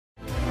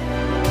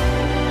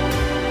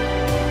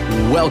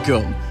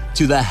Welcome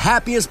to the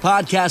happiest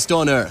podcast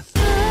on earth.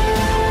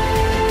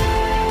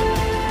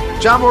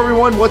 John,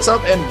 everyone, what's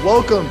up? And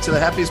welcome to the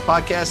happiest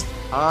podcast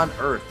on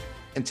earth.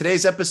 In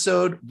today's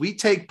episode, we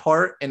take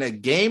part in a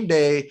game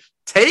day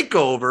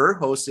takeover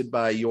hosted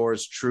by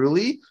yours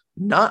truly,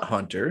 not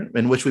Hunter,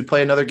 in which we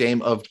play another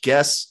game of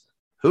Guess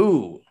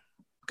Who.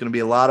 It's going to be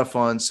a lot of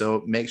fun,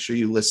 so make sure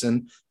you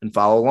listen and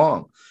follow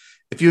along.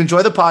 If you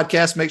enjoy the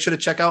podcast, make sure to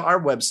check out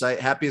our website,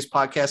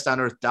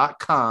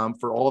 happiestpodcastonearth.com,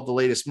 for all of the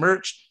latest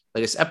merch,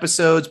 latest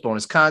episodes,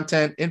 bonus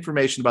content,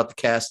 information about the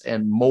cast,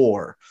 and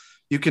more.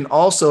 You can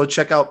also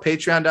check out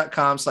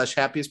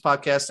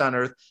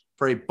patreon.com/happiestpodcastonearth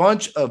for a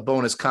bunch of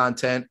bonus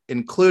content,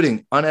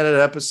 including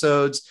unedited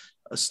episodes,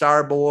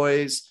 Star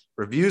Boys,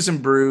 Reviews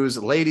and Brews,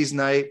 Ladies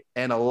Night,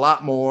 and a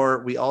lot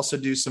more. We also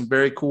do some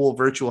very cool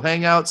virtual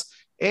hangouts,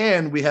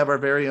 and we have our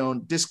very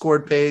own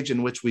Discord page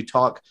in which we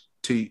talk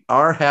to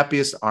our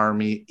happiest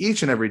army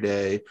each and every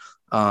day,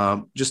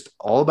 just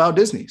all about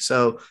Disney.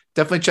 So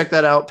definitely check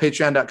that out,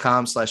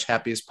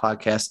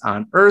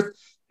 patreon.com/happiestpodcastonearth.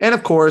 And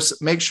of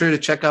course, make sure to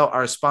check out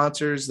our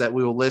sponsors that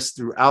we will list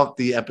throughout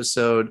the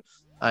episode,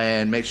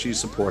 and make sure you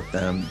support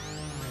them.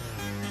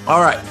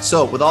 All right.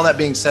 So with all that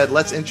being said,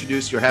 let's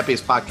introduce your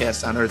happiest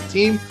podcast on earth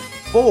team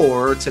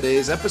for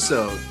today's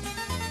episode.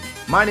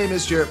 My name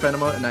is Jarrett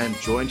Fenema, and I am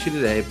joined here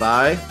today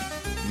by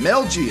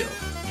Mel Gio.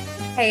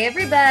 Hey,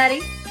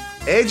 everybody.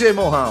 AJ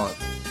Mulholland.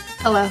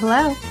 Hello,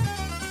 hello.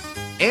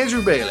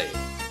 Andrew Bailey.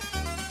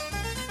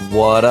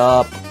 What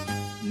up?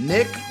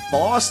 Nick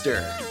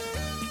Foster.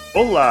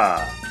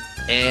 Hola.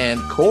 And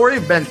Corey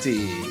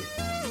Benty.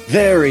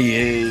 There he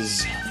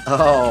is.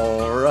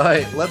 All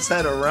right, let's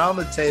head around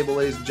the table,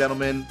 ladies and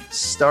gentlemen,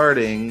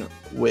 starting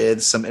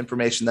with some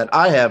information that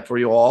I have for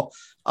you all.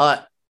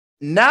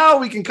 Now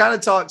we can kind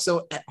of talk.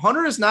 So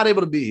Hunter is not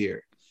able to be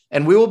here,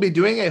 and we will be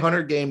doing a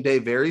Hunter game day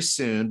very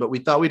soon, but we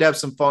thought we'd have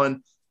some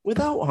fun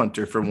without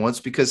Hunter for once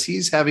because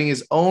he's having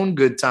his own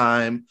good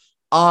time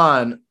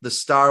on the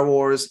Star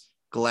Wars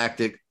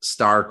Galactic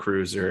Star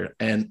Cruiser.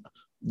 And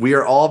we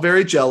are all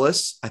very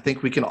jealous. I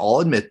think we can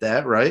all admit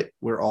that, right?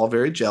 We're all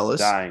very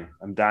jealous. I'm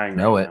dying.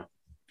 Know it.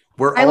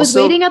 I was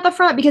waiting at the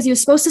front because he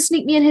was supposed to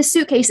sneak me in his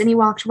suitcase, and he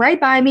walked right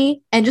by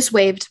me and just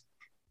waved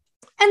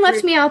and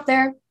left me out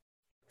there.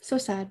 So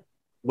sad.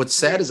 What's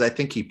sad is I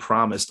think he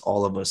promised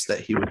all of us that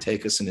he would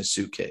take us in his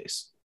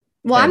suitcase.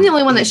 Well, I'm the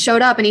only one that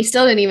showed up, and he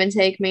still didn't even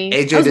take me.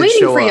 AJ I was did waiting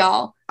show for up.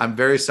 y'all. I'm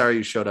very sorry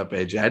you showed up,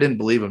 AJ. I didn't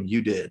believe him.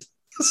 You did.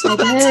 I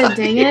did,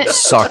 dang it.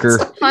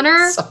 Sucker.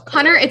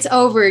 Hunter, it's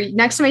over.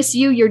 Next time I see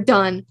you, you're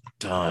done.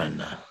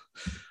 Done.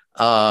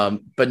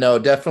 But no,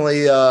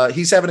 definitely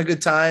he's having a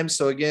good time.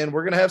 So again,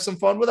 we're going to have some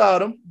fun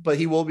without him, but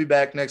he will be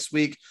back next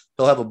week.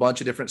 He'll have a bunch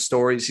of different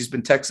stories. He's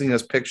been texting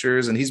us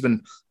pictures, and he's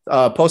been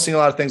posting a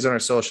lot of things on our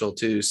social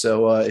too.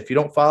 So if you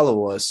don't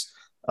follow us,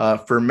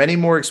 for many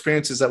more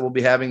experiences that we'll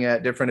be having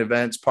at different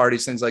events,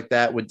 parties, things like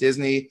that with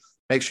Disney,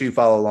 make sure you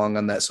follow along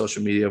on that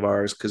social media of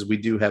ours, because we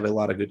do have a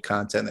lot of good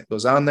content that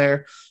goes on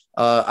there.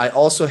 I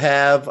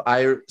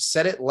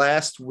said it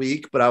last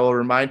week, but I will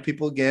remind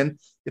people again,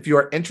 if you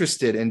are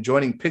interested in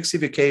joining Pixie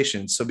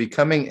Vacations, so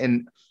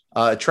becoming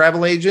a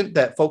travel agent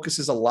that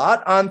focuses a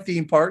lot on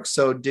theme parks,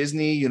 so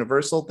Disney,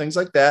 Universal, things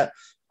like that,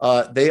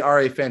 they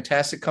are a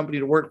fantastic company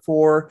to work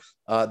for.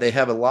 They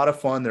have a lot of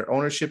fun. Their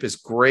ownership is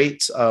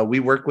great. We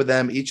work with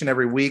them each and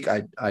every week.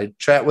 I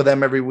chat with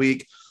them every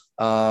week.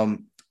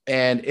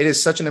 And it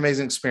is such an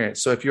amazing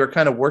experience. So if you're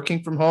kind of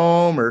working from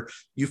home, or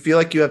you feel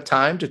like you have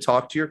time to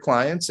talk to your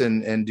clients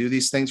and do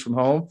these things from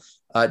home,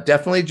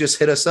 definitely just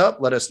hit us up.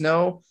 Let us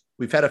know.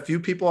 We've had a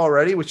few people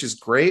already, which is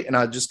great. And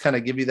I'll just kind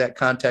of give you that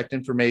contact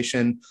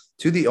information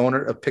to the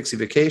owner of Pixie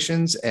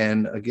Vacations.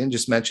 And again,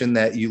 just mention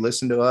that you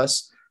listen to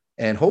us,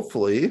 and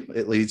hopefully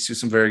it leads to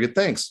some very good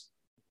things.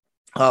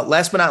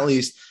 Last but not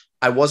least,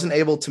 I wasn't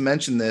able to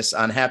mention this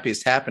on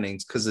Happiest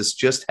Happenings because this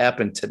just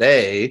happened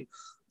today.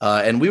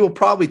 And we will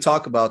probably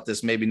talk about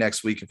this maybe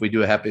next week if we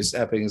do a Happiest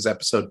Happenings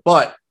episode.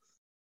 But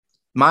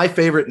my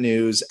favorite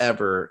news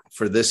ever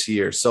for this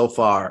year so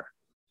far,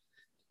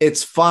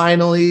 it's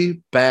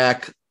finally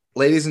back,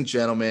 ladies and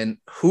gentlemen.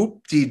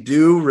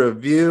 Hoop-de-doo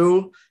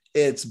review.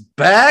 It's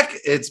back.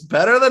 It's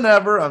better than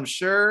ever, I'm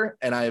sure.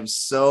 And I am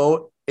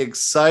so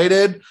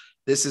excited.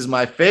 This is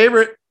my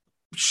favorite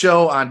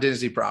show on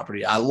Disney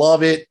property. I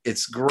love it.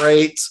 It's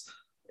great.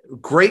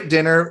 Great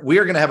dinner. We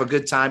are going to have a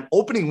good time.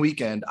 Opening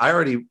weekend.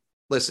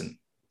 Listen.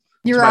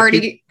 You're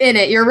already in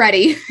it. You're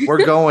ready.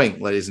 We're going,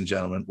 ladies and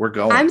gentlemen. We're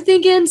going. I'm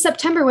thinking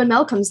September when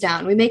Mel comes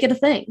down. We make it a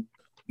thing.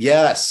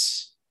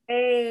 Yes.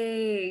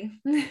 Hey.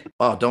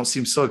 Oh, don't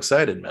seem so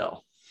excited,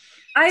 Mel.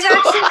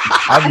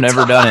 I've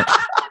never done it.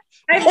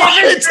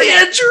 It's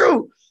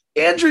Andrew.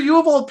 Andrew, you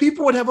of all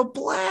people would have a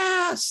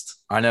blast.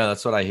 I know,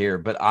 that's what I hear,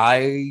 but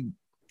I'm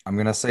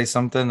going to say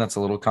something that's a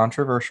little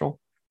controversial.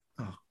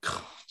 Oh,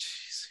 God,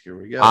 jeez. Here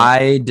we go.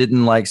 I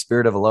didn't like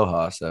Spirit of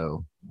Aloha,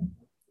 so.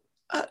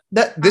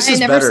 This is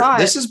better.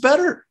 This is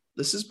better.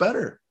 This is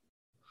better.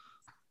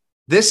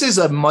 This is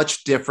a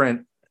much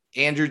different,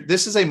 Andrew.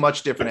 This is a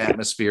much different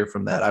atmosphere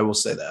from that. I will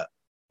say that.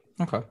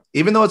 Okay.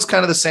 Even though it's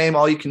kind of the same,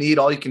 all you can eat,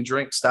 all you can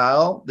drink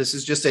style, this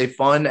is just a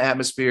fun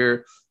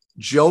atmosphere.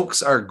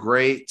 Jokes are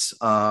great.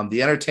 The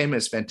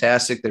entertainment is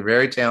fantastic. They're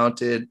very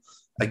talented.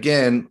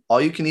 Again,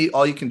 all you can eat,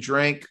 all you can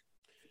drink,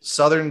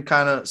 southern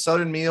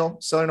meal,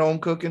 southern home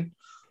cooking.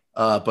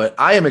 But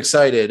I am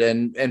excited,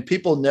 and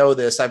people know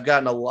this. I've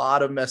gotten a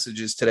lot of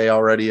messages today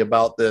already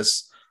about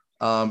this.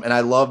 And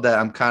I love that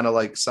I'm kind of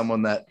like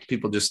someone that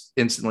people just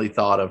instantly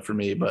thought of for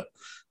me. But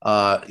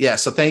yeah,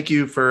 so thank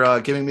you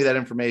for giving me that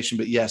information.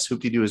 But yes,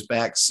 Hoop-Dee-Doo is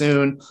back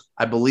soon.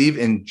 I believe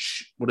in,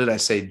 what did I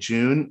say,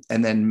 June?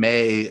 And then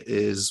May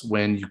is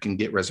when you can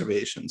get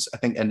reservations. I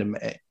think end of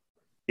May.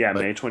 Yeah,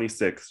 May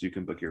 26th, you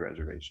can book your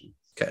reservation.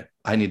 Okay.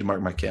 I need to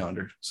mark my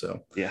calendar.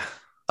 So yeah,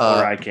 or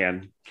I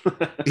can.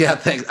 Yeah,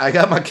 thanks. I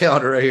got my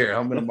calendar right here.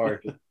 I'm going to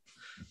mark it.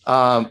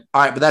 All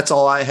right, but that's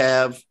all I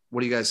have.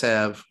 What do you guys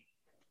have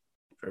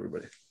for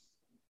everybody?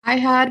 I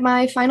had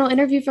my final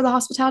interview for the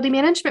hospitality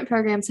management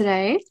program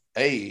today.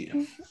 Hey.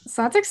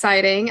 So that's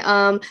exciting.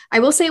 I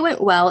will say it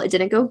went well. It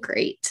didn't go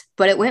great,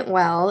 but it went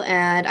well.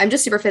 And I'm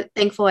just super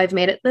thankful I've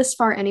made it this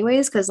far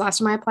anyways, because last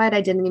time I applied,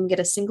 I didn't even get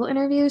a single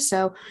interview.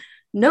 So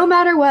no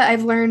matter what,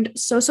 I've learned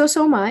so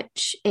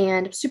much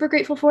and super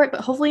grateful for it.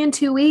 But hopefully in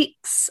 2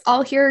 weeks,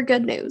 I'll hear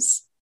good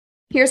news.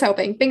 Here's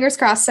hoping. Fingers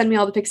crossed, send me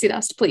all the pixie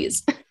dust,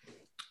 please.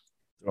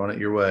 Throwing it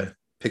your way.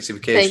 Pixie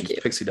vacation. Thank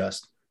you. Pixie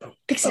dust.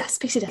 Pixie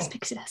dust, pixie dust,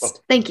 pixie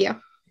dust. Thank you.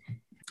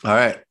 All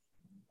right.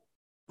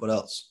 What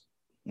else?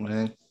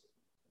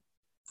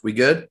 We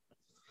good?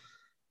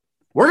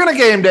 We're going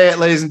to game day it,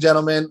 ladies and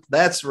gentlemen.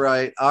 That's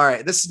right. All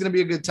right. This is going to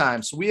be a good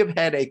time. So we have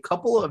had a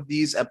couple of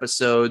these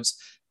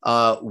episodes.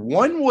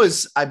 One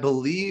was, I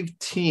believe,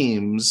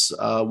 teams,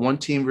 one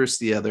team versus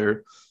the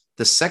other.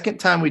 The second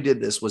time we did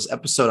this was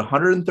episode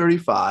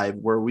 135,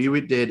 where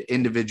we did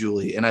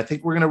individually. And I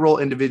think we're going to roll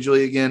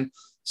individually again,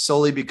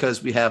 solely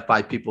because we have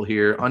 5 people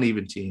here,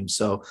 uneven teams.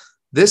 So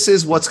this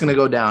is what's going to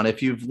go down.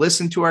 If you've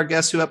listened to our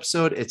Guess Who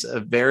episode, it's a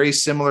very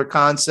similar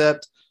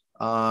concept,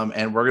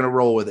 and we're going to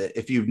roll with it.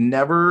 If you've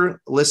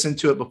never listened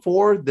to it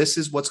before, this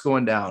is what's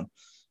going down.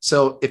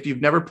 So if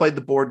you've never played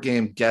the board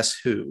game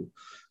Guess Who,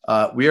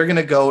 we are going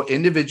to go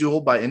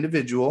individual by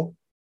individual.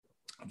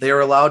 They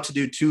are allowed to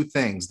do 2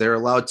 things. They're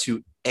allowed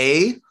to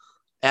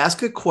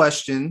ask a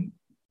question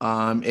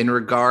in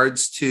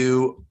regards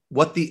to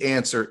what the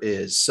answer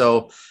is.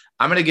 So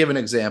I'm going to give an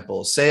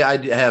example. Say I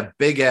have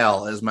Big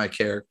Al as my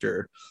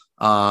character.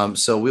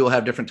 So we will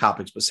have different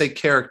topics, but say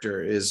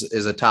character is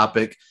a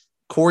topic.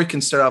 Corey can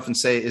start off and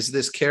say, is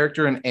this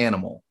character an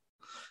animal?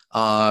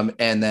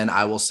 And then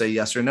I will say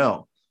yes or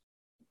no.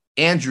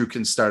 Andrew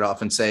can start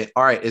off and say,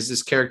 all right, is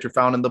this character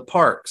found in the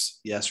parks?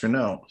 Yes or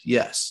no?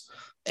 Yes.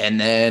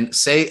 And then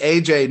say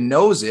AJ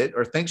knows it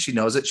or thinks she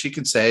knows it. She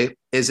can say,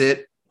 is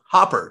it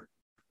Hopper?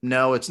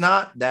 No, it's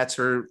not. That's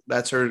her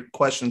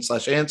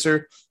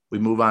question/answer. We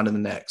move on to the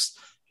next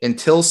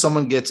until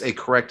someone gets a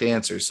correct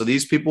answer. So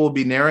these people will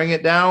be narrowing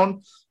it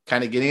down,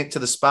 kind of getting it to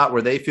the spot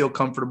where they feel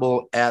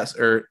comfortable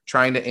or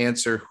trying to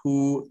answer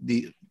who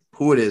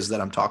it is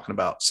that I'm talking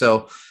about.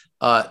 So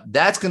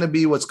that's going to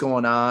be what's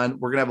going on.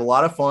 We're going to have a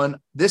lot of fun.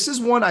 This is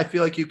one I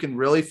feel like you can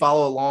really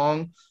follow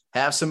along,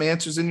 have some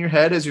answers in your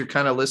head as you're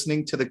kind of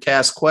listening to the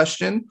cast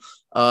question,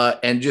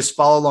 and just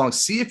follow along.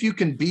 See if you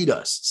can beat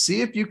us.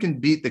 See if you can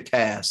beat the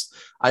cast.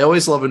 I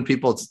always love when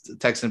people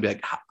text and be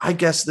like, I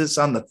guess this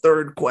on the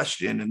 3rd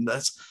question. And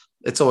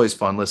it's always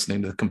fun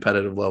listening to the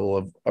competitive level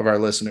of our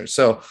listeners.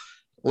 So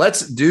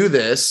let's do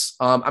this.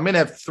 I'm going to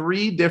have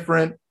 3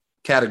 different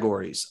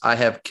categories. I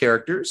have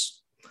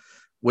characters,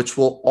 which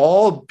will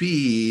all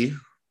be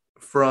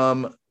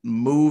from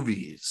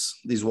movies.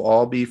 These will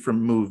all be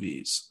from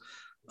movies.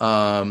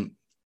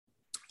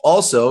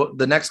 Also,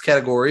 the next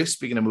category,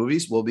 speaking of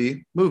movies, will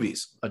be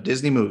movies, a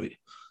Disney movie.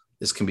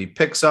 This can be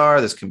Pixar.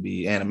 This can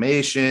be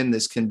animation.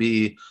 This can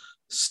be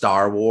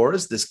Star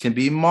Wars. This can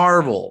be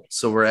Marvel.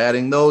 So we're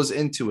adding those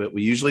into it.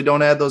 We usually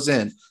don't add those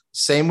in.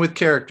 Same with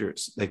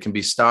characters. They can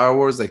be Star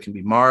Wars. They can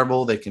be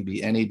Marvel. They can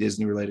be any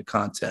Disney related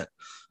content.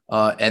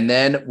 And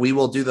then we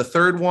will do the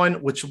 3rd one,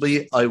 which will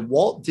be a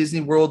Walt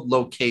Disney World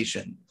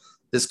location.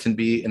 This can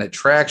be an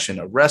attraction,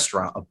 a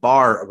restaurant, a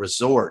bar, a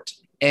resort,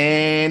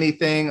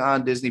 anything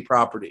on Disney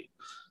property.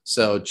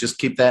 So just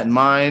keep that in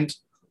mind.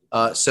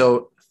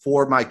 So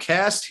for my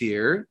cast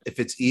here, if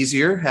it's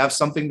easier, have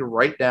something to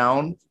write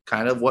down,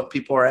 kind of what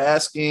people are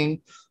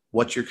asking,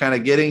 what you're kind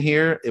of getting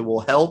here. It will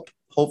help,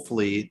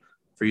 hopefully,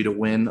 for you to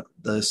win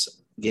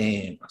this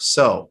game.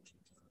 So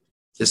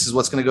this is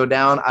what's going to go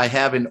down. I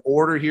have an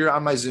order here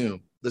on my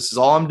Zoom. This is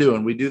all I'm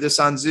doing. We do this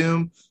on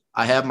Zoom.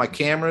 I have my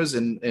cameras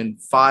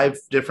and 5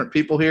 different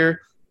people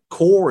here.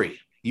 Corey,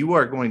 you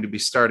are going to be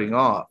starting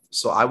off.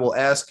 So I will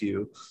ask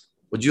you,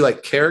 would you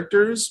like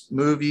characters,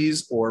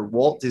 movies, or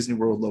Walt Disney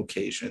World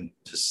location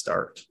to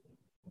start?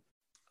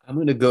 I'm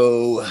going to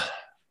go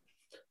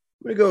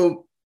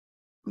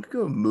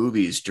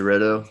movies,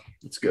 Dorito.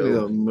 Let's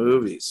go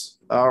movies.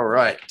 All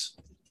right.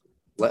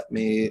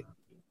 Okay.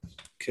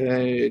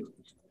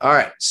 All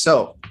right.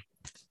 So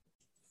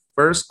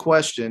first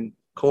question,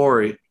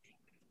 Corey,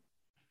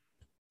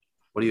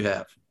 what do you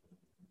have?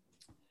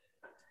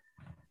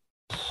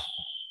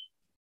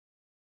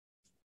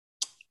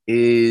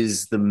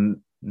 Is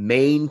the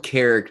main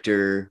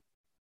character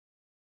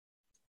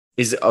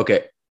is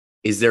okay?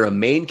 Is there a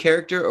main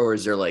character or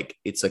is there like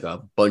it's like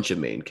a bunch of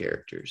main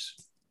characters?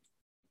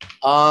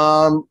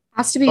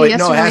 Has to be yes no, or it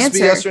no has answer.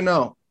 to be yes or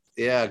no.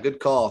 Yeah, good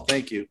call.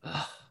 Thank you.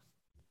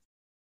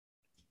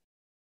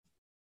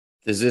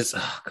 Does this?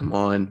 Come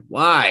on,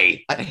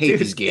 why? I hate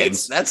these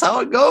games. That's how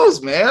it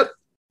goes, man.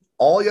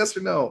 All yes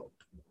or no.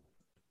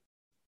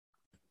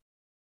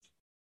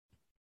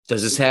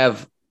 Does this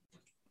have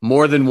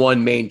more than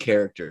one main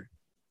character?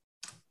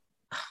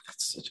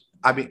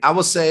 I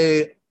will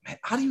say, man,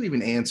 how do you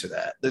even answer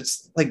that?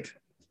 That's like,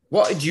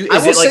 well, is I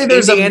will it like say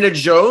there's Indiana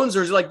Jones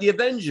or is it like the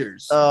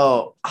Avengers?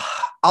 Oh,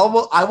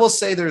 I will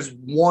say there's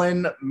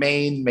one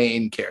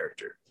main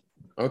character.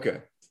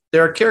 Okay.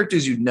 There are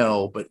characters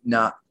but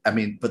not.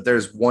 But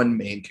there's one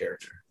main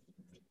character.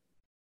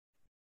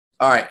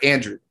 All right,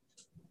 Andrew.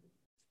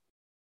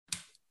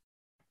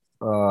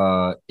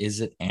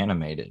 Is it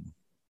animated?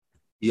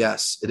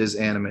 Yes, it is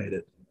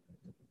animated.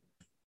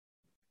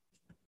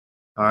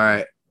 All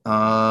right.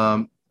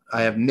 I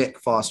have Nick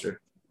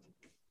Foster.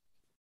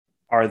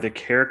 Are the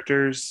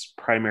characters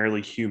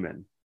primarily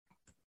human?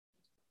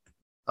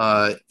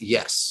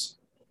 Yes.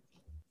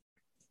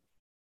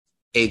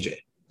 AJ.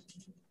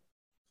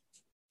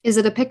 Is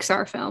it a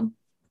Pixar film?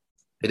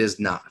 It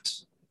is not.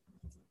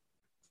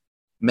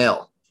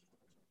 Mel.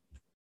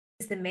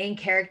 Is the main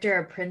character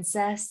a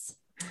princess?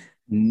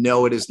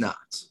 No, it is not.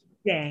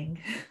 Dang.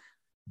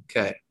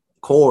 Okay.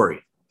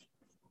 Corey.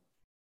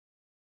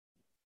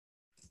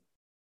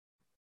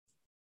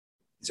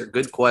 These are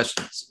good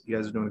questions. You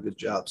guys are doing a good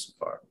job so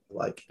far. I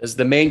like it. Does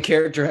the main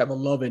character have a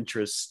love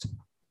interest?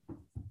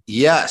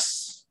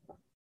 Yes.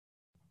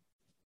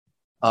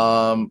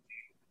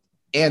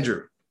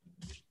 Andrew.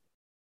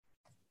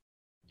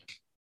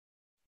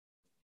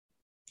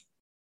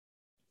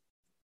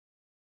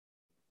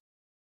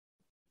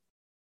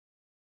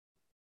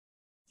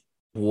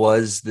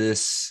 Was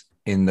this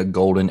in the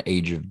golden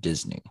age of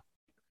Disney?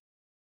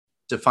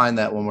 Define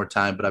that one more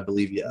time, but I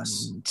believe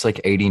yes. It's like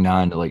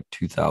 89 to like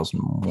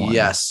 2001.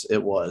 Yes,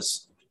 it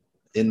was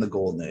in the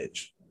golden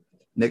age.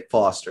 Nick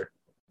Foster.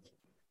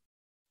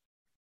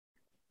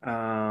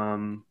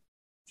 Oh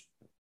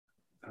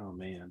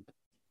man.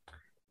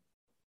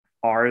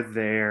 Are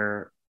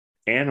there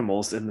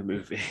animals in the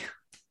movie?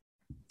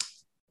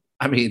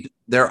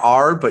 There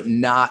are, but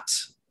not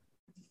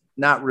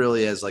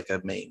really as like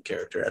a main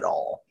character at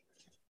all.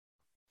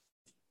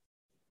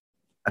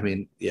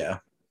 Yeah.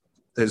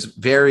 There's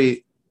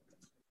very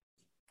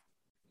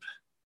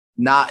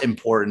not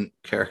important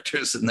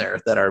characters in there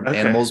that are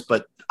animals,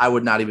 but I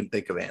would not even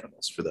think of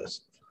animals for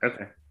this.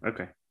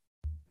 Okay.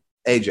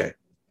 AJ.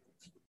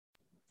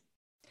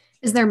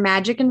 Is there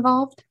magic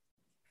involved?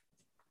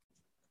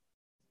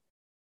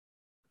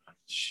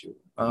 Shoot.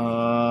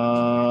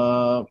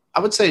 I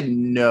would say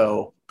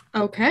no.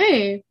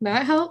 Okay,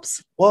 that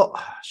helps.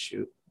 Well,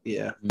 shoot.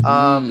 Yeah.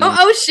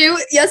 Oh shoot.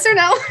 Yes or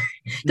no?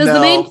 Does the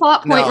main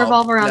plot point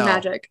revolve around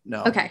magic?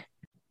 No. Okay.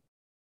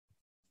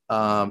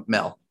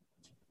 Mel.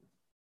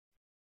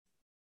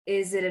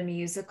 Is it a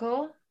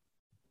musical?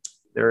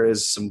 There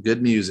is some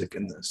good music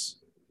in this.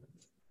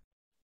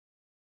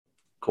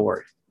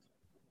 Corey.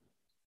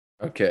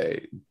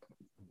 Okay.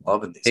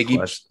 Loving these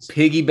questions.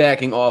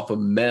 Piggybacking off of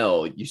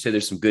Mel, you said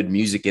there's some good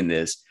music in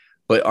this,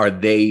 but are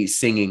they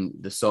singing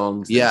the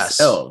songs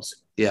themselves?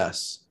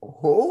 Yes.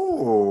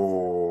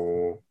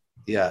 Oh.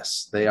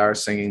 Yes, they are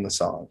singing the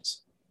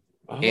songs.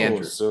 Oh,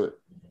 Andrew. So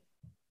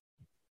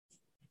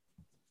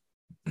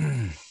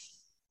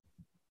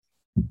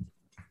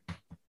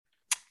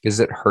Is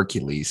it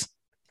Hercules?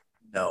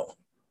 No.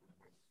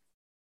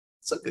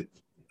 It's a good.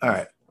 All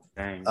right.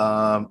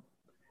 Dang.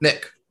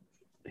 Nick.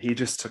 He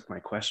just took my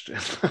question.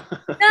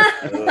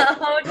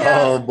 Oh, no.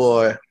 Oh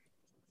boy.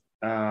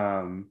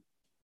 Oh man.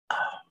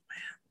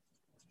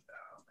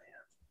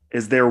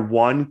 Is there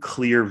one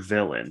clear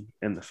villain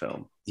in the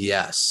film?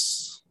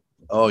 Yes.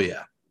 Oh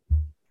yeah.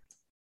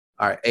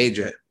 All right,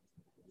 AJ.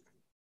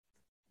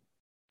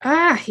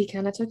 He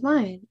kind of took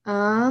mine.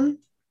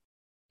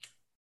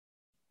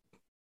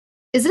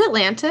 Is it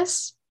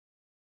Atlantis?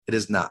 It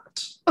is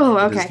not. Oh,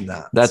 It okay. is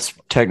not. That's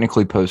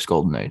technically post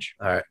golden age.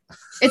 all right.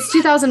 It's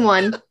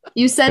 2001.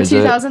 You said Is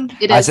it? 2000.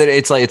 It is. I said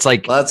it's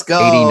like Let's go.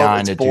 89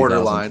 It's to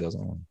borderline.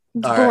 2001.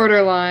 It's all right.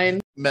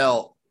 borderline.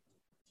 Mel.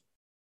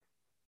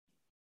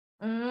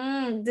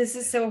 This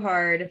is so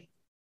hard.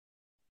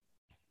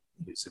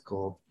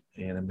 Musical,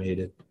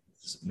 animated,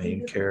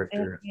 main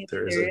character. Animated.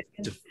 There is a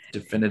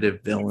definitive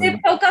Is villain. it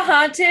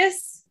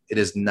Pocahontas? It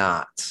is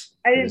not.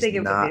 I didn't is think it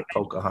would not be.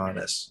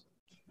 Pocahontas.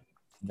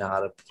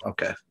 Not a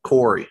okay.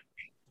 Corey.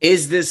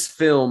 is this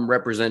film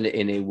represented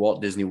in a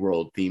Walt Disney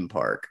World theme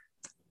park?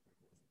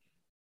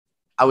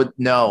 I would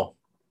no.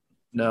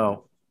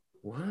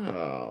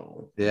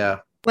 Wow. Yeah.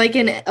 Like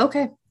in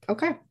okay.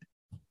 I'm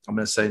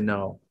gonna say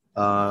no.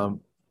 No,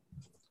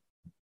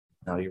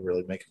 you're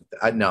really making it.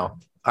 I no.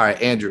 All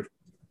right, Andrew.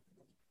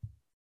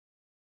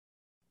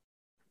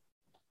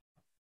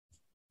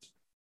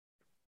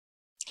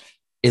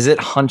 Is it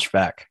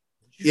Hunchback?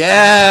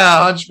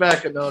 Yeah,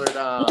 Hunchback of Notre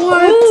Dame.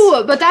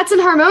 Ooh, but that's in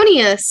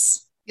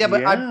Harmonious. Yeah,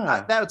 but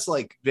Yeah. that's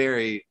like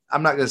very.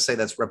 I'm not going to say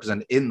that's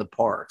represented in the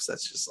parks.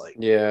 That's just like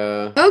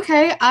Yeah.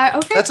 Okay,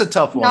 okay. that's a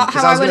tough one Not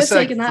because how I I was going to would've say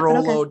like, taken that,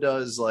 but Frollo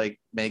does like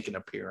make an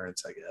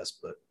appearance, I guess.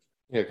 But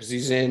Yeah, because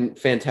he's in has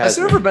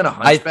Fantastic. there ever been a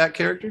Hunchback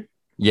character?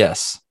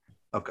 Yes.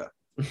 Okay.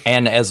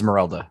 And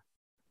Esmeralda.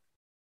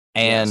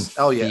 And Yes.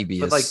 Oh yeah, Phoebus.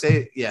 but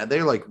like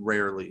they're like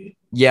rarely.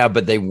 Yeah,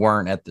 but they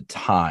weren't at the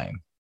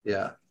time.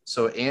 Yeah.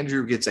 So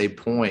Andrew gets a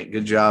point.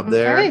 Good job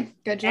there. Okay,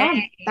 good job.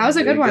 That was a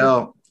There good you one.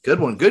 go. Good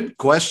one. Good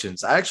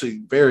questions.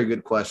 Actually, very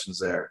good questions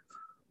there.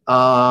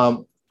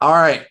 All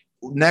right.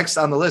 Next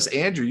on the list,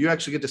 Andrew, you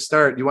actually get to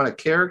start. You want a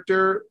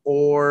character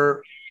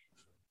or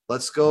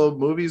let's go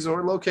movies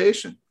or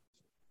location?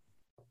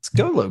 Let's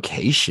go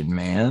location,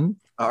 man.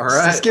 All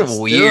right. Let's get do it.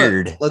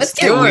 weird. Let's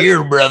get do it.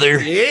 weird, brother.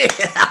 Yeah.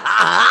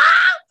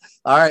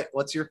 All right.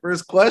 What's your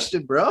first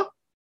question, bro?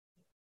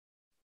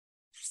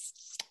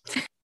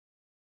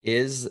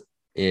 Is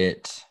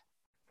it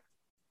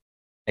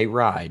a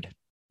ride?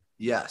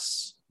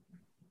 Yes.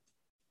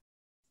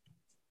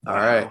 All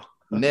right.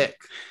 Nick.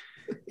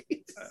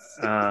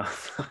 Uh,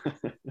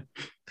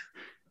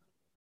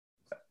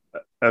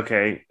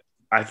 okay.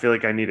 I feel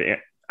like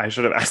I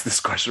should have asked this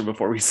question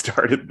before we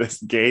started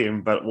this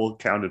game, but we'll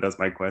count it as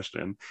my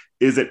question.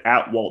 Is it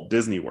at Walt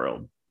Disney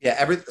World?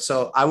 Yeah.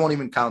 So I won't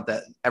even count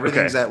that.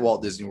 Everything's at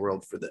Walt Disney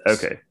World for this.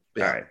 Okay.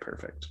 Yeah. All right.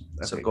 Perfect.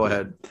 So Okay, go cool.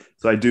 ahead.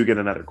 So I do get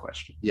another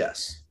question.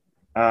 Yes.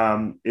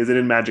 Is it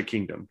in Magic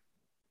Kingdom?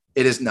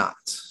 It is not.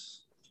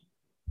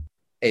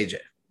 AJ.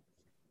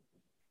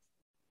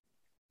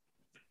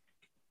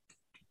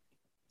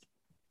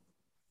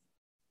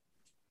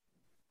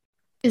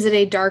 Is it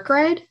a dark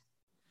ride?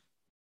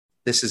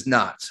 This is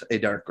not a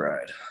dark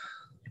ride.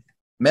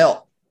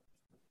 Mel.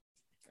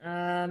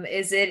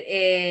 Is it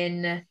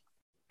in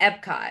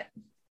Epcot?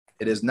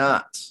 It is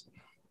not.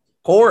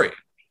 Corey.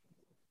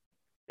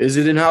 Is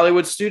it in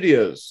Hollywood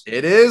Studios?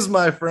 It is,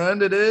 my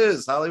friend. It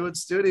is. Hollywood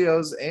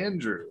Studios.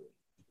 Andrew.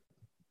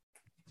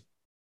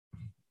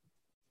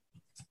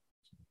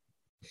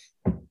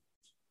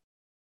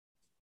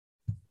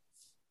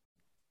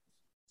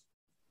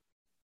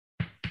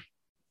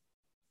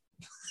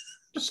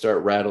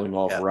 Start rattling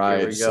off Yeah, here we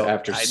rides go.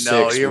 after I six.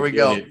 know. Here we're we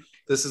go. doing it.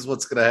 This is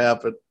what's going to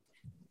happen.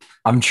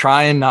 I'm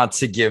trying not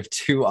to give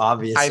too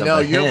obvious. I know.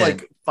 of a You're hint.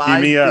 like 5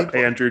 Team me up,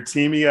 people. Andrew.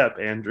 Team me up,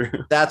 Andrew.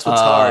 That's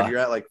what's Uh, hard. You're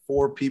at like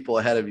 4 people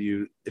ahead of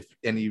you.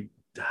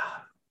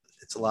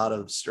 It's a lot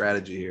of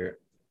strategy here.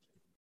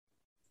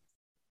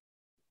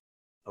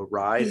 A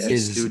ride at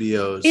Is-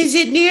 studios.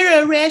 it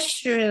near a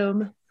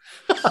restroom?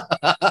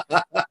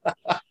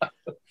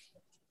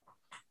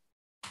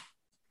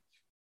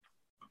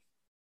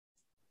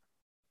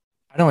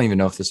 I don't even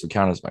know if this would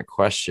count as my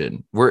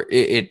question.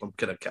 I'm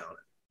gonna count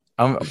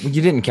it.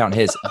 You didn't count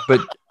his,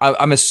 but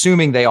I'm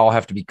assuming they all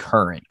have to be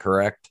current,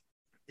 correct?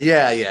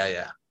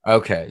 Yeah.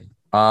 Okay.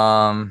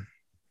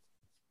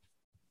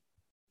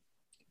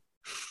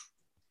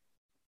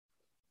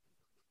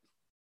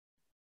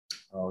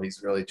 Oh,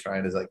 he's really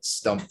trying to like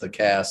stump the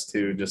cast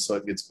too, just so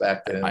it gets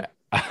back to him.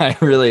 I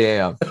really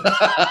am.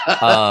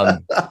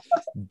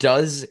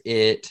 Does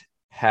it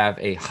have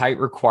a height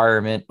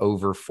requirement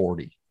over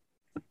 40?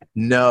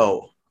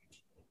 No.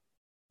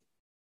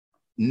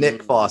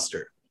 Nick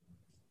Foster.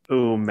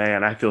 Oh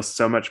man, I feel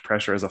so much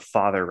pressure as a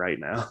father right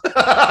now.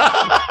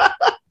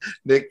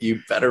 Nick,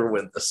 you better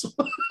win this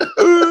one.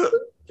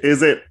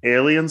 Is it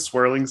Alien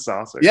Swirling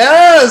Saucer?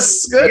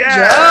 Yes, good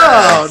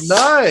Yes! job.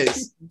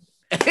 Nice.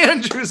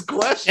 Andrew's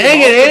question.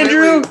 Dang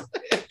it,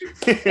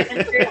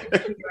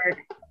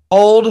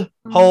 ultimately-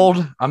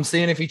 Hold. I'm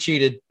seeing if he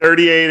cheated.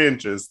 38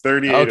 inches.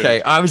 38 Okay,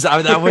 inches.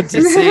 I went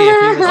to see if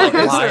he was like Is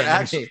there lying to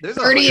actually- me. there's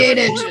a 38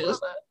 100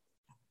 inches.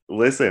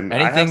 Listen, I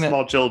Anything have that-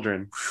 small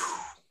children.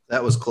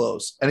 That was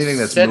close. Anything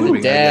that's Set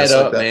moving, the I dad guess,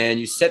 like up, that. man.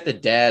 You set the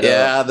dad up.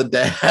 Yeah, the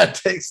dad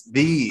takes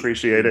the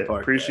Appreciate it.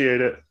 part. Appreciate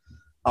it.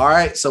 All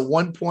right, so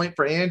 1 point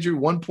for Andrew,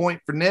 1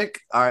 point for Nick.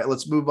 All right,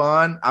 let's move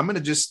on. I'm gonna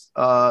just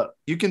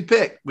you can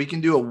pick. We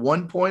can do a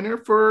 1-pointer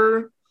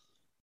for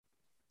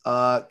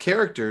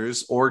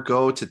characters or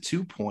go to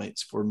 2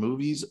 points for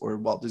movies or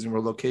Walt Disney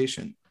World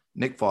location.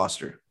 Nick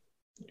Foster,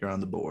 you're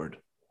on the board.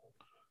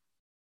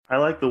 I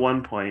like the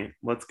 1 point.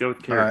 Let's go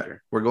with All right,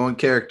 character. we're going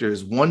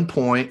characters. 1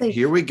 point. Thank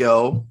Here we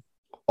go.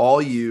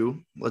 All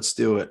you. Let's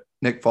do it.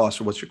 Nick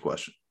Foster, what's your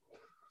question?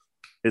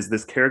 Is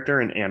this character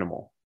an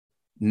animal?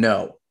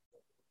 No.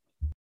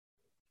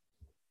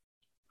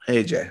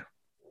 Hey, Jay.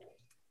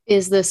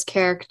 Is this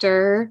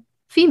character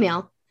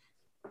female?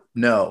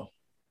 No.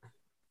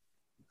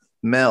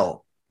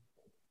 Mel.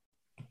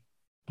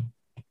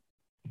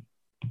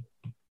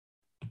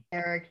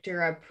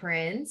 Character a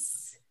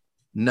prince?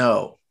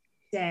 No.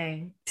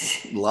 Dang.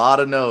 A lot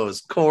of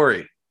no's.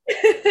 Corey.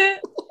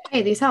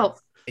 Hey, these help.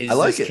 Is I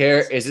like this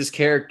it. Is this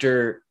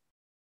character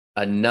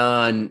a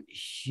non-human?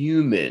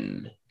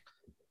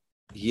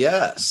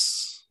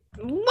 Yes.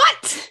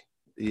 What?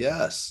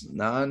 Yes.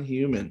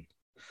 Non-human.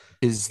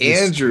 Is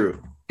this,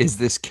 Andrew. is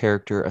this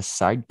character a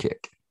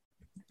sidekick?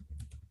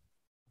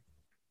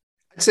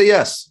 I'd say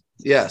yes.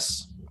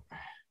 Yes.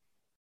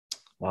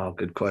 Wow,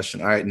 good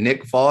question. All right,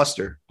 Nick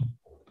Foster.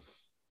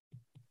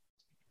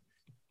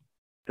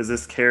 Is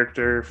this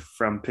character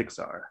from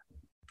Pixar?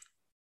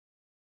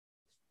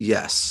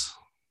 Yes.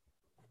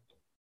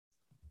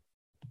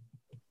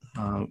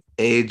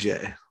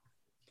 AJ.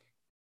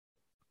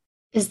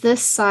 Is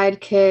this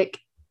sidekick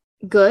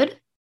good?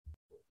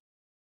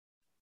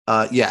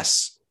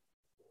 Yes.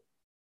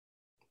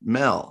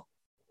 Mel.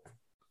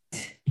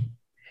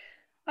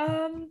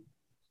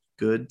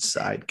 Good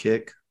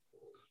sidekick.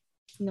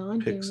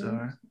 Non-human.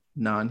 Pixar.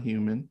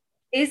 Non-human.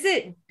 Is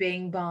it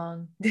Bing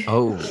Bong?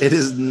 Oh, It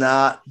is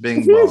not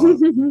Bing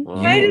Bong.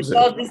 Might as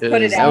well just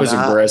put it That out. was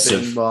Not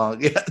aggressive. Bing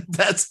Bong. Yeah,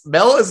 that's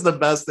Mel is the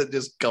best at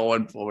just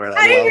going for it.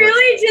 I love it.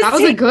 really just That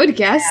was a take- good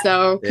guess,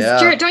 though. 'Cause Yeah.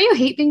 Jarrett, don't you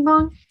hate Bing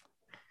Bong?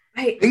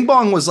 Bing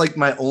Bong was like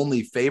my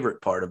only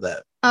favorite part of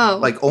that. Oh,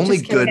 Like only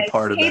just kidding. good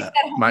part of Hate that.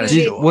 that whole Minus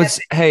movie.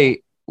 Joel.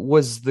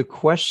 was the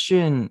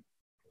question,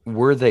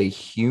 were they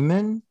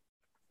human?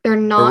 They're Or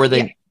not. were yeah,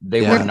 they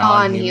they Yeah. were they're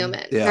non-human?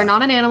 non-human. Yeah. They're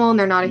not an animal, and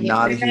they're not a human.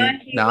 Not a They're human,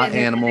 non-human, not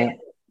they're animal, not-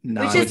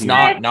 not Which is It's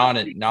human, not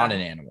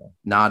an animal.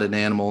 not an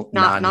animal,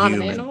 not an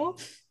non-human. animal.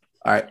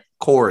 All right,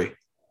 Corey.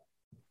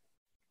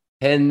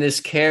 Can this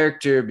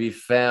character be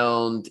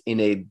found in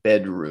a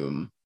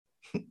bedroom?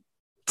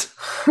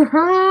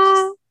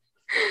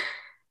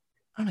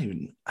 I don't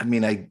even. I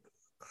mean, like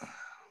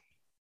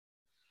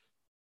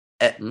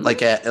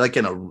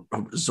in a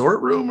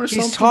resort room or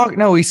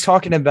something. He's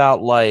talking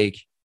about like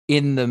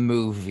in the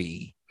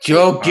movie.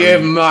 Don't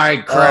give my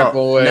crap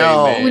Oh, away,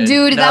 no. man.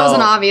 Dude, that was an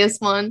No. obvious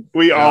one.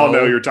 We all No,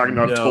 know you're talking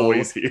about no.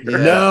 toys here. Yeah.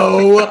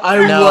 No,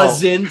 I No.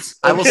 wasn't.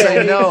 I will say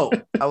Okay. no.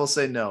 I will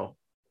say no.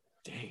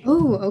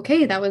 Oh,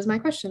 okay. That was my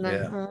question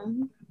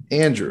then. Yeah.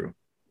 Andrew.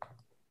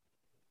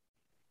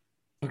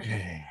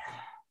 Okay.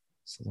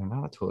 So they're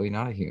not a toy,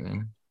 not a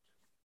human.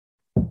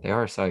 They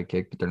are a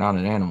sidekick, but they're not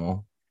an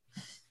animal.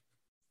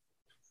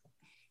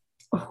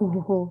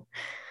 Oh,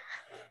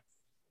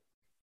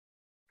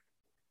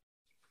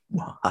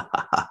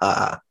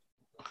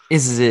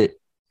 Is it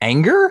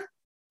anger?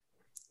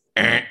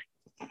 It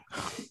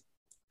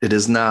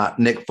is not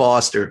Nick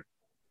Foster.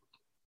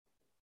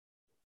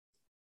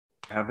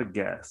 Have a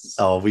guess.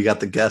 Oh, we got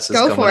the guesses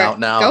Go coming for it. out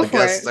now. Go The for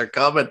guesses it. are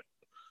coming.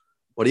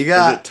 What do you Is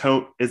got?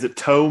 it Is it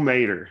Toe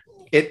Mater?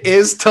 It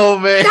is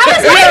Tomei.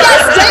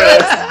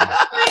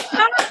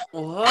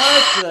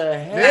 What the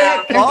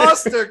heck? Nick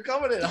Foster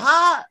coming in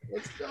hot.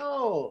 Let's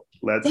go.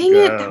 Let's dang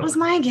go. it. That was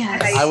my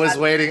guess. I was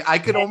waiting. I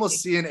could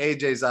almost see in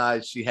AJ's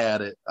eyes. She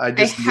had it. I I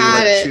just knew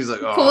had it. it. She was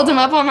like, oh. Pulled him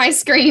up on my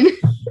screen.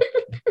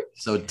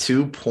 So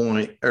 2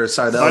 point, or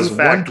sorry, that Fun was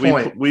fact,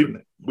 1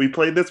 point. we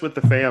played this with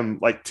the fam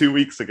like 2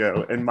 weeks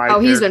ago, and my Oh,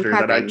 he's been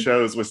character that I prepping.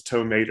 chose was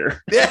Toe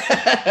Mater. Yeah.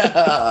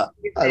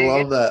 I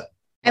love that.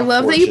 I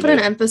love that you put an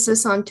Unfortunate.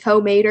 emphasis on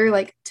tomato,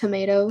 like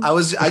tomato.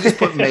 I just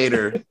put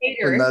Mater,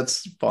 Hater. and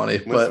that's funny.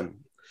 But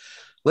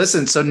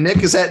listen, so Nick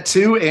is at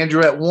 2,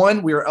 Andrew at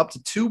 1. We are up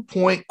to 2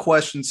 point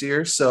questions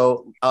here.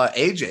 So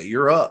AJ,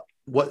 you're up.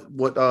 What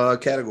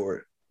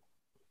category?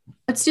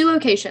 Let's do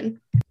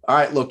location. All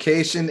right,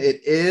 location.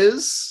 It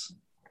is.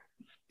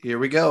 Here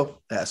we go.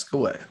 Ask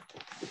away.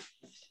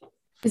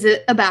 Is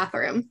it a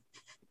bathroom?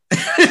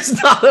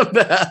 It's not a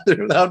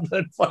bathroom. That would have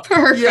been fun.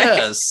 Perfect.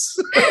 Yes.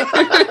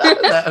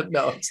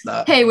 No, it's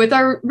not. Hey, with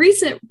our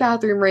recent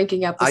bathroom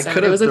ranking I episode,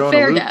 could it have was a thrown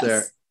fair a loop guess.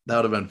 there. That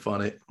would have been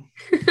funny.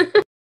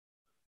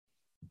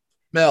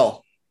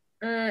 Mel,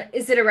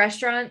 Is it a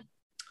restaurant?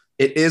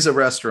 it is a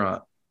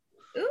restaurant.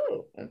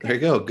 Ooh, There okay. you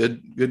go.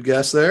 Good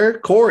guess there.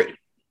 Corey.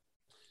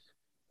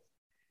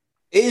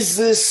 Is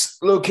this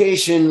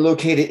location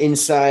located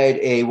inside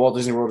a Walt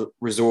Disney World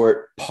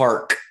Resort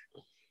park?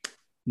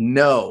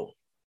 No.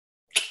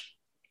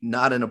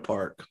 Not in a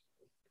park.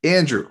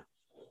 Andrew.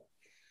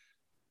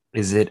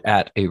 Is it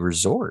at a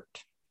resort?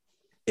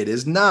 It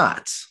is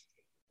not.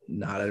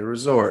 Not at a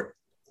resort.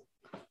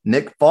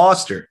 Nick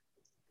Foster.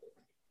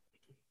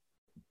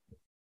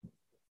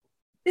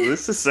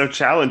 This is so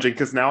challenging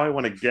because now I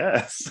want to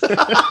guess.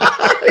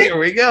 Here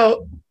we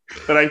go.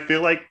 But I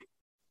feel like,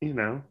 I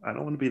don't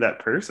want to be that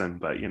person,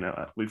 but,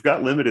 we've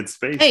got limited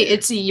space. Hey, here.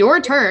 it's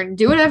your turn.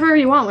 Do whatever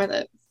you want with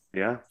it.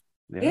 Yeah.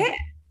 Yeah.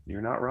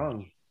 You're not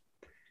wrong.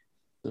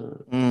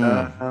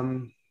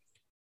 Mm.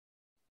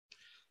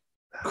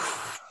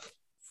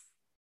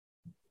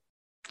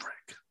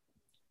 Frick.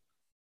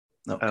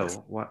 No, Oh,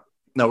 what?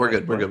 no, we're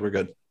good. We're good. We're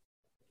good.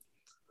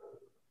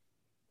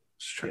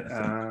 Just trying to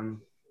think.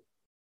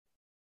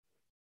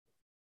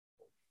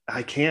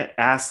 I can't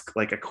ask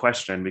like a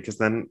question because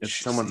then if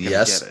someone's gonna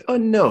yes get it. or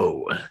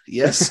no.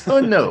 Yes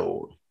or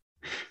no.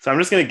 So I'm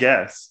just gonna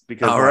guess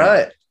because All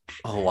right.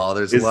 Oh wow,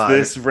 there's a Is lot.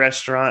 this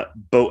restaurant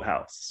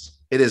Boathouse?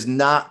 It is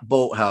not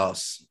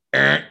Boathouse.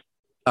 All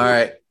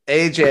right,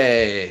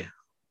 AJ.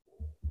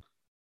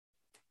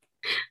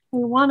 I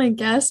want to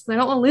guess, but I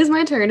don't want to lose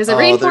my turn. Is it Oh,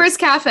 Rainforest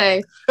Cafe?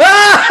 It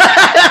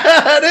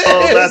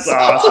Oh, is. that's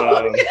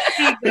awesome.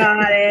 She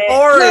got it.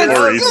 Ori,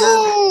 Ori.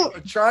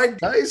 let's go.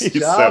 Nice He's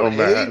job, so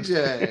mad.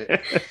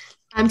 AJ.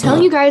 I'm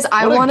telling you guys,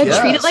 I What a want to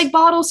treat it guess. like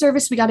bottle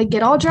service. We got to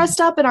get all dressed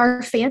up in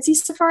our fancy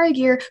safari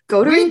gear,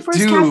 go to We Rainforest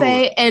do.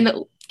 Cafe, and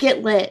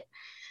get lit.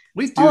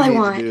 We do all I need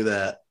want. to do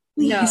that.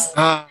 Please.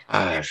 No.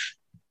 Gosh,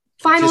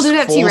 Fine, we'll Just do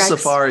that, full T-Rex.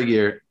 safari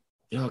gear.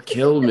 y'all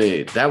killed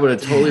me. That would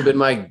have totally been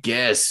my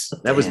guess.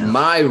 That was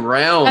my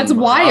round. That's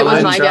why it was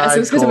I my guess. tried, It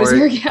was because it was Corey.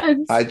 your guess.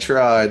 I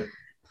tried.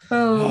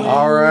 Oh,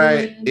 All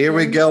right, man. here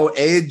we go.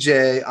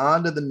 AJ,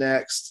 on to the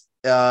next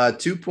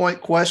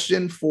 2-point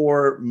question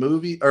for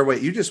movie. Or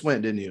wait, you just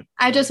went, didn't you?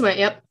 I just went,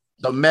 yep.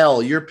 So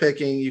Mel, you're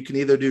picking. You can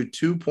either do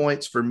 2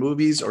 points for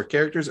movies or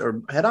characters,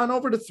 or head on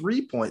over to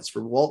 3 points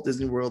for Walt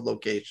Disney World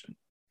location.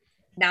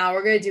 Now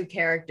we're gonna do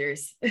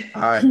characters.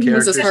 All right, This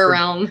characters is her for,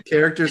 realm.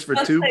 characters for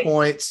 2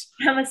 points.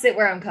 I'm gonna sit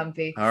where I'm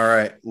comfy. All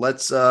right,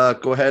 let's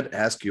go ahead and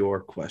ask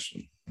your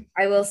question.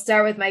 I will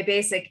start with my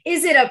basic.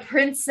 Is it a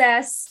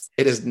princess?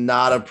 It is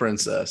not a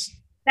princess.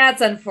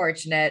 That's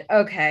unfortunate.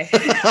 Okay.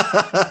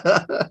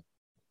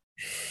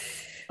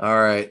 All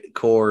right,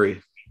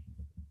 Corey.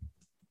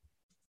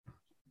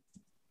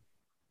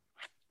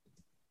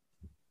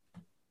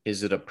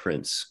 Is it a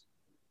prince?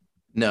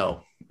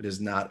 No, it is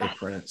not a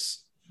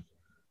prince.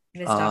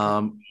 Missed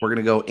out. We're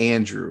gonna go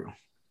Andrew.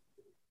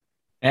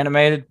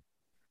 Animated.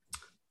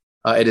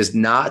 It is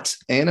not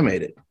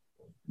animated.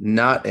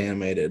 Not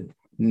animated.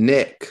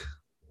 Nick.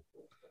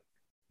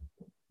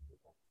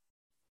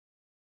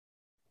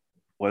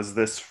 Was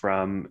this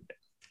from?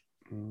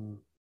 I'm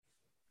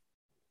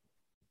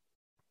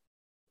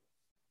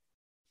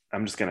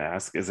just gonna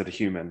ask: is it a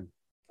human?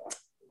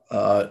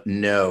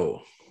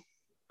 No.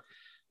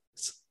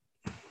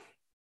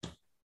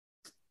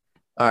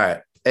 All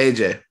right,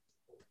 AJ.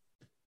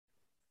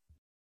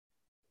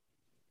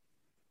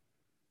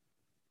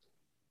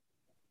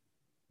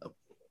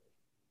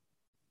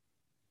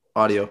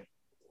 Audio.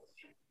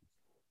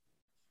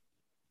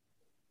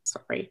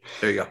 Sorry.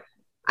 There you go.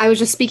 I was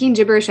just speaking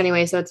gibberish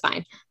anyway, so it's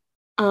fine.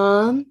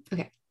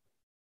 Okay.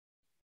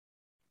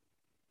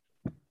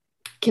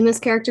 Can this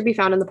character be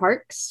found in the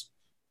parks?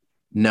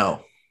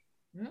 No.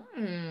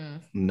 Hmm.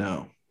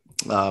 No.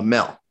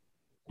 Mel.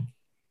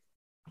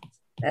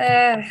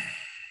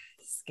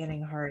 It's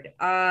getting hard.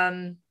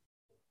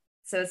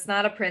 So it's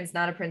not a prince,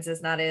 not a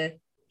princess, not a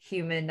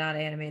human, not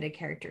an animated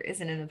character,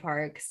 isn't in the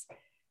parks.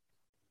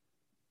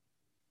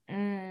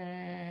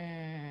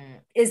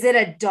 Is it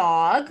a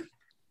dog?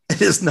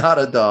 It is not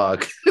a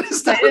dog. It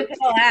is not, Might as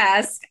well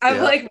ask. I'm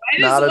Yeah, like,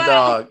 might not as a well.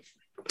 dog.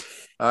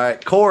 All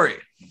right, Corey.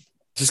 Is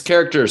this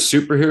character a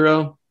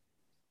superhero?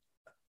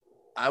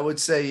 I would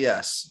say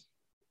yes.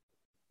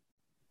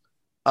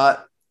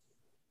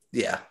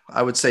 Yeah,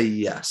 I would say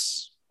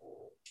yes.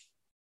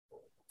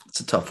 It's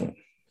a tough one.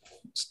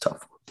 It's a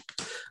tough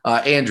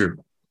one. Andrew.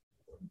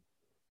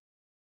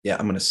 Yeah,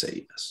 I'm gonna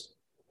say yes.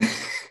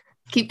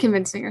 Keep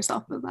convincing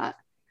yourself of that.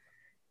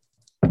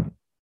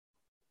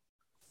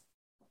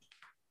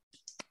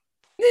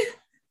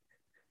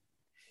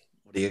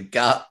 What do you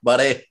got,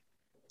 buddy?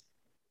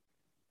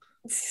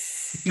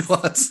 He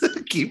wants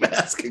to keep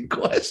asking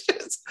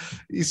questions.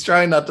 He's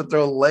trying not to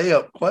throw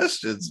layup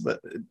questions, but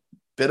it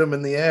bit him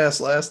in the ass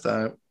last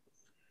time.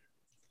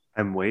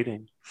 I'm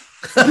waiting.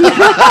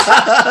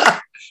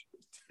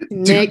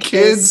 Nick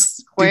kids- is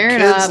do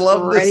squared kids up,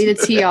 love ready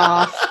this? to tee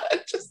off.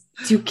 Just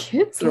Do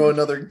kids? throw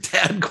another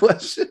dad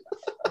question.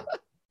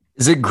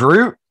 Is it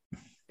Groot?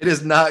 It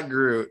is not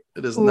Groot.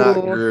 It is not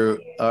Ooh.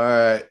 Groot. All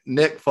right,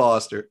 Nick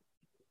Foster.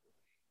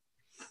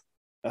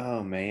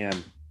 Oh man.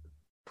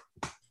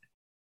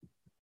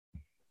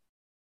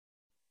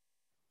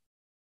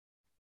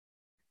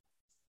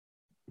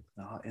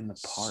 Not in the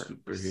park.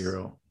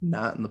 Superhero.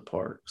 Not in the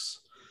parks.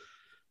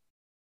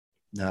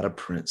 Not a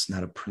prince.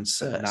 Not a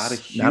princess. Not a Not a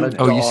human.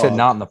 Oh, you said dog.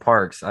 not in the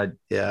parks.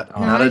 Yeah, Oh.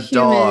 not Not a a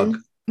dog.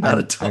 human. Not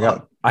a I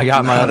dog.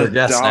 got my Not other a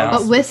guess dog. now.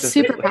 But with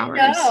Specific-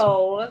 superpowers.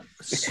 No.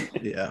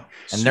 Yeah,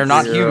 And they're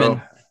not Superhero.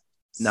 human.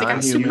 They got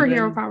Non-human.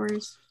 superhero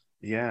powers.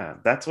 Yeah,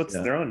 that's what's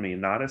Yeah. throwing me.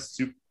 Not a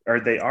super, or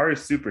they are a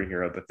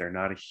superhero, but they're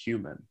not a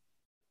human.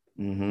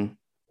 Mhm.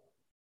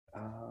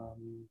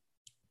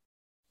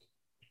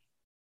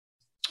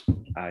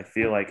 I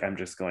feel like I'm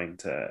just going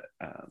to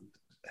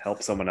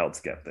help someone else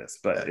get this,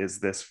 but is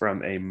this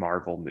from a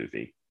Marvel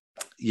movie?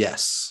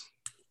 Yes,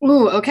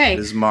 Ooh, it okay.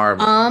 is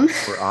Marvel.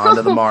 We're on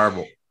to the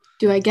Marvel.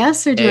 Do I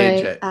guess or do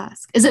AJ. I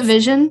ask? Is it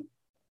Vision?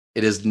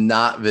 It is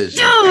not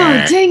Vision.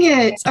 No, dang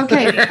it.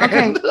 Okay,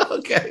 okay.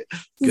 Okay.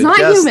 He's Good not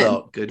guess, human.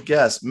 though. Good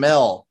guess.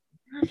 Mel.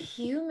 Not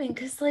human,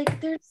 because like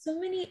there's so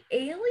many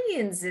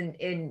aliens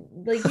in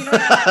like you know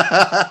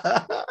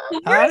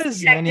It Not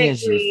as many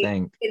as you technically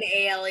think. an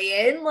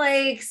alien.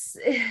 Like is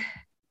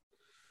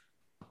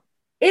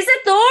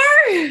it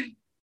Thor?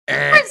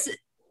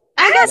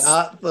 I guess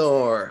Not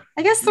Thor.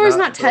 Thor's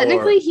not Thor.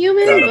 technically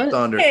human, God of but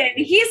Thunder.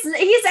 He's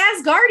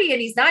Asgardian,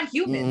 he's not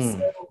human. Mm.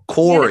 So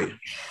Corey.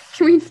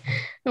 can we?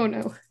 Oh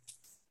no.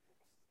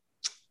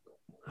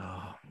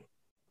 Oh.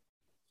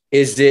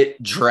 Is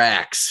it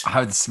Drax?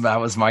 That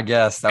was my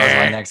guess. That was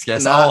my next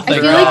guess. No, I'll I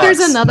figure feel it like out. there's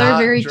Drax, another not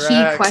very Drax. key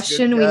Good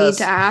question we need guess.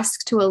 to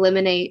ask to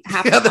eliminate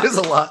half. Yeah, the there's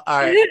a lot. All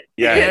right,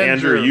 Yeah,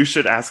 Andrew. Andrew, you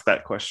should ask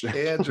that question.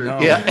 Andrew. No,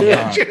 Yeah, I'm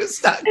not.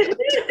 Andrew's not good.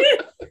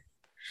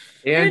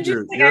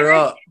 Andrew, Like, you're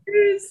up.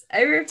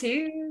 I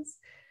refuse.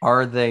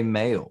 Are they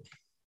male?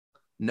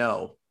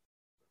 No,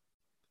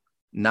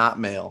 not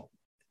male.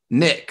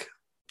 Nick.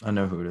 I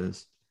know who it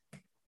is.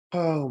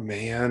 Oh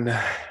man.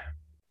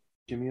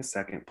 Give me a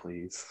second,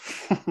 please.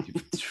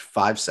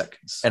 5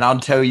 seconds. And I'll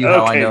tell you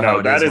how I know how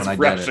it that is is when I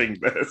get it. rushing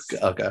this.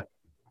 Okay.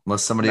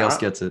 Unless somebody else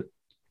gets it.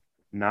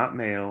 Not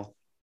male.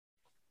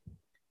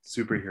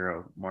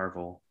 Superhero,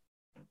 Marvel.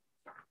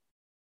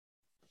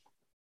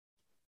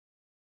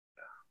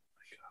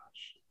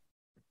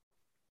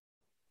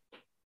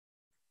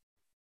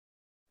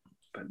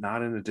 But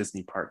not in a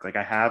Disney park. Like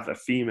I have a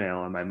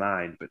female in my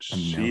mind, but I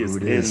know she is who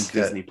it in is.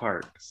 Disney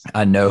parks.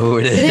 I know who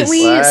it is. Didn't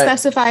we Right.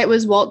 specify it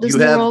was Walt You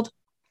Disney have- World?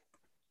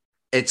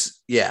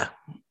 It's yeah.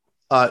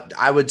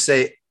 I would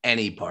say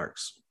any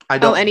parks. I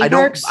don't. any I don't.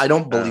 parks? I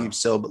don't believe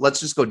so. But let's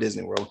just go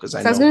Disney World because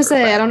I So I was know going to for a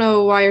say, I fact. don't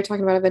know why you're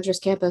talking about Avengers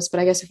Campus, but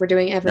I guess if we're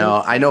doing every.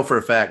 No, I know for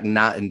a fact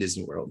not in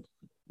Disney World.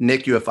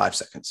 Nick, you have 5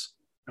 seconds.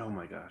 Oh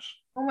my gosh.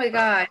 Oh my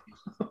god.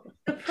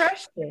 The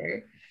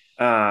pressure.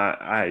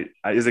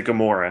 Is it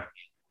Gamora?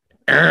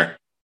 All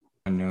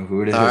I know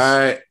who it is.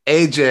 right,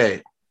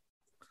 AJ.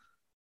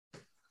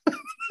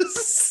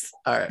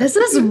 All right. This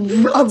is a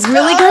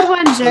really good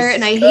one, Jarrett,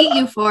 and I hate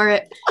you for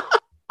it.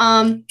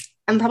 I'm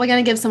probably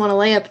going to give someone a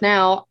layup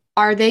now.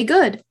 Are they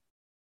good?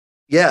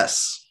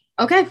 Yes,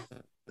 Okay.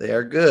 they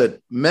are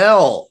good.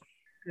 Mel.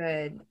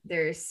 Good.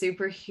 They're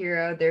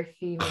superhero. They're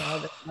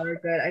female. They're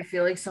good. I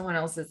feel like someone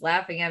else is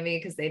laughing at me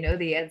because they know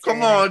the answer.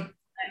 Come on.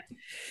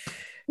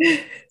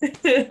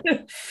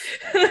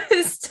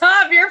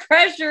 Stop. You're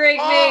pressuring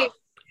Oh.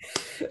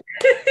 me.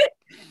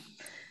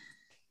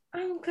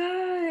 Oh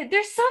god.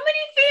 There's so many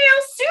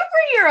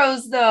female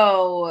superheroes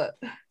though.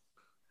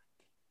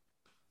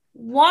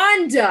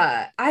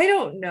 Wanda. I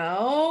don't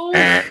know.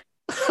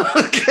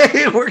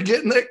 Okay, we're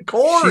getting it.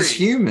 Corey. She's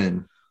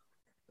human.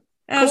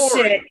 Oh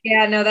Corey. shit.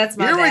 Yeah, no, that's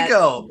my Here we bad.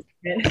 go.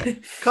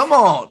 Come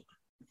on.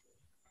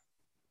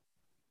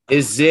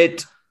 Is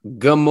it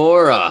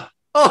Gamora?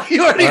 Oh,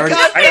 you already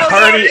got I that.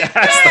 already Yes.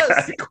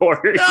 asked that,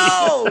 Corey.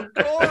 No,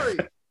 Corey.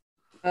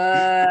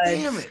 Uh,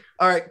 Damn it.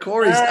 All right,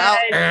 Corey's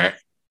out.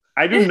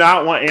 I do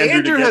not want Andrew,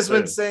 Andrew to get has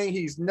been this. saying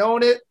he's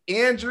known it.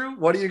 Andrew,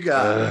 what do you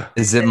got?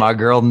 Is it my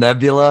girl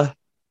Nebula?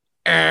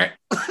 What?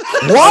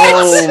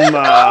 Oh my!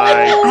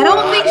 I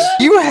don't think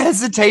You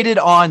hesitated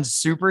on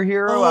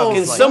superhero. I Oh, was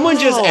Can like, someone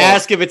just no.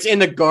 ask if it's in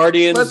the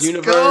Guardians Let's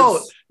universe?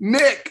 go.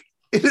 Nick,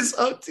 it is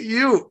up to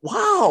you.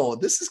 Wow,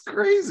 this is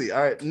crazy.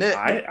 All right, Nick.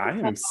 I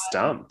am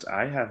stumped.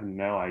 I have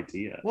no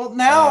idea. well,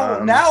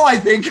 now I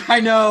think I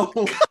know.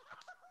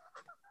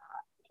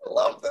 I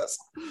love this.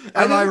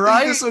 I Am didn't I think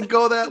right? this would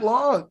go that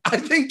long. I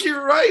think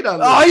you're right on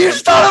this. Oh, you I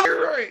son think of-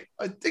 You're right.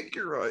 I think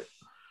you're right.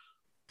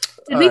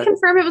 Did All we right.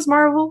 confirm it was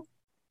Marvel?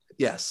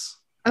 Yes.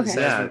 Okay. This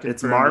has Yeah, been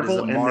it's confirmed. It is Marvel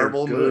a and they're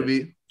Marvel good.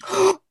 movie.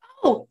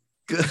 Oh,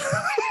 Good.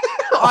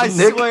 I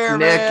Nick, swear,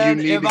 Nick, man.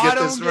 you need if to I get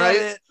don't this get right.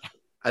 it-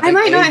 I think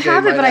might not AJ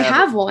have it, might but I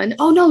have one.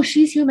 Oh no,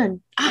 she's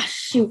human. Ah,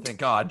 shoot. Thank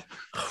God.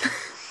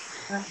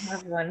 I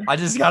have one.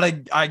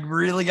 I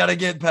really gotta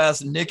get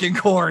past Nick and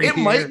Corey. It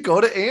here. might go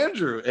to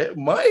Andrew. It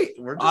might.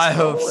 We're just I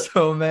hope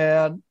so,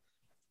 man.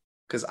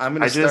 Because I'm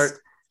going I to just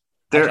start.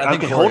 there. I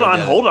think Okay, Corey hold will on,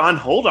 get it.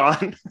 hold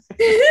on.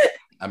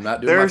 I'm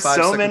not doing There my are 5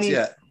 so seconds many-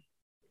 yet.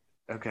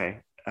 Okay.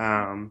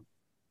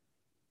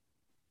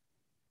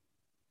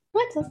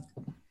 What? the-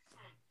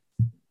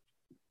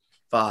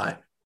 5,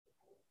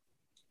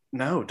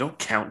 No, don't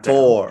count down.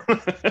 4,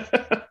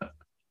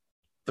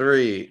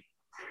 3,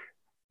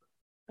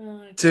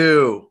 Oh,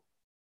 2,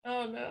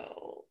 oh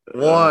no.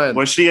 1.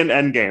 Was she in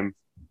Endgame?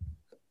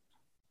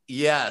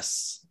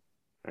 Yes.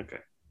 Okay.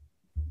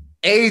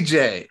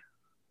 AJ.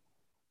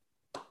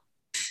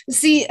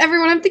 See,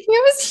 everyone, I'm thinking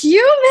I was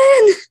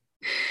human.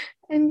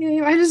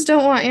 And I just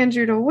don't want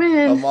Andrew to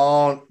win. Come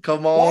on.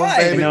 Come on, Why?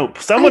 baby. No,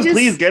 someone I just-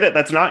 please get it.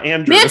 That's not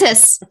Andrew.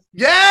 Mantis.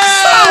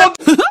 Yeah.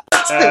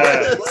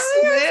 Yes.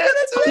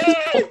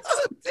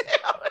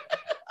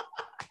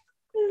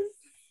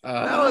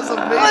 That was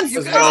amazing. Let's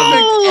You guys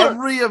go. picked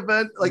every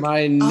event. Like,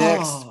 My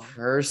next oh.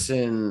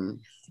 person.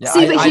 Yeah,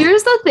 See, but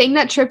here's the thing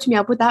that tripped me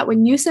up with that.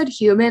 When you said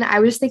human, I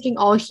was thinking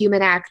all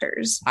human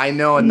actors. I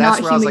know, and Not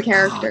that's where I was like,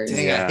 human oh, characters.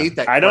 dang, Yeah. I hate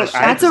that. I don't-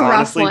 question. That's a rough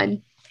honestly-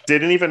 one.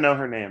 Didn't even know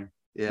her name.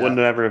 Yeah. Would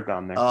never have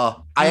gone there. I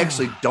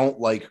actually don't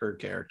like her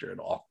character at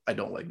all. I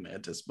don't like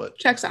Mantis, but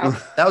Checks out.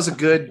 that was a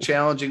good,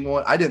 challenging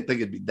one. I didn't think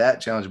it'd be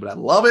that challenging, but I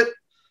love it.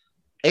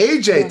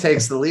 AJ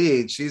takes the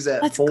lead. She's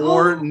at Let's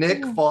 4. go.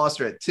 Nick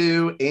Foster at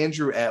 2.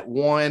 Andrew at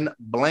 1.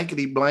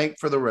 Blankety blank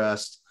for the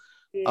rest.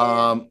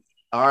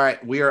 All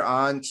right, we are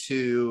on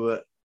to.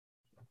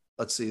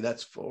 Let's see.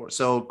 That's 4.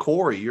 So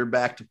Corey, you're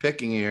back to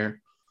picking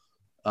here.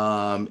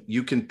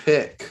 You can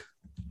pick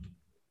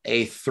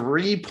a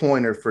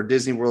 3-pointer for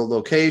Disney World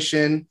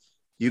location.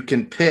 You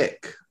can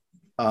pick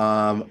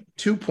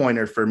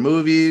 2-pointer for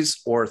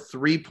movies or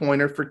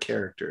 3-pointer for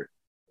character.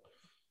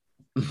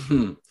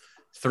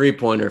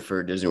 3-pointer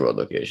for Disney World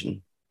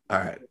location. All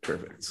right,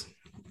 perfect.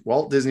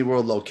 Walt Disney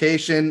World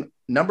location.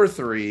 Number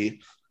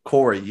 3,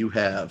 Corey, you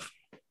have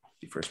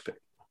the first pick.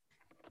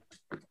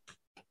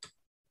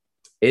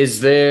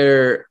 Is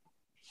there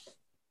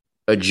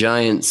a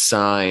giant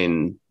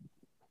sign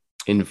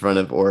in front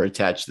of or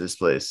attached to this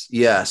place?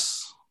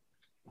 Yes.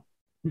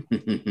 You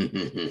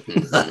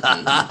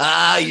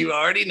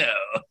already know.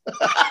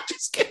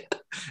 Just kidding.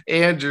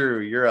 Andrew,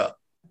 you're up.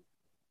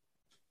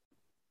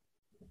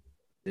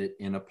 It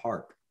in a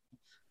park.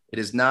 It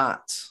is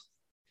not.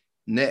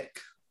 Nick.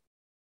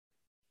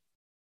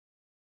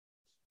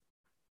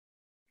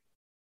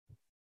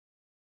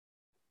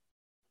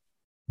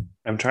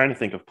 I'm trying to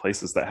think of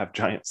places that have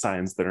giant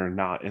signs that are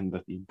not in the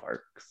theme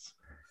parks.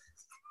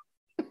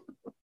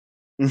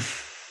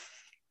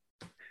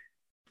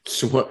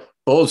 So what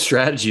bold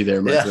strategy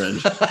there, my friend.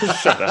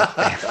 Shut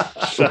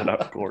up. Shut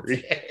up,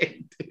 Corey.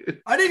 Dang,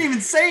 dude. I didn't even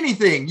say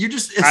anything. You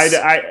just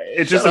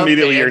It's just Shut up,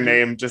 immediately your Andrew.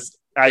 name. Just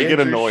I get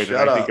Andrew, annoyed when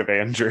shut I up. think of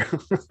Andrew. Andrew,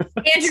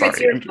 Sorry, it's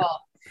your Andrew.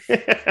 fault.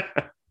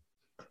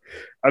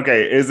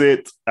 Okay, is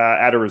it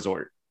at a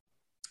resort?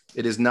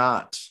 It is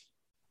not.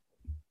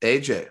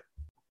 AJ.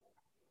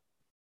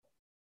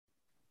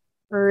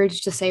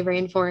 Urge to say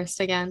rainforest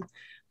again.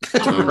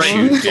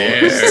 Rainforest.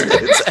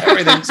 It's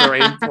everything's a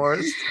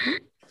rainforest.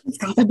 It's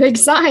got the big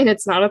sign.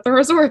 It's not at the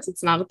resorts.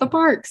 It's not at the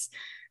parks.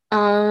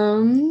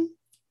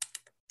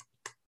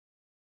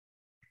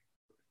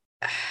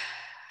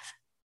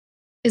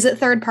 Is it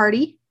third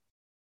party?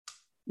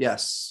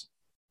 Yes.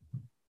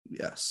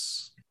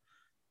 Yes.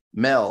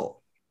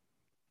 Mel.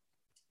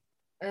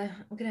 I'm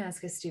gonna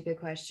ask a stupid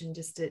question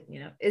just to,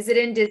 is it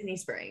in Disney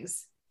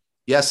Springs?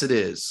 Yes, it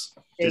is.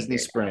 Disney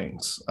Figured.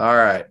 Springs. All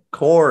right.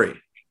 Corey.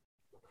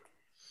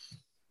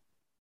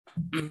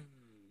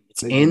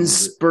 It's in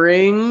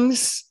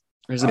Springs.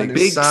 There's a Big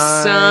big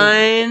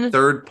sign.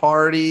 Third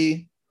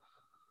party.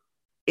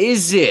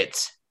 Is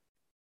it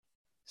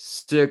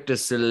Cirque du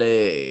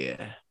Soleil?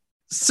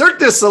 Cirque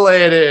du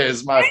Soleil it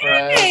is, my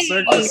friend. Hey!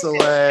 Cirque du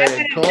Soleil.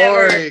 I would've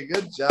Corey,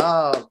 good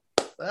job.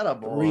 That a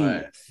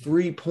boy.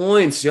 3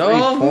 points,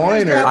 y'all.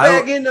 3-pointer.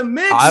 Back in the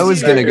mix. I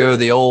was going to here. go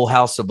the old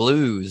House of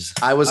Blues.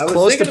 I was I was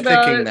close to thinking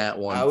about picking it. that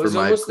one I for was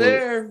my almost clue-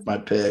 there. my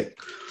pick.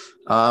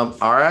 All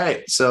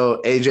right.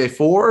 So AJ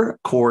 4,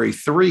 Corey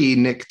 3,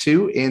 Nick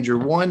 2, Andrew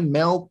 1,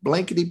 Mel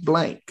blankety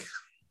blank.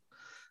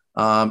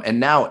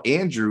 And now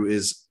Andrew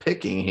is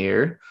picking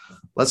here.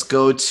 Let's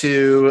go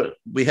to,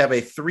 we have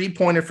a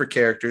 3-pointer for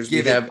characters.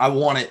 Give we it. have, I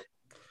want it.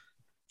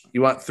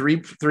 you want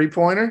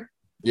 3-pointer?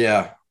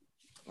 Yeah.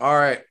 All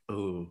right.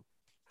 Ooh.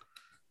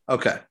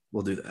 Okay.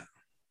 We'll do that.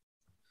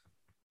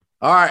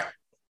 All right.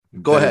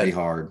 Go Better ahead. Be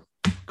hard.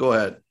 Go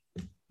ahead.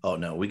 Oh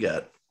no, we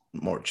got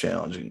more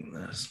challenging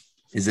than this.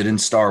 Is it in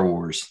Star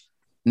Wars?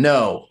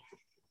 No.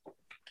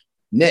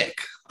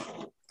 Nick.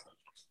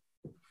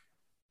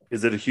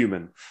 Is it a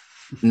human?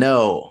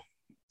 No.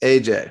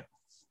 AJ.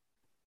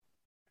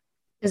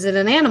 Is it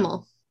an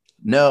animal?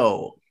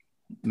 No.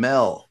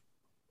 Mel.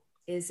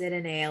 Is it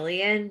an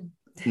alien?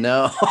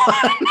 No.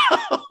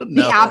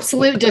 The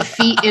absolute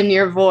defeat in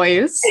your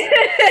voice.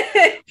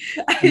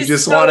 You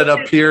just wanted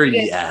a pure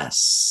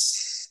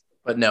yes.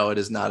 But no, it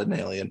is not an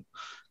alien.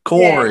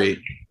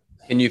 Corey.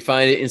 Can you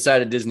find it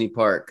inside a Disney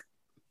park?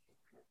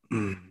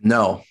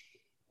 No.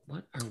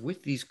 What are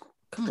with these?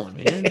 Come on,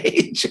 man.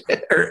 AJ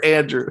or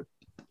Andrew.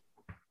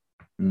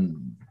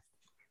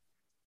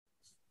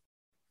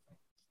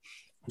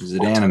 Is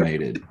it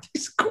animated?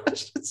 These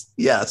questions.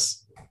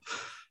 Yes.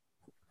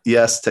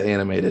 Yes to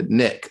animated.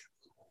 Nick.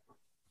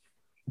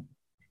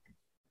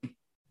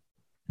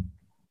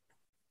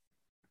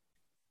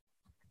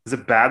 Is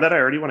it bad that I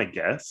already want to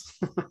guess?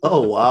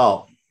 Oh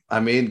wow. I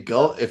mean,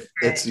 go if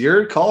it's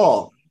your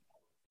call.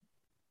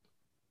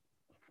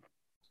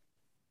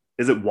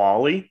 Is it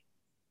Wally?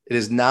 It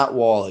is not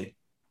Wally.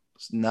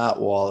 It's not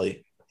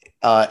Wally.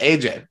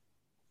 AJ.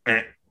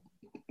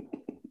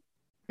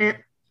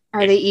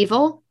 Are they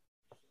evil?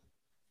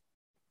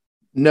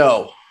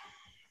 No.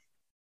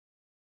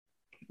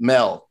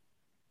 Mel.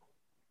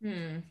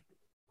 This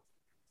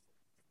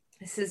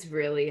is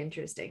really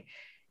interesting.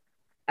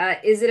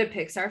 Is it a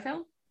Pixar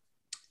film?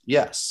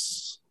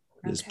 Yes.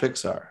 It is Okay.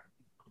 Pixar.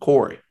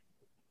 Corey.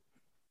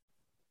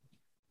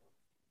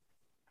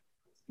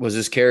 Was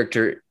this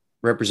character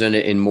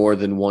represented in more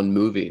than one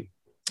movie?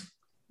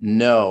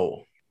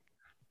 No.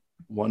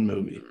 One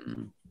movie.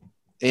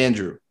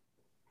 Andrew.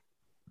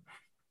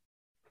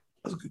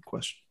 That's a good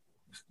question.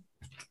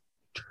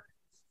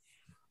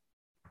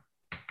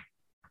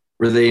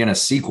 Were they in a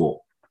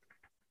sequel?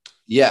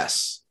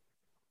 Yes.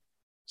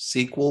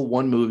 Sequel,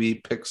 one movie,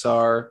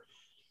 Pixar.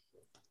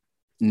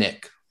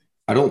 Nick.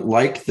 I don't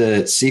like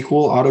the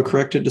sequel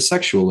autocorrected to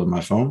sexual in my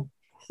phone.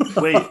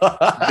 Wait,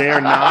 they're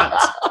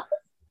not.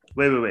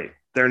 Wait.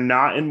 They're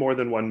not in more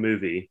than one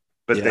movie,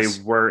 but Yes.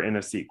 they were in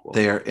a sequel.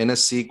 They are in a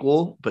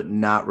sequel, but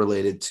not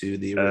related to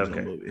the original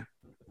Okay. movie.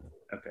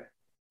 Okay.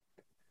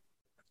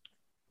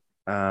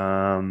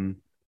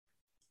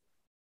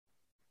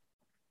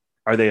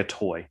 Are they a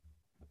toy?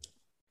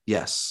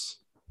 Yes.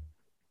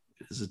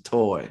 It is a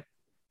toy.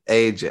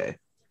 AJ.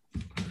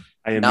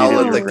 I Now let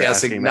immediately the regret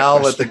asking guessing. that Now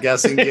let the question.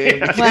 guessing game.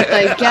 Let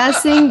the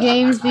guessing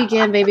games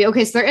begin, baby.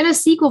 Okay, so they're in a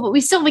sequel, but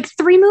we still have like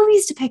 3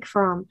 movies to pick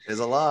from. There's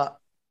a lot.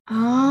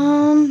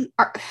 Okay,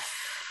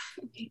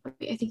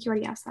 I think you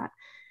already asked that.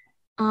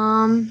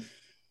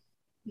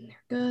 They're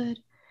good.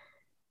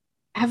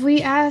 Have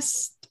we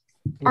asked?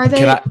 Are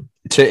they?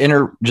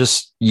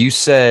 You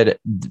said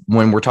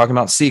when we're talking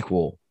about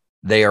sequel,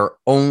 they are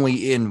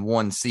only in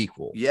one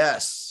sequel.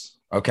 Yes.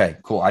 Okay,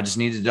 cool. I just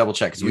needed to double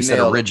check because You we said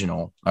nailed it.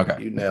 original.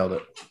 Okay. You nailed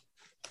it.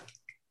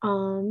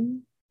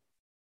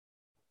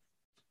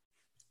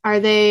 Are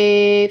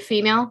they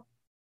female?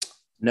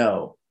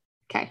 No.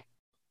 Okay.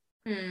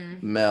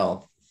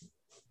 Mel.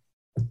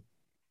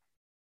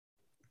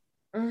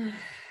 They're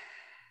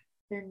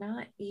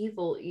not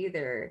evil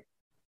either.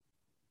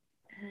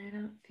 And I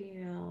don't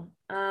feel.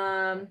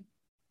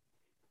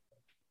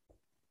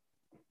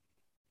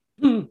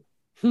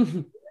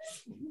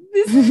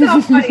 This is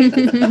so funny.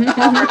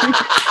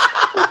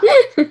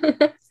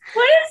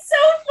 What is so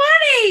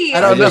funny? I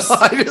don't know.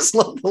 I just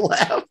love the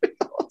laugh.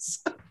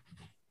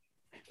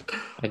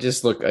 I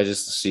just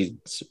see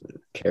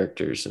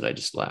characters and I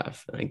just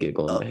laugh and I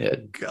giggle in my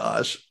head.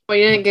 Gosh. Well,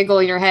 you didn't giggle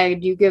in your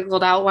head. You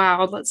giggled out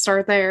loud. Let's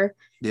start there.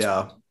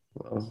 Yeah.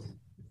 Well,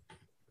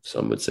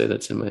 some would say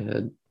that's in my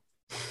head.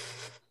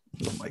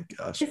 Oh my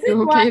gosh. Is it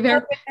You okay Lotso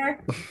there?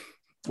 Bear?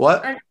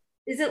 What?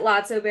 Is it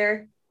Lotso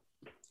Bear?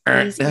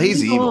 He's No,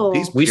 he's evil. evil.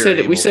 He's We pure said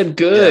it. We evil. said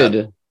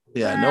good.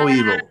 Yeah, no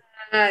evil.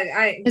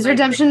 His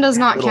redemption does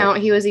not Little- count.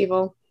 He was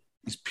evil.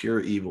 He's pure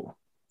evil.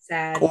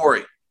 Sad.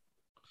 Corey.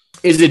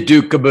 Is it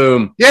Duke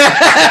Kaboom? Yeah.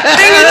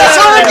 That's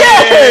what I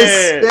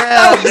guess.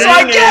 Yeah, That's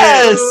what I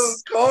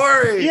guess.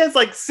 Corey. He has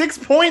like 6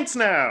 points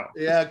now.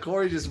 Yeah,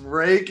 Corey just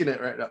raking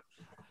it right now.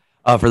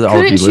 For the all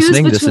of Couldn't you choose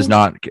listening, this is between-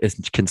 not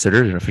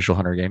considered an official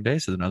Hunter game day,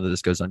 so none of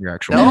this goes on your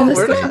actual. No, this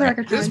we're goes on the not.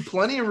 record There's card.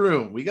 plenty of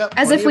room. We got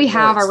As plenty if we of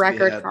have a points.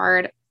 record Yeah.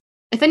 card.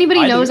 If anybody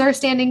I knows do. our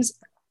standings,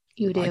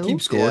 you do. I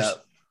keep scores.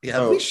 Yeah,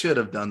 Oh. we should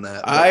have done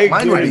that. I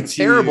Mine would be guarantee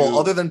terrible you-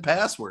 other than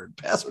password.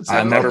 Password's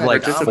I'm never up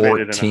like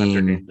participated in a 14.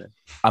 Hunter game day.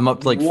 I'm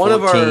up to like One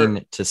of our-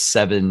 14 to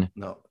 7.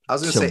 No, I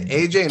was going to So, say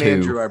AJ and 2.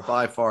 Andrew are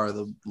by far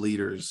the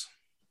leaders.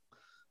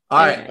 All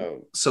right.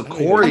 Oh, So I don't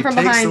Corey I'm from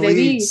takes behind, the lead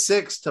baby.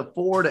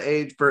 6-4 to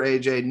age for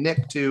AJ,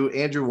 Nick 2,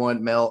 Andrew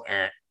 1, Mel.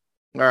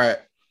 All right.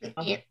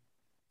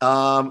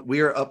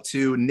 We are up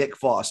to Nick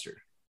Foster.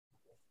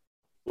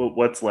 Well,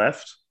 what's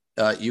left?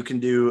 You can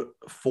do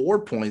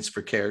 4 points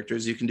for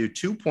characters. You can do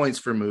 2 points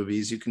for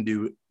movies. You can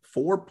do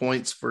 4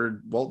 points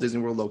for Walt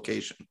Disney World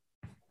location.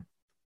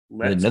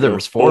 Let's know there go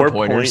was 4 4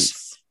 pointers.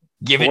 points.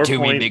 Give 4 it to me,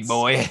 points. big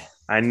boy.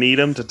 I need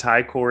him to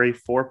tie Corey.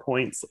 4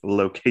 points.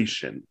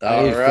 Location.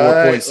 I need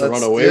 4 points to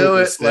let's run away do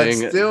with it. this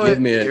thing. Let's do Give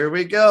it. me it. Here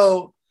we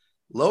go.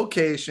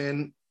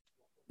 Location.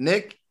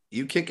 Nick,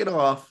 you kick it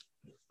off.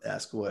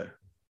 Ask away.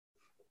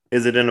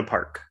 Is it in a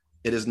park?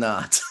 It is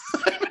not.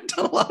 I haven't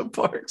done a lot of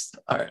parks.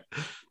 All right.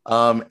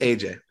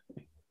 AJ.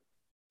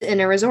 In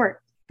a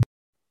resort.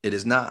 It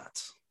is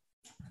not.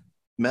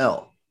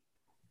 Mel.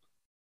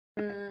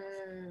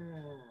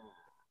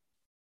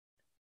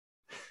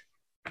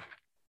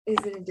 Is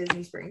it in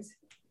Disney Springs?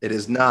 It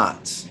is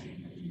not.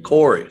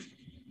 Corey.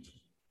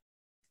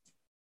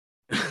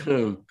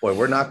 Boy,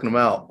 we're knocking them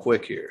out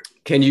quick here.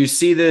 Can you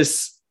see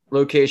this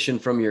location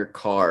from your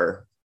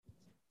car?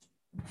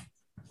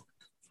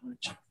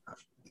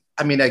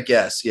 I mean, I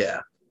guess,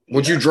 yeah.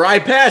 Would you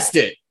drive past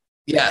it?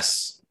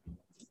 Yes.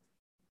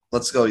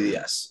 Let's go.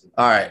 Yes.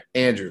 All right,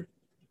 Andrew.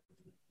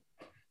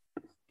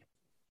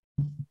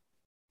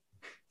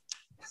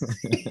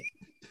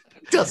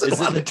 Doesn't Is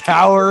it want the to.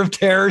 Tower of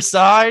Terror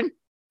sign?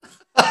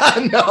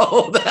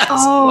 No, that's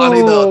Oh,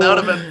 funny though. That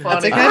would have been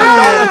that's funny. a good one.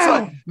 That's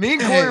fine. Me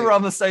and Corey were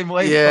on the same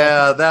wavelength.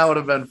 Yeah, that would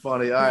have been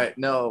funny. All right,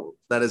 no,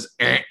 that is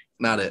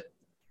not it.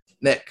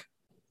 Nick.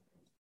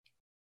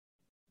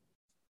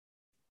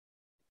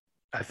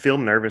 I feel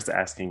nervous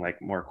asking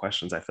like more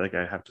questions. I feel like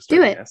I have to Do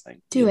start it.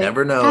 guessing. Do You it.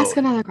 never know. Ask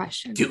another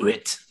question. Do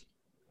it.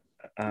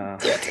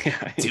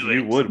 Yeah, Do you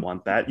it. would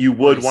want that. You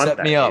would want Set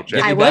that. me up. AJ.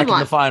 Get I me would back in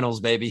want- the finals,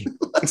 baby.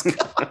 Let's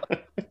go.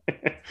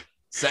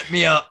 Set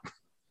me up.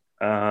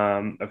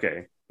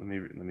 Okay. Let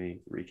me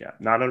recap.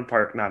 Not in a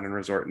park, not in a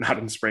resort, not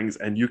in Springs,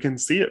 and you can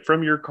see it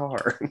from your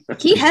car.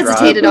 He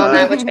hesitated on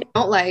that, which I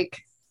don't like.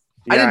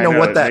 I didn't Yeah, know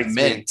what it that makes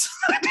me- meant.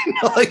 I didn't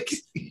know like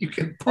you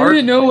can park.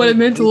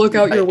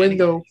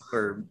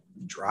 or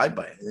drive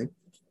by anything.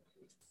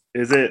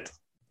 Is it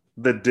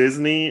the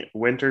Disney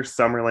Winter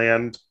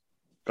Summerland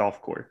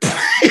golf course?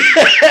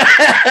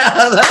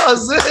 That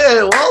was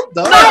it. Well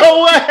done.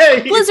 No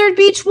way! Blizzard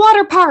Beach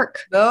Water Park.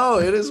 No,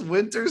 it is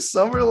Winter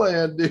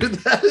Summerland, dude.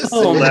 That is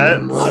Oh, it.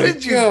 that- How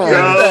did you God. get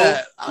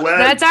that?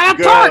 Let's That's at a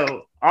go.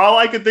 park. All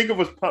I could think of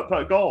was putt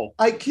putt golf.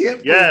 I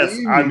can't Yes,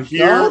 believe I'm you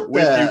here got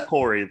with that. you,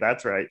 Corey.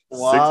 That's right.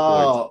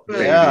 Wow. 6 points.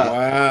 baby. Yeah.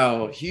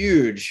 Wow,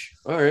 huge.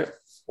 All right.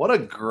 What a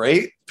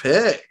great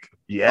pick.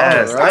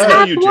 Yes. All right. I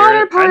know you, Water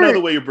Jared. I know park.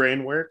 the way your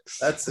brain works.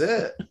 That's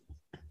it.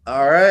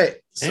 All right.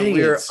 So Dang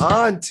we're it.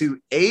 on to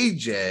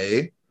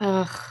AJ.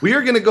 Ugh. We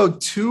are going to go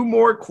 2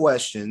 more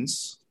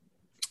questions.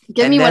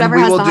 Give me and then whatever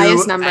we has will the do-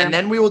 highest number. And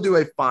then we will do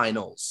a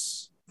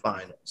finals. Give I'm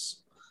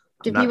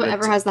me not gonna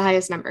whatever has the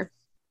highest number.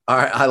 All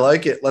right. I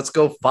like it. Let's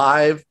go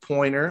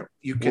 5-pointer.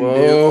 You can do.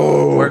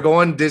 Whoa. We're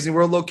going Disney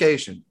World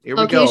location. Here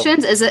we go.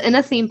 Locations, is it in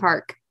a theme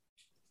park?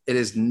 It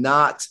is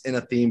not in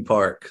a theme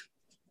park.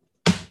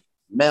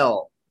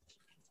 Mel.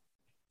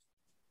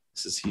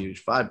 This is huge.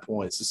 5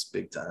 points. This is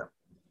big time.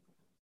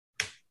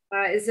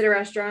 Is it a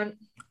restaurant?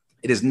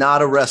 It is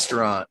not a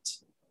restaurant.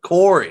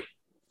 Corey.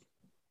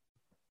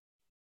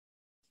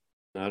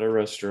 Not a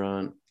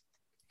restaurant.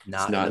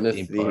 Not, It's not in a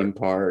theme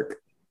park.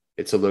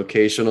 It's a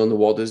location on the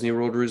Walt Disney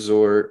World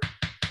Resort.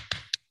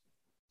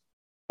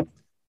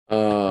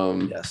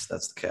 Yes,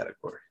 that's the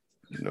category.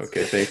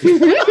 Okay, thank you.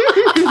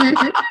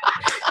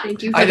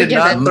 Thank you for I the did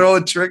not given. throw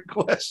a trick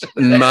question.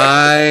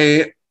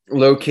 My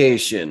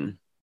location.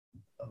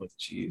 Oh,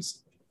 jeez.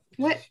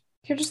 What?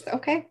 You're just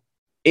okay.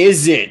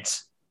 Is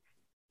it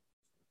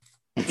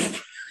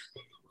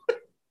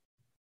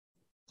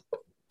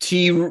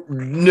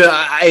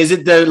no, is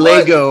it the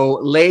Lego?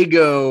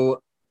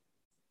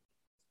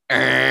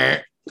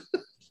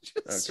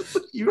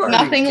 You already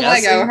Nothing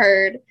guessing. Lego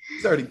heard.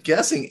 He's already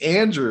guessing.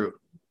 Andrew.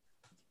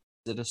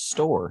 Is it a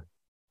store?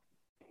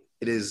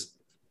 It is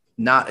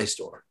not a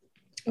store.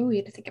 Oh, you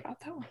had to think about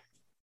that one.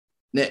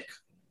 Nick.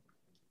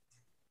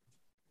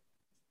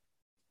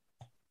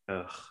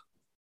 Ugh.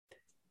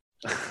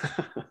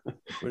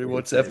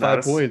 What's that,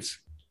 5 points?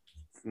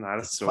 It's not a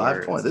It's store.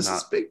 5 points. It's This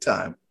is not- big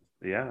time.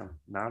 Yeah,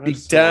 not a Big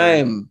store,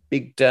 time.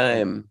 Big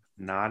time.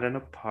 Not in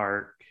a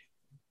park,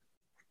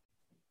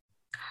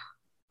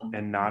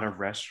 and not a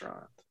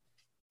restaurant.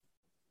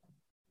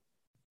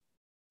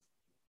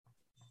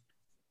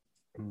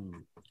 Hmm.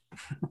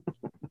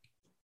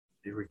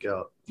 Here we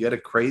go. You had a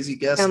crazy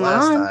guess Come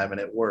last on. time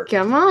and it worked.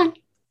 Come on.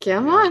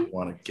 Come on.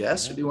 Want to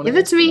guess or do you want Give to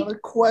it to me. Another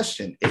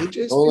question.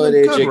 AJ's Don't let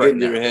feeling AJ good get right in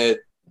your now. head.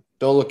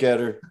 Don't look at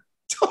her.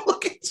 Don't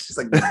look at she's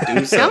like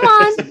Medusa. Come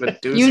on. She's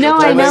Medusa. You know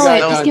Don't I make know eye it.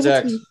 Just give it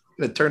contact. to me.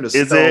 I'm gonna turn to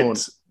Is stone.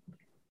 it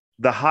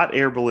the hot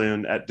air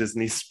balloon at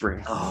Disney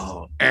Springs?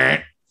 Oh,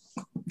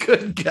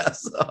 good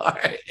guess. All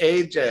right,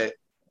 AJ.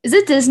 Is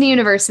it Disney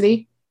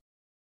University?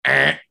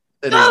 It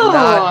is No.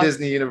 not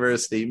Disney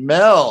University.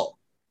 Mel.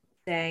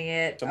 Dang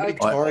it. Somebody Okay.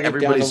 Target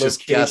Everybody's down the just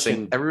location.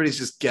 guessing. Everybody's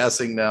just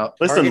guessing now.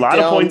 Listen, a Target lot of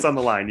down- points on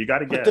the line. You got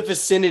to Put get. the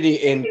vicinity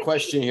in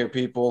question here,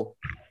 people.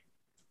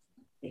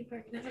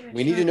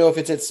 We need to know if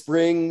it's at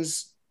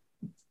Springs.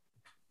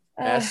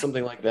 Ask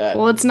something like that.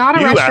 Well, it's not a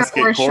You restaurant ask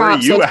it, or a Corey.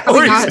 shop, You so it's ask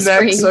probably it. not Corey's a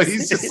next, Springs. so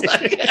he's just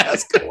like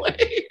ask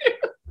away.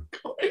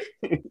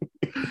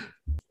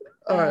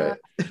 All right,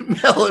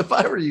 Mel. If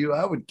I were you,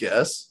 I would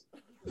guess.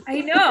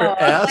 I know.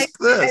 Or ask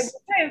this.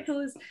 I have to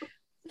lose.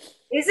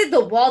 Is it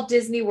the Walt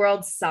Disney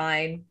World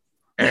sign?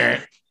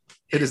 It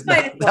is not.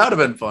 Might as well. That would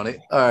have been funny.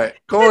 All right,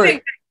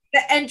 Corey.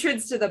 The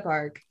entrance to the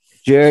park.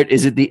 Jared,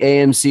 is it the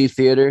AMC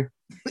Theater?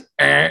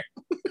 It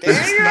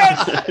is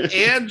not.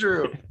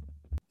 Andrew.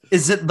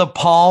 Is it the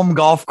Palm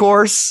Golf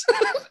Course?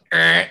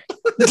 Dang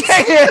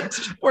it!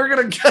 We're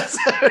gonna guess.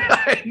 All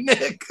right,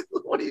 Nick,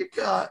 what do you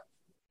got?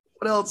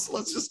 What else?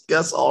 Let's just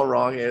guess all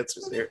wrong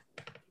answers here.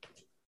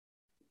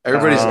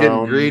 Everybody's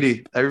getting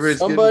greedy. Everybody's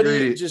Somebody getting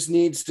greedy. just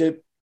needs to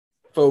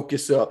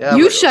focus up. Yeah,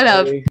 You but- should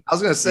have. I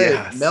was gonna say,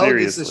 Yeah, Mel gets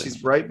it. seriously.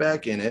 She's right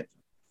back in it.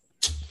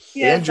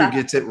 Yes, Andrew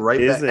gets it right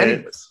Is back.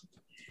 it-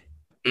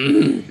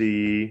 Anyways.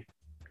 The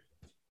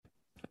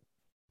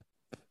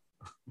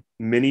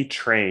mini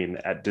train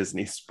at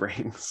Disney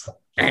Springs.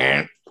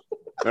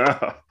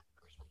 Oh,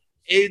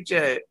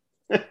 AJ.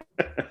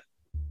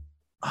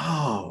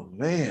 Oh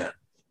man. I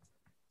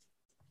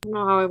don't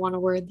know how I want to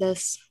word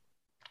this.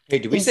 Hey,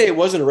 did we say it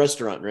wasn't a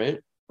restaurant, right?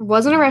 It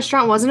wasn't a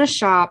restaurant, wasn't a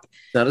shop.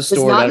 Not a It's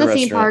store, not in a the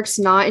theme restaurant. parks,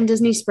 not in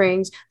Disney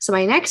Springs. So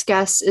my next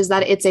guess is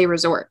that it's a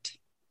resort.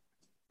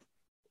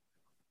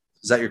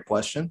 Is that your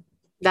question?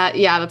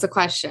 That's a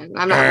question.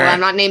 I'm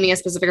not naming a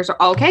specific resort.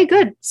 Okay,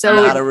 good. So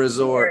Not a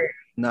resort.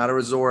 Not a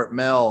resort.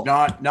 Mel.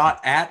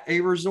 Not at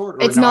a resort?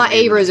 Or it's not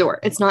a resort.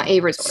 It's not a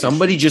resort.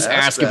 Somebody just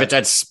Ask asked if that. it's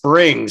at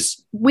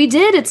Springs. We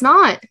did. It's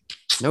not.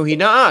 No,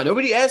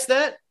 nobody asked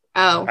that.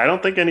 Oh. I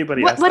don't think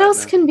anybody. What asked what that,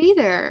 else no. can be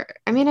there?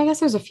 I mean, I guess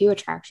there's a few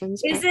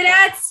attractions. Is but- it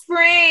at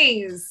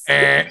Springs?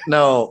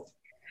 No.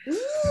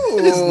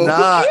 It is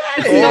not.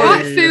 It's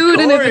not Corey, food,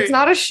 and if Corey. it's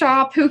not a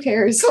shop, who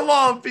cares? Come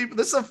on, people.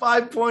 This is a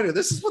 5-pointer.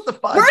 This is what the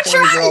 5 We're pointers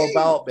are all trying.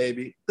 about,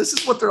 baby. This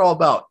is what they're all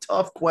about.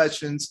 Tough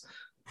questions.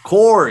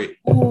 Corey.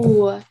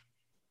 Ooh,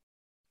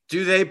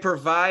 Do they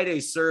provide a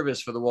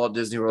service for the Walt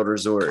Disney World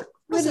Resort?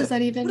 what does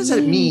that even What does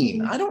that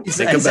mean? I don't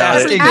Think He's about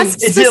asking, it.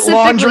 Ask is it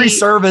laundry specifically.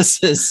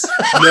 services?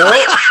 No.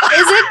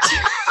 Is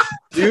it?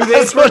 Do they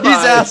That's what he's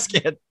provide-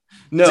 asking.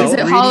 No. Is it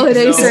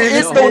holiday Is service?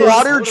 it Hold the on,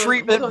 water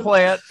treatment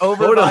plant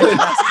over Hold by on.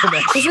 Gas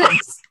Is Connection?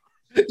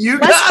 it You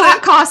less got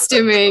hot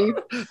costuming?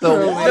 it. The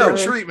Oh, water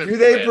man. treatment. Do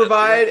they plant.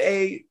 provide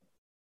a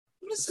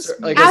What is this?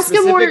 like Ask a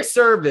him specific more-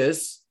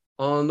 service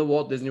on the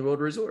Walt Disney World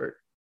Resort?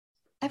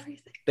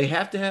 Everything. They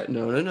have to have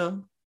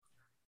no.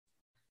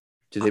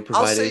 Do they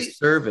provide a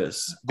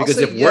service? Because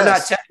say if we're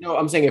not, yes.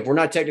 I'm saying if we're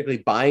not technically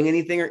buying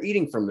anything or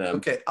eating from them,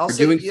 Okay, I'll we're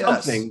say doing yes.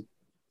 something.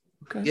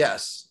 Okay.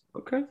 Yes.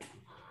 Okay.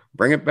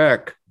 Bring it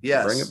back.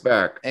 Yes. Bring it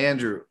back.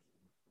 Andrew.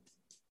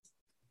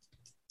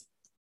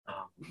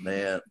 Oh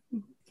man.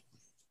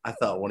 I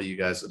thought one of you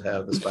guys would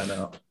have this by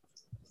now.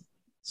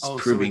 It's Oh,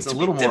 so proving it's to a be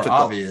little more difficult.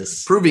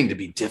 obvious. Proving to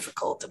be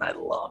difficult, and I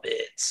love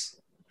it.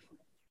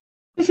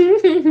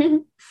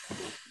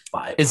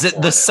 5 Is it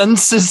the points.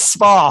 Senses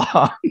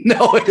Spa?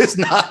 No, it is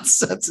not.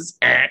 Census.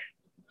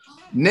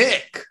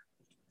 Nick.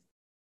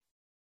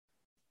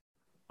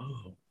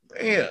 Oh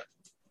man.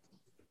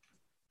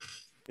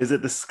 Is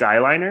it the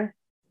Skyliner?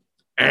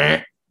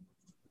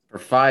 For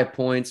 5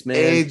 points, man.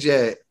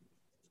 AJ.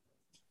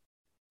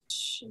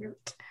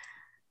 Shoot.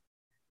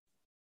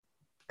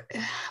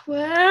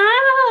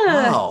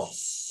 Wow.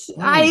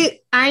 I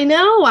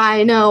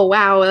know.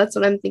 Wow, that's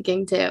what I'm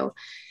thinking too.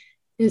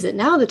 Is it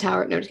now the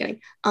tower? No, just kidding.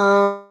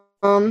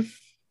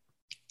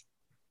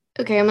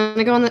 Okay, I'm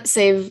gonna go on that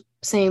same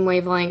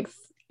wavelength,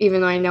 even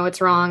though I know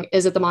it's wrong.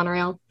 Is it the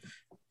monorail?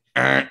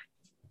 Yeah.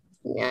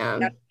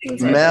 that's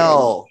what I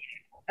Mel.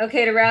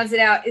 Okay, to round it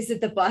out, is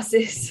it the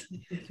buses?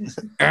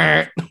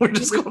 We're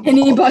just going figured.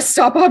 Any bus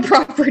stop on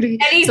property.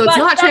 Any So it's bus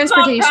not stop on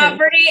transportation.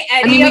 property, I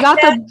any mean, of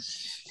them?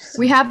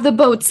 we have the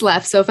boats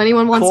left. So if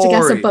anyone wants to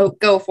guess a Corey, boat,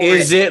 go for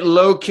Is it. it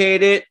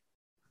located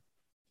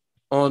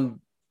on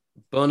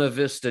Buena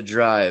Vista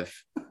Drive?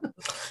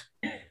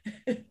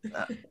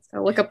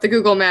 So look up the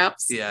Google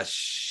Maps. Yeah.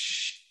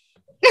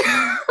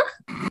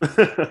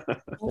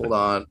 Hold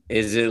on.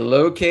 Is it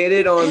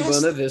located on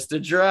Buena Vista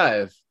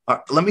Drive?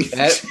 Let me.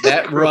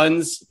 That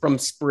runs from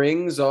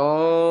Springs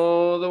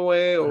all the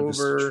way Just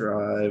over.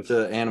 drive.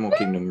 The Animal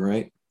Kingdom,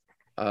 right?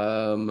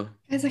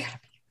 Guys, I gotta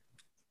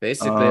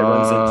Basically, it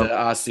runs into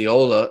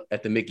Osceola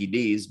at the Mickey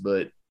D's,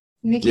 but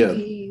Mickey Yeah.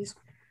 D's.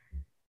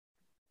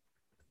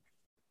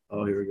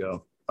 Oh, here we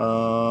go.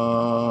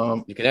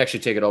 you can actually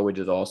take it all the way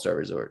to the All-Star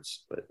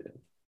Resorts. But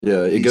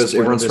Yeah, it East runs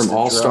Buena from Vista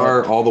All Star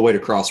Drive. all the way to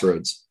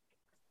Crossroads.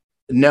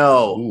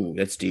 No, ooh,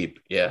 that's deep.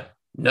 Yeah.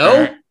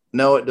 No.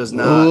 no, it does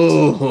not.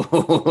 Ooh.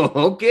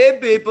 Okay,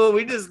 people,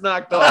 we just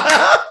knocked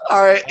off.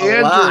 All right, A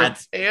Andrew.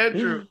 lot.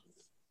 Andrew.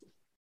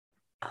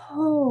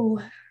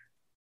 Oh.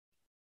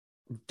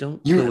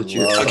 Don't You kill what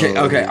you're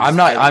okay.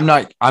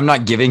 I'm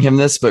not giving him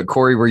this, but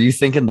Corey, were you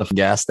thinking the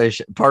gas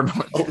station? Pardon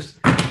me.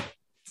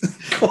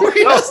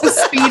 Corey knows The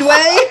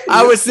Speedway?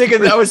 I was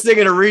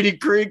thinking of Reedy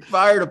Creek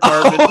Fire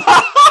Department.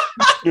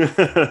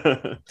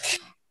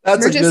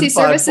 That's Emergency a good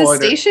Services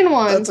 5-pointer. Station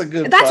one. That's a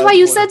good. That's why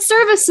you 5-pointer. said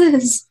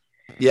services.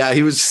 Yeah,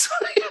 he was.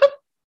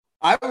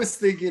 I was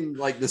thinking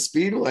like the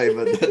Speedway,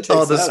 but that takes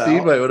Oh, the that out.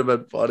 Speedway would have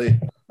been funny.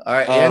 All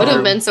right, Would Would Andrew.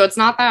 have been, so it's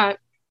not that.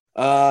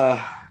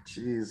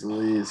 Jeez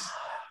Louise.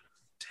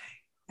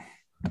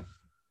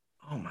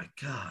 Oh my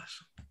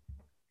gosh.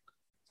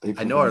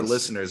 I know our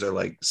listeners are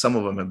like, some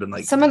of them have been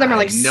like, Some of them are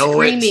like I know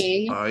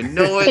screaming, it. I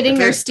know it. hitting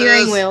their Pick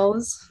steering this.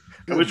 wheels.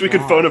 I wish we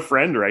could phone a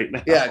friend right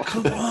now. Yeah,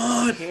 come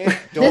on.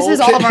 This is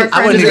all of our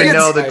I wouldn't friends. even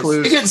know the You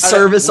clues. get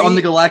service on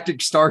the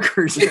Galactic Star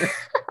Cruiser.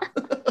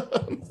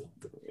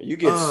 You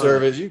get Oh.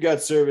 service. You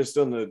got serviced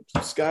on the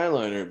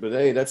Skyliner, but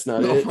hey, that's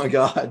not Oh it. my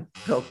God.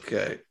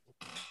 Okay.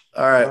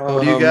 All right.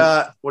 What do you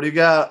got? What do you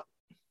got?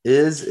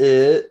 Is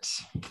it?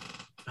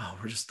 Oh,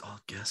 we're just all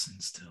guessing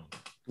still.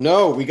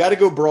 No, we got to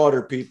go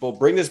broader, people.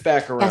 Bring this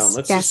back around.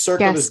 Let's just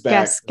circle this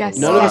back.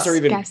 None of us are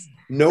even.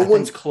 No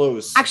one's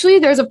close. Actually,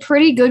 there's a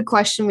pretty good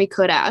question we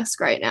could ask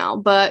right now,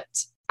 but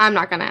I'm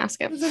not going to ask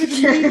it. What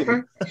does that even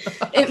mean?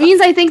 It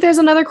means I think there's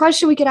another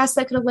question we could ask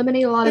that could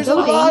eliminate a lot There's of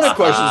a lot of voting.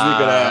 questions we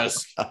could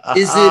ask.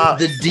 Is it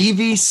the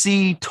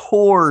DVC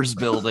Tours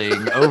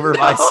building over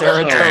by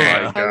Saratoga?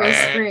 Saratoga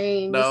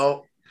Springs.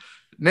 No.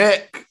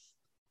 Nick.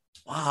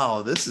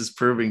 Wow, this is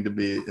proving to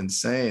be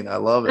insane. I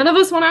love it. None of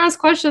us want to ask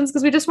questions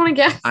because we just want to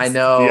guess. I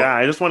know. Yeah,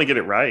 I just want to get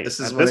it right. This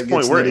is At when this it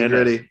point, gets we're in it.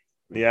 nitty-gritty.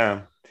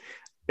 Yeah.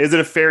 Is it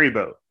a ferry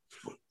boat?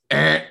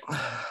 It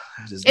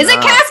Is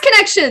it Cast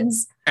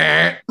Connections?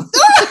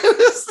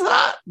 It's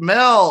not.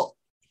 Mel.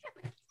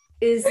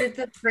 Is it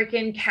the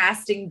freaking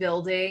casting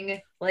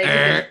building? Like,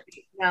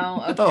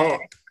 no, okay.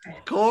 No.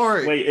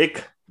 Corey. Wait,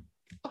 it.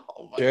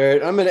 Oh my-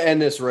 Jared, I'm going to end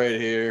this right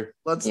here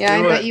Let's Yeah,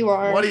 do I it. bet you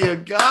are. What do you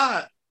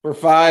got? for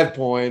 5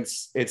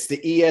 points. It's the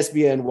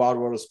ESPN Wild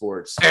World of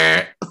Sports.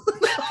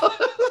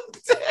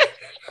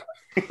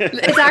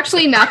 It's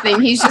actually nothing.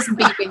 He's just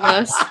beeping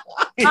us.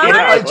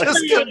 I like,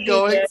 just kept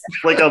going.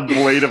 like a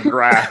blade of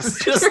grass.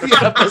 Just the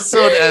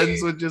episode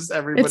ends with just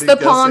everybody. It's the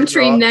palm guessing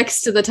tree wrong.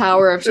 next to the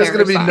Tower of There's Terror.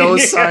 going to be no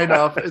Yeah. sign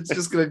off. It's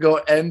just going to go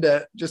end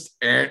at just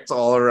it's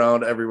all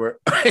around everywhere.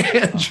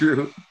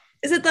 Andrew.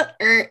 Is it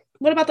the?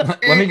 What about the?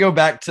 Let me go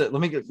back to let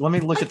me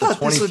look I at the thought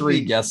this would 23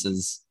 be-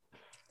 guesses.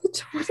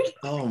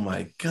 Oh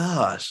my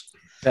gosh.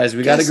 Guys,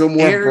 we got to Guess go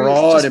more areas,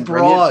 broad just and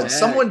bring it broad. back.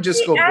 Someone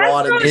just go Yeah,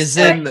 broad. And Is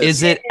end it this.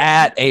 is it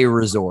at a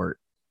resort?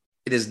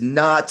 It is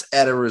not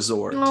at a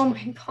resort. Oh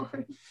my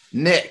god.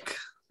 Nick.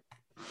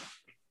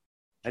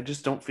 I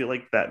just don't feel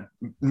like that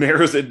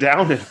narrows it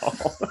down at all.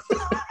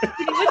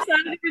 What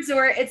sounded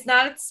resort. It's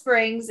not at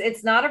Springs.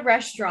 It's not a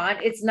restaurant.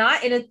 It's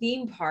not in a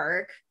theme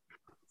park.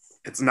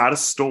 It's not a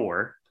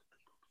store.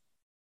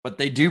 But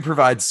they do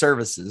provide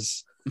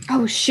services.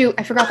 Oh shoot!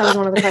 I forgot that was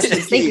one of the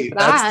questions. Thank you for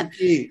That's that. the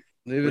key.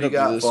 Leave What it do you up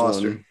got, to this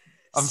Foster? one.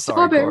 I'm Stop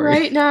sorry, it Corey.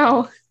 right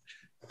now.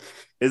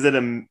 Is it a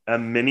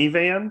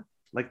minivan?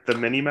 Like the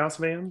Minnie Mouse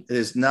van? It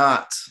is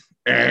not.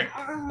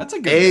 That's a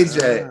good guess.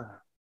 AJ,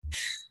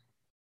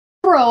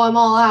 Bro, I'm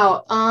all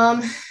out.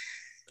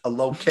 a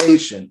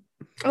location.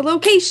 A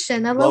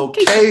location.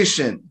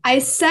 Location. I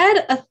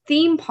said a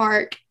theme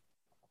park.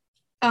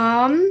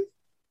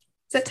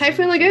 Is that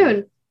Typhoon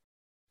Lagoon?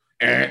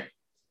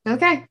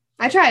 Okay,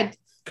 I tried.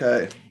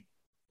 Okay.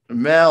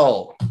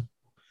 Mel.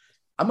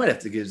 I might have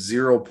to give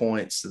 0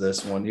 points to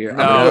this one here.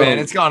 No, man,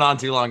 it's gone on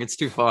too long. It's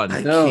too fun.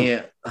 I No.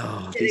 can't.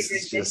 Oh, this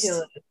is just.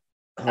 Ridiculous.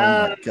 Oh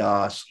my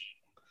gosh.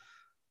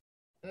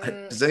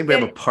 Does anybody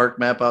have a park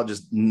map out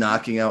just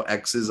knocking out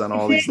X's on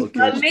all these A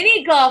locations?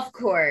 mini golf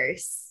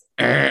course.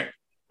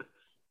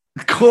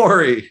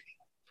 Corey.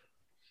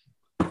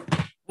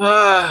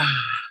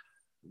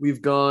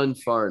 We've gone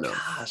far enough.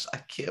 Gosh, I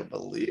can't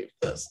believe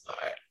this. All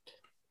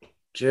right.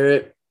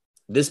 Jarrett,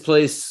 this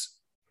place,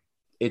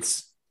 it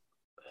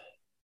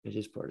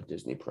is part of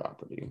Disney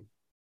property.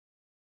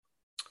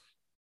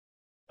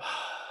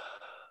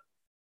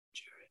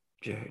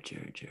 Jarrett.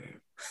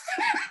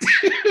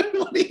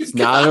 It's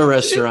not a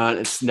restaurant.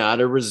 It's not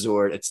a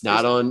resort. It's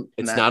not on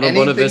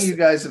Buena Vista. You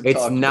guys have It's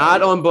talked not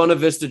about. on Buena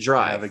Vista I have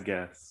Drive. a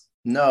guess.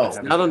 No.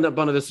 It's not on the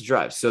Buena Vista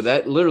Drive. So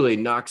that literally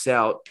knocks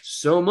out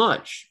so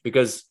much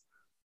because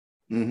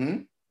Mm-hmm.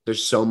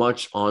 there's so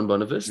much on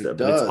Buena Vista. It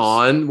But it's does.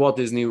 on Walt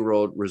Disney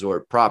World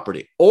Resort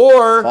property.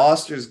 Or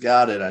Foster's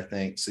got it, I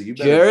think. So you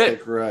better Jarrett?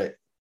 pick right.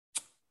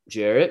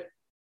 Jarrett,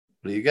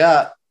 What do you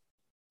got?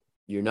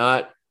 you're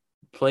not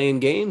playing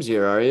games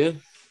here, are you?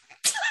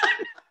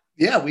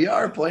 Yeah, we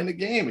are playing a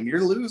game and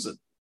you're losing.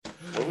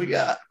 What we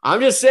got? I'm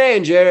just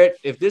saying, Jarrett,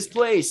 if this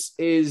place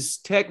is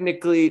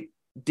technically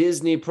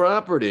Disney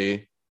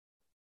property,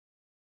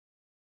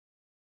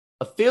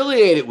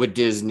 affiliated with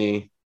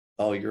Disney,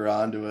 Oh, you're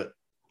onto it.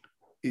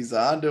 He's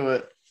onto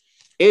it.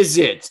 is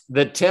it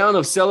the town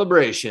of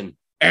Celebration?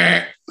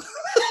 Come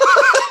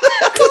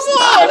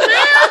on,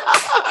 man.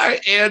 All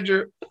right,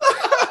 Andrew.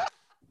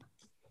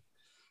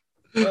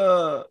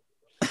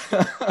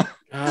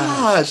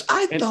 Gosh,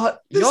 I And thought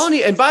Y'all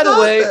need, and by the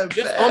not way, that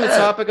just on the bad.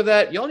 topic of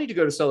that, y'all need to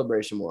go to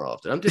Celebration more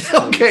often. I'm just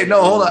Okay,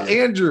 no, hold on,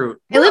 Andrew.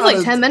 I live we're like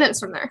on 10 minutes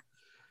from there.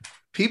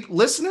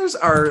 Listeners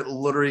are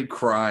literally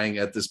crying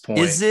at this point.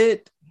 Is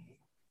it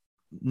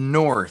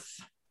north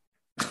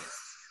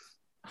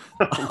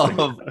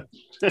of?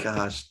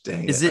 Gosh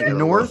dang Is I it gotta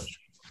north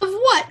Of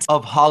what?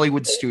 of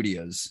Hollywood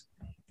Studios?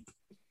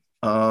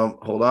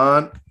 look. Hold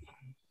on.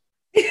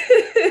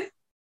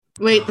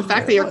 Wait, the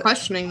fact that you're What?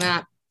 questioning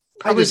that. I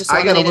probably just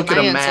gotta eliminated look at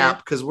my a answer. map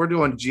because we're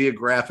doing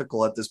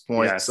geographical at this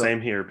point. Yeah, so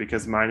same here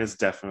because mine is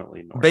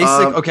definitely north. Basic.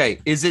 Um, Okay,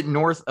 is it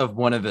north of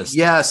Buena Vista?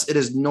 yes, it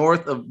is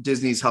north of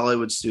Disney's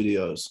Hollywood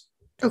Studios.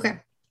 Okay.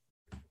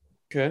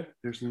 Okay.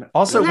 There's no,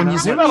 Also, there's when not you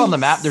zoom much- out on the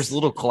map, there's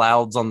little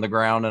clouds on the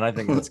ground, and I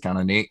think that's kind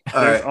of neat.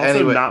 All There's right. also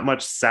Anyway, not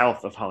much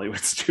south of Hollywood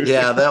Studios.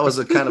 yeah, that was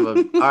a kind of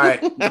a. All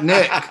right,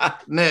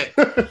 Nick,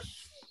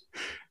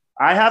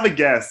 I have a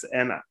guess,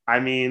 and I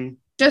mean,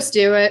 Just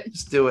do it.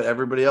 just do it.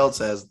 Everybody else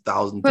has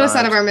 1,000 Put times. us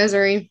out of our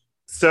misery.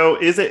 so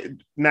is it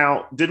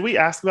now? Did we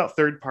ask about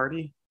third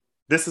party?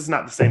 This is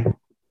not the same.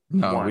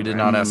 No, One, we did right?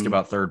 not ask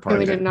about third No, we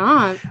party. did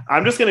not.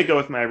 I'm just going to go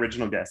with my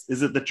original guess.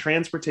 Is it the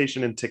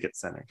transportation and ticket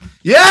center?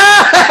 Yeah,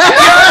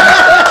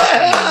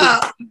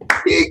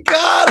 he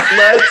got it.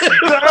 Let's go.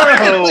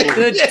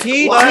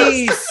 The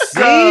Let's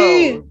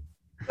TTC.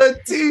 The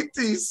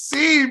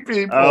TTC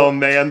people. Oh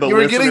man, the you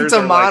were getting listeners to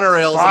are like,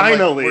 monorails. I'm like,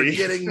 finally, we're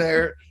getting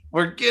there.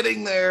 We're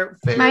getting there.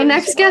 My Ferries,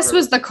 next guess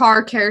was monorails. the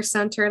car care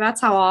center.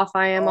 That's how off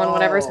I am on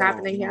whatever's Oh,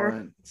 happening here.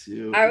 1,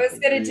 2, I was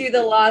gonna 3. do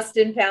the lost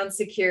and found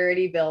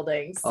security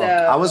building. So Oh,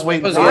 I was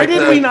waiting. Was for Why like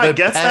did the- we not the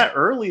guess pet- that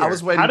earlier? I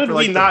was waiting How did for,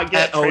 we like, the not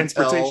get pet hotel.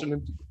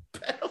 transportation?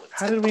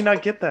 How did we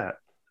not get that?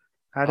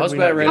 How I did was we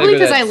about not ready get Probably to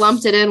that? because I that's-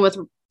 lumped it in with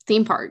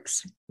theme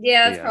parks.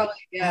 yeah, it's Yeah. probably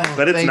yeah.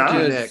 But it's Thank not.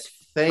 you, Nick.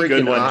 Thank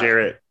Good you. one,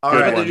 Jarrett. All Good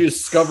I right. had to one. do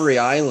Discovery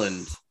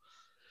Island.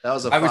 That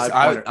was a I was.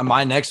 5-pointer.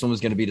 My next one was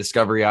going to be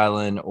Discovery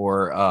Island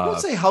or. Don't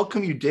say how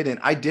come you didn't.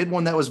 I did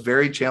one that was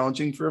very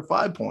challenging for a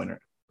 5-pointer.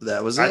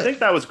 That was it. I think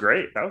that was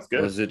great. That was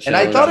good. Was it and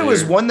I thought it was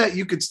challenging? one that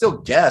you could still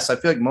guess. I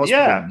feel like most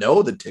Yeah. people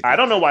know the ticket. I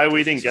don't know why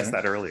we didn't guess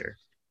that earlier.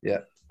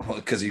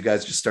 because you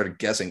guys just started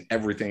guessing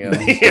everything else.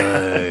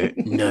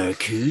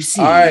 Narcoosey.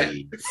 All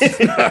right.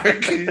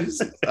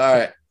 All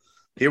right.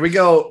 Here we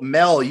go.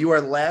 Mel, you are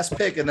last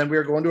pick, and then we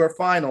are going to our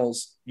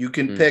finals. You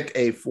can pick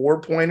a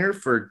 4-pointer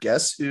for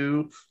Guess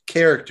Who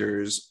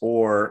characters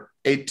or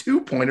a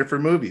 2-pointer for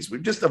movies.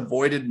 We've just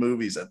avoided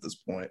movies at this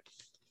point.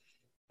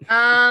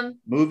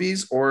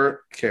 Movies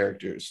or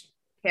characters.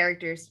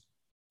 Characters.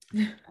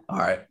 All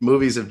right.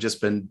 Movies have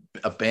just been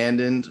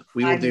abandoned.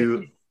 We will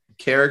do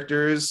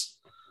characters.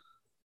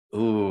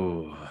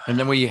 Ooh. And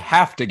then we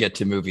have to get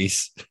to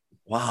movies.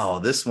 Wow.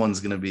 This one's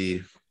going to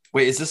be.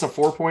 Wait, is this a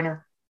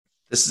 4-pointer?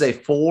 This is a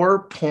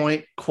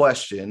 4-point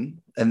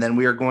question, and then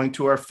we are going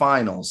to our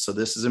finals. So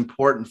this is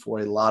important for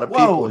a lot of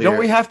people here. Don't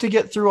we have to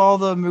get through all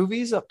the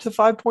movies up to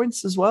 5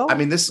 points as well? I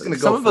mean, this is going to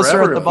Some go of us are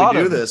forever at the if we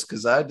bottom. do this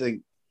because I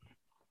think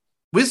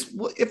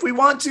if we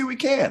want to, we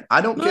can. I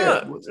don't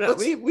care.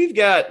 We've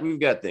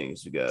got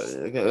things to go.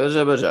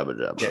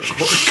 Okay,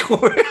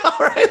 Corey, all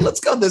right, let's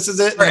go. This is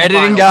it. Our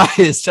editing guy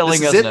is telling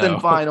this us is it. no. Then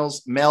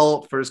finals.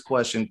 Mel, first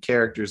question.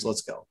 Characters.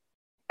 Let's go.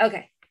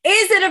 Okay.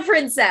 Is it a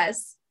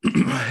princess?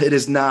 It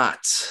is not.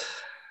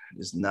 It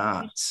is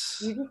not.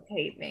 You just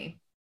hate me.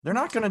 They're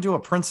not going to do a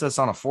princess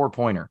on a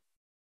 4-pointer.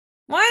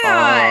 Why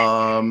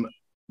not?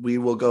 We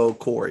will go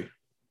Corey.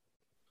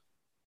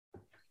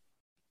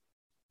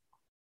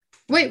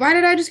 Wait, why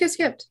did I just get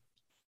skipped?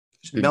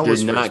 Mel did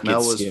was not first. get Mel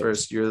was skipped.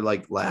 first. You're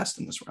like last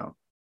in this round.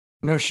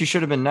 No, she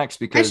should have been next I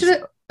because. should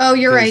have. Oh,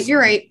 you're right. because- You're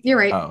right. You're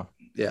right. Oh,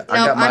 Yeah, No,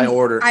 I got my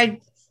order. I'm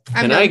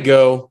Can I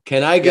go?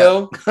 Can I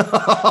go?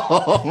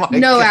 Oh my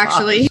No, gosh,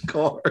 actually.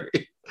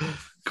 Corey.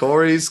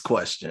 Corey's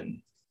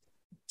question.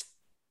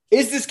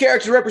 Is this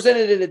character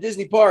represented in a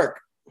Disney park?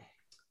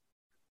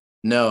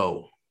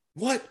 No.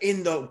 What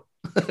in the?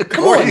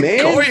 Corey, on,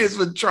 man. Corey has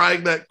been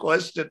trying that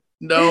question.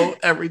 No,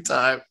 every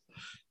time.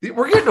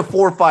 We're getting to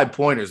 4 or 5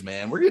 pointers,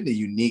 man. We're getting to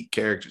unique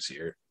characters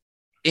here.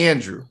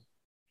 Andrew.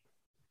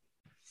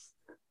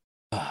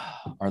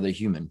 are they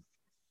human?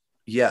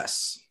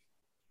 Yes.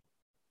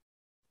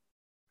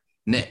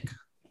 Nick.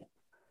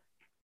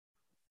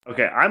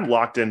 Okay, I'm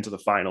locked into the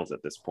finals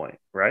at this point,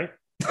 right?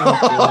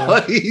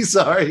 Oh,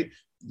 sorry.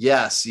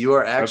 Yes, you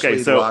are actually.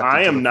 Okay, so locked I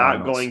into am the not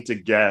finals. going to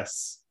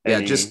guess. Yeah,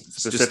 any just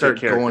specific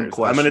start going characters.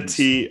 I'm gonna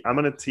questions. I'm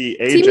gonna tee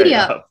Tee AJ me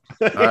up.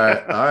 All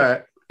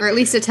right. Or at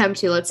least attempt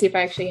to. Let's see if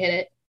I actually hit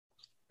it.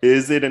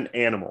 Is it an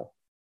animal?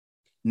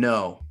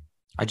 No.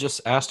 I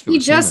just asked if it He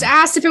was just human.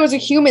 asked if it was a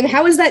human.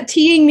 How is that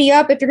teeing me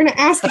up if you're going to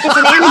ask if it's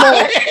an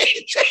animal?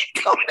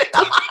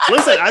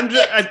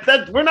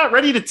 Listen, we're not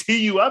ready to tee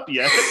you up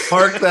yet.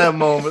 Park that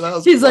moment. That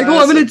was He's like, oh,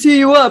 I'm going to classic. tee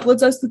you up.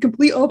 Let's ask the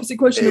complete opposite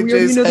question that we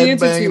already AJ's know the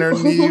answer headbanging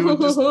her knee with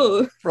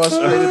to.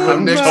 frustrated with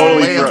I'm Nick's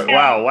totally layup.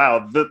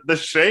 wow. The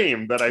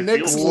shame that I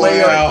Nick's feel.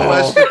 layup Wow.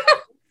 question.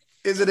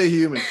 Is it a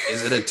human?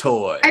 Is it a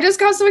toy? I just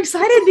got so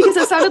excited because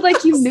it sounded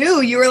like you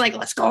knew. You were like,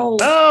 let's go.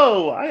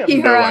 No, I have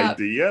Keep no her up.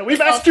 idea. We've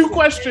asked 2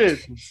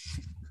 questions.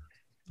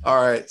 All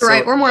right.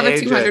 Right, we're more of a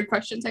AJ, 200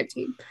 question type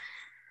team.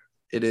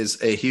 It is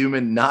a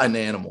human, not an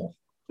animal.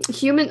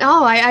 Human.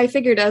 Oh, I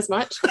figured as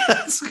much.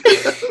 That's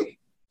good.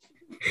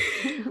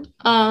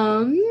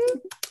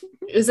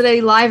 Is it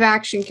a live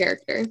action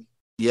character?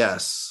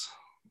 Yes.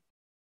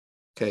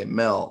 Okay,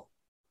 Mel.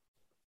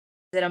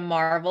 Is it a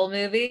Marvel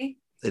movie?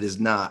 It is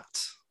not.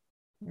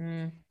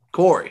 Mm.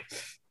 Corey.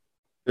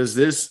 Is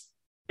this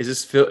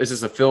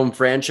a film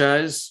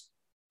franchise?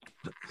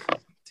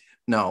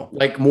 No.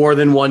 Like more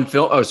than one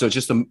film? Oh, so it's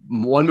just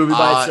one movie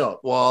by itself.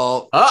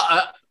 Well,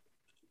 I'm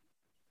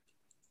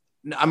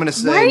going to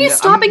say. Why are you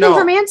stopping him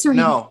from answering?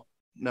 No.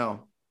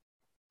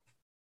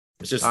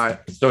 It's just All right.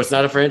 so it's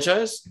not a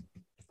franchise.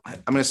 I'm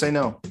going to say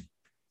no.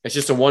 It's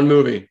just a one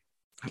movie.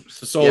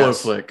 It's a solo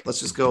Yes. flick. Let's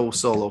just go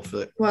solo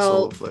flick. Well-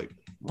 Solo flick.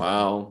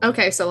 Wow.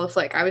 Okay, solo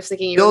flick. I was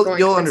thinking You'll- were going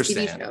you'll for a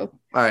understand. TV show.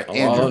 All right, Oh,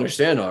 Andrew. I'll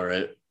understand. All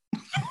right.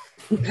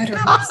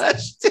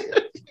 Gosh, dude.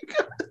 You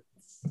got it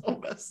so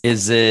messed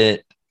Is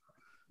it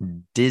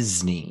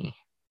Disney?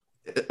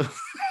 up.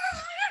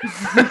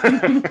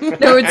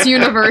 No, it's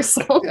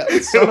Universal. Yeah,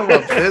 son of a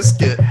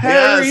biscuit.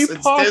 Harry Yes,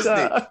 it's Potter.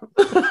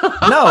 Disney.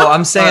 No,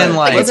 I'm saying All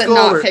right, like Is let's it go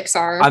not over-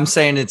 Pixar? I'm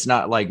saying it's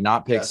not like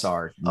not Yes. Pixar, All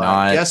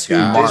right, not guess who?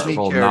 Disney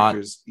Marvel, not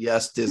characters.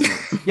 Yes, Disney.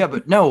 yeah,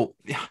 but no.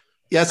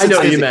 Yes, I know it's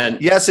what you Disney.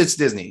 meant. Yes, it's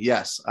Disney.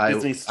 Yes,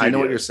 Disney I know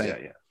what you're Studios.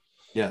 saying. Yeah.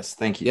 Yes,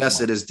 thank you. Yes,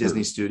 it is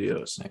Disney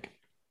Studios. Nick.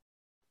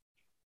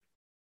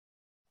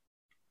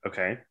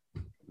 Okay.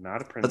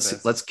 Not a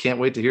princess. Let's can't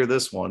wait to hear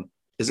this one.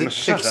 Is it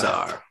Shut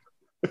Pixar? up.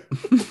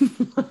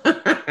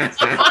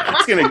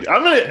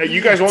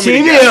 You guys want me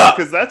Team to me guess? up.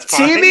 Because that's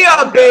fine. Team me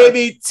I'll up, guess.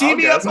 baby. I'll Team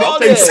me guess. up all I'll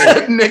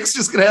day. Nick's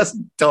just gonna ask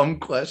dumb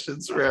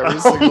questions for every Oh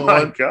single my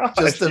one. gosh,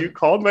 Just to- you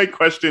called my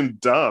question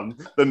dumb.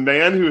 The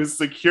man who has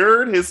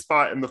secured his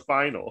spot in the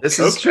final. This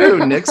is Okay.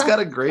 true. Nick's got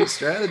a great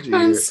strategy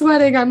I'm here.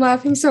 sweating. I'm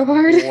laughing so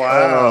hard.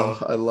 Wow.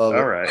 Oh, I love it.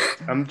 All right.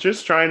 I'm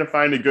just trying to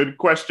find a good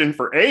question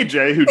for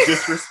AJ, who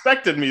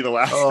disrespected me the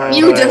last Oh. time.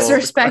 You Oh.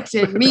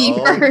 disrespected me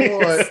Oh,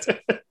 first. boy.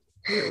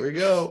 Here we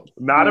go.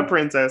 Not a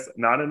princess,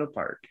 not in a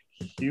park.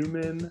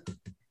 Human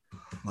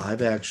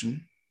Live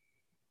action.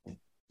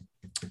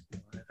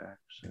 live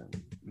action,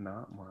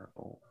 not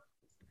Marvel.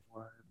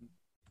 One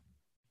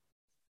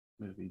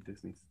movie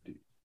Disney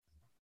Studios.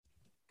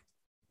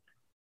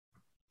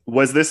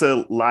 Was this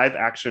a live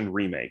action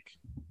remake?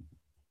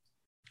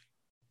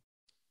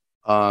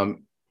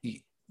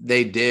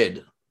 They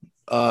did.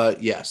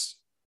 Yes.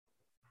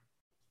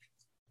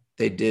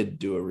 They did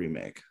do a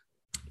remake.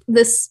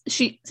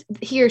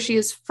 He or she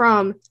is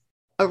from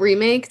a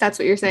remake. That's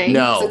what you're saying?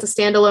 No. So it's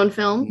a standalone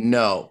film.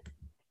 No.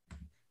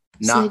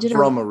 So they Not did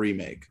from a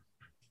remake.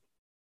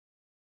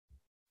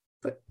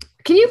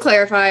 Can you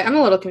clarify? I'm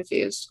a little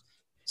confused.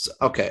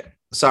 Okay.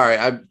 Sorry.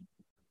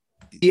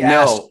 He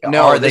asked,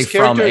 No. are they This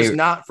from character is a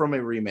not from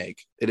a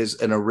remake. It is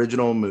an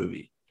original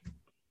movie.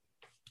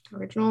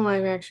 Original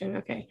live action.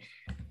 Okay.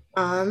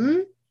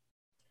 Are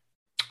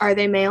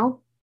they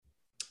male?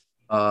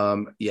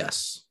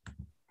 Yes.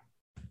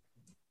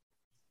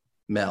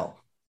 Mel.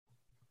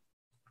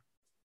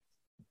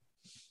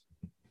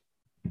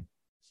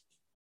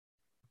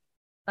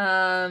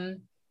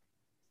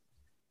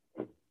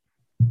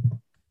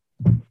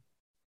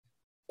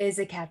 Is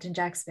it Captain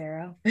Jack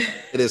Sparrow?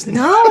 It is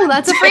No,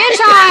 that's a It's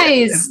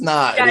franchise.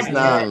 not. It is God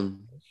not. damn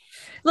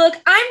Look,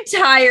 I'm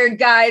tired,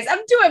 guys. I'm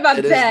doing my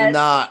It is best.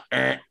 not.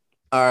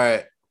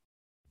 All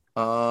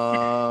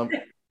right.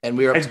 And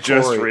we are. I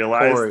just Corey.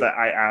 realized that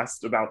I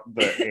asked about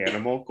the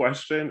animal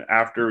question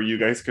after you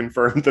guys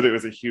confirmed that it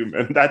was a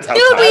human. That's how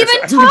Dude, we tired even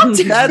I am.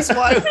 talked. That's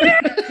why.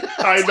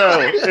 I know.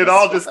 It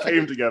all just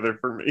came together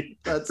for me.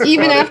 That's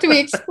Even funny. after we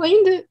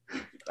explained it.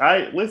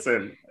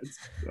 Listen. I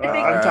think I'm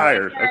Alright.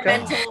 tired. Where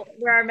our Okay.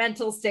 where our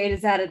mental state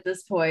is at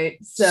this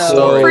point. So,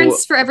 So-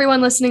 Reference for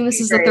everyone listening,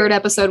 this is the Great. third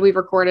episode we've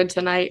recorded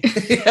tonight.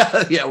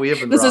 yeah, we have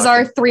been. This is our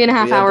rocking.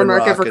 3.5 We have hour been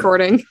mark of rocking.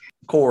 recording.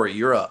 Corey,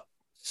 you're up.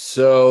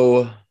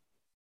 So,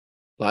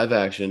 live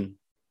action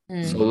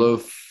Mm. solo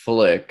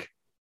flick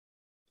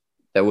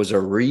that was a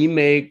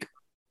remake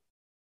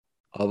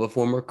of a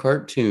former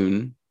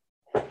cartoon,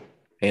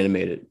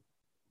 animated,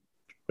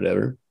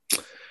 whatever.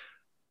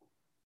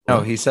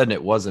 No, he said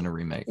it wasn't a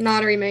remake.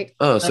 Not a remake.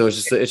 Oh, so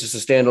it's just a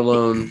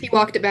standalone. He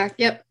walked it back.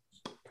 Yep.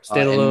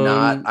 Standalone. And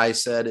not. I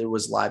said it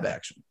was live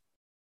action.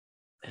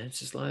 It's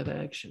just live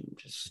action.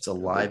 Just It's a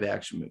live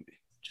action movie.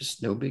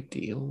 Just no big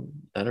deal.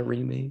 Not a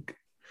remake.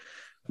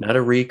 Not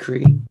a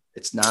recreate.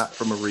 It's not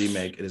from a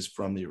remake. It is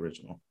from the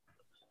original.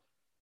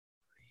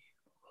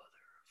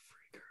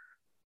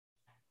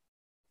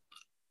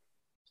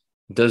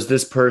 Does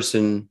this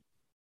person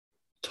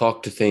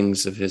talk to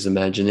things of his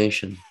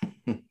imagination?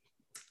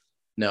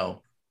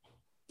 No.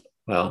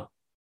 Wow.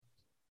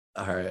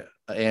 All right,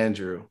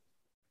 Andrew.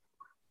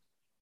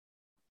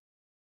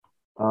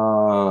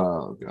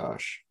 Oh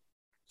gosh.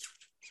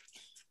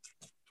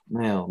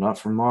 Male, not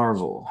from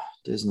Marvel.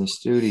 Disney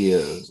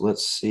Studios.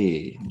 Let's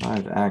see.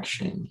 Live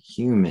action.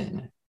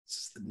 Human. This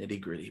is the nitty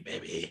gritty,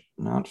 baby.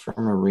 Not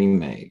from a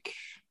remake.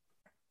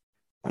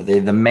 Are they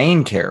the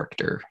main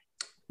character?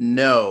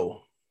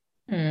 No.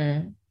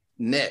 Mm.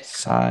 Nick.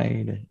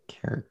 Side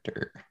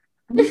character.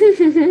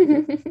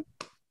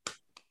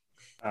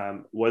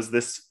 Was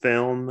this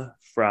film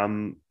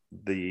from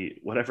the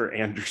whatever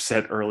Andrew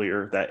said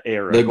earlier, that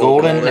era? The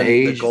Golden Golden-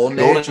 Age. the Golden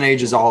Golden Age.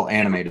 Age is all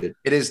animated.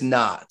 It is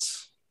not.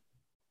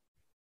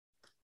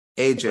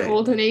 AJ.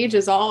 Golden Age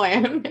is all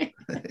anime.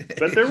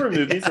 But there were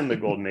movies in the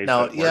Golden Age.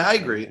 No, that yeah, weren't I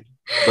agree. animated.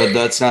 But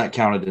that's not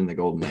counted in the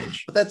Golden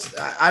Age. But that's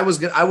I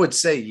would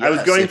say yes. I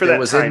was going if for it that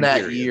was time in that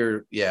period.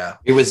 year. Yeah.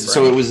 It was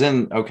so Right. it was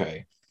in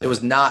okay. It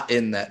was not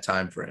in that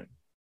time frame.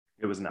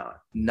 It was not.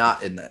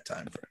 Not in that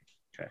time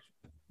frame.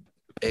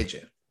 Okay.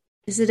 AJ.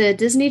 Is it a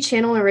Disney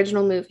Channel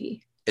original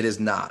movie? It is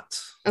not.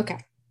 Okay.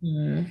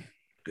 Mm.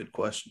 Good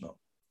question though.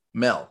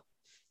 Mel.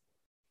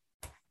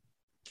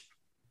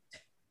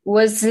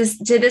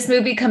 Did this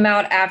movie come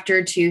out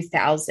after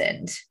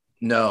 2000?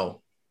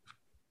 No.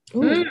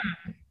 Ooh.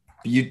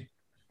 You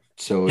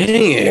so Dang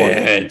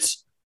it's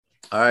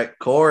it. All right,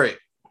 Corey.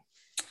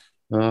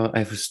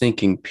 I was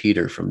thinking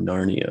Peter from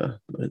Narnia,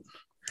 but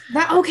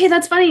Okay,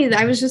 that's funny.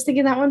 I was just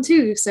thinking that one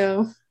too.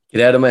 So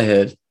get out of my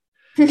head.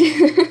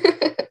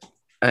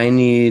 I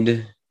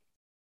need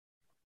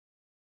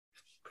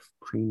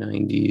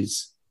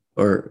pre-90s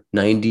or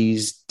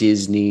 90s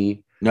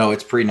Disney. no,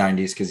 it's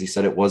pre-90s because he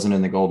said it wasn't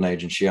in the Golden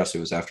Age, and she asked it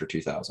was after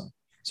 2000.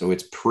 So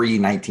it's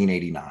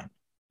pre-1989.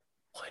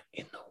 What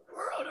in the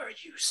world are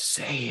you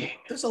saying?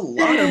 There's a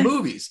lot of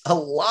movies. A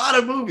lot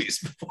of movies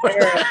before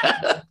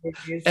that.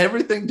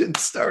 Everything didn't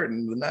start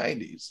in the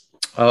 90s.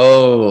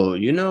 Oh,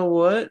 you know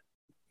what?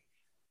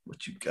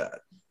 What you got?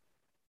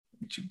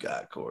 What you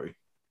got, Corey?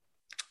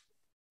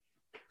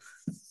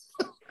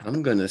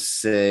 I'm going to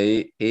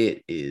say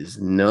it is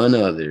none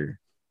other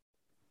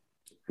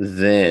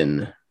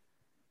than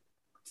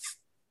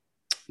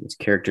this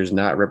character's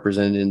not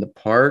represented in the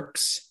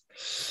parks.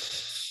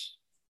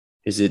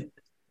 Is it?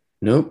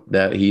 Nope,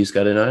 that he's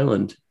got an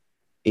island.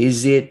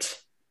 Is it?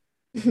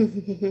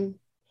 Is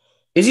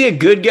he a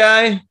good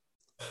guy?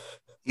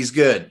 He's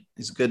good.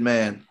 He's a good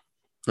man.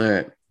 All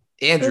right.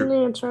 Andrew.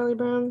 Man, Charlie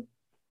Brown.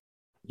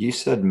 You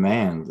said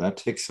man. That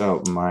takes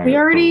out my. We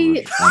already-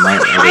 my-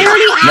 I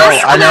already No,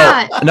 asked I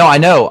that. know. No, I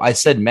know. I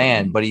said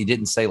man, but he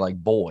didn't say like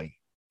boy.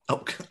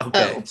 Okay.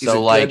 Oh. He's So, a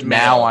like, good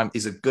now male. I'm-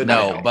 He's a good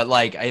No, male. but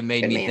like it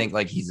made Good me man. think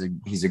like He's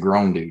a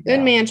grown dude. Good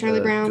now. man, Charlie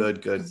Good, Brown.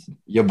 Good.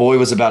 Your boy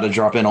was about to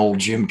drop in old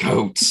Jim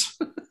Coates.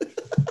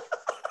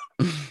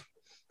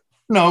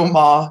 No,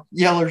 Ma.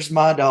 Yeller's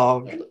my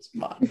dog. That's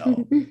my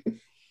dog.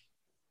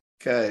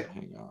 Okay.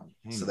 Hang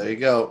on. So there you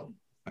go.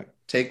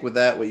 Take with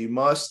that what you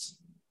must.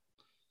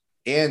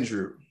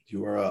 Andrew,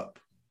 you are up.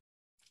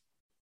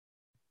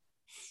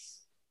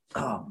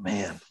 Oh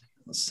man,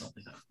 that's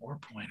something a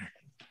 4-pointer.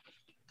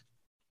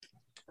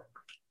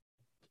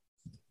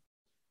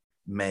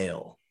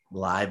 Male.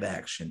 live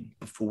action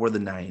before the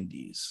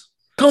 90s.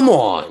 Come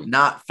on.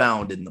 Not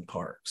found in the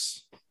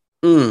parks.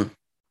 Mm.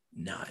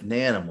 Not an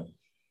animal.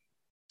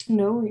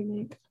 No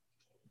remake.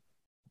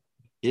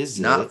 Is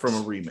Not it? from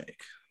a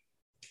remake.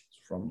 It's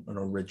from an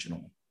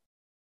original.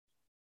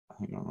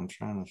 Hang on, I'm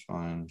trying to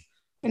find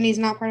And he's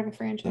not part of a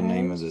franchise. the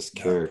name of this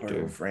Not part of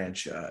character. a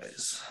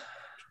franchise.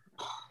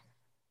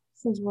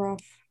 This is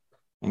rough.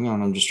 Hang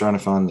on, I'm just trying to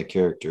find the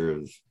character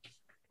of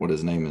what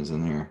his name is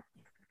in here.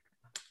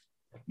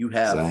 You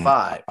have So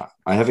 5.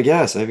 I have a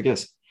guess.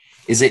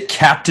 Is it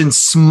Captain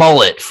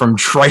Smollett from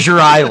Treasure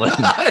Island?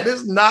 It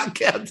is not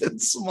Captain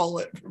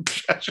Smollett from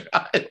Treasure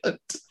Island.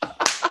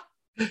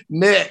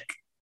 Nick.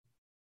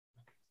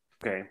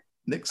 Okay.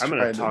 Nick's I'm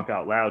gonna trying talk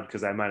out loud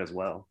because I might as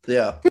well.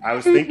 Yeah. I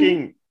was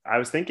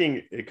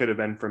thinking it could have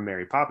been from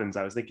Mary Poppins.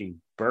 I was thinking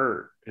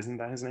Bert. Isn't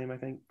that his name? I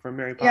think from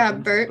Mary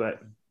Poppins. Yeah,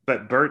 Bert.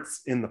 But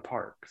Bert's in the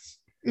parks.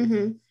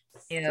 Mm-hmm.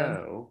 Yeah.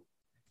 So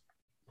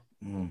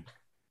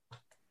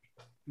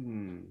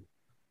Mm.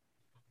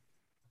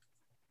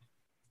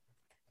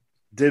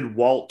 Did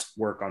Walt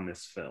work on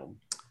this film?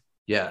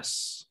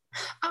 Yes.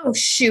 Oh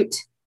shoot.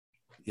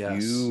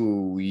 Yes.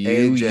 You.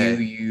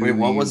 Wait,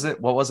 what was it?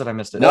 What was it? I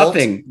missed it.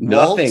 Nothing.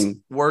 Walt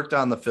Nothing. worked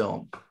on the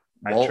film.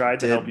 I Walt tried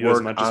to did help you as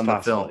work much as on the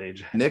possible, film.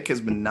 AJ. Nick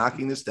has been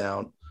knocking this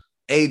down.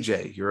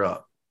 AJ, you're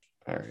up.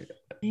 All right.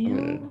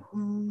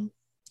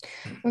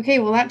 Okay,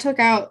 well that took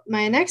out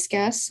my next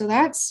guess, so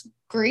that's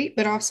great,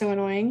 but also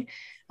annoying.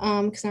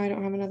 Because now I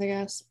don't have another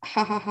guess.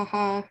 Ha ha ha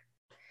ha.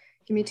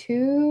 Give me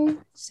 2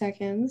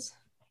 seconds.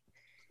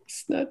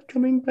 It's not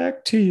coming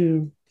back to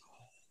you.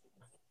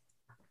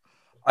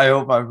 I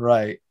hope I'm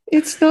right.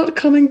 It's not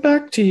coming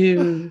back to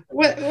you.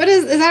 What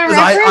is that a 'Cause reference?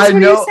 I What are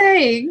know- you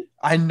saying?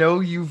 I know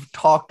you've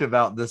talked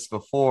about this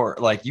before.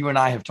 Like you and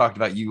I have talked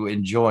about you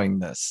enjoying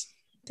this.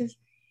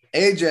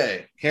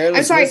 AJ. Careless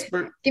I'm sorry.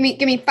 whisper. Give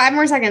me 5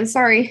 more seconds.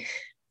 Sorry.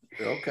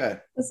 Okay.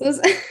 This is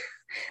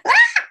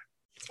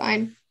it's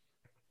fine.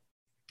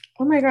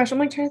 Oh my gosh, I'm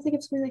like trying to think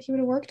of something that he would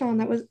have worked on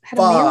that had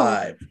a male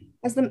 5,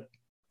 as the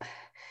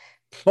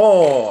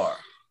 4,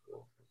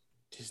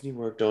 Disney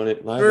worked on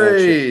it. Live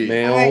 3. action.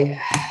 Male.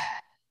 I-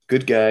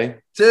 Good guy.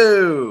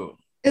 2.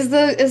 is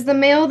the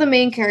male the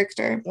main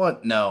character?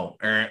 What? No.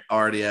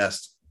 Already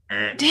asked.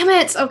 Damn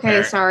it.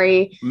 Okay,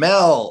 sorry.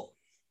 Mel.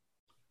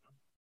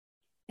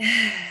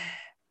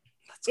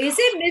 Is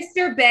it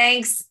Mr.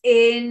 Banks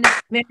in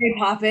Mary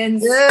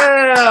Poppins?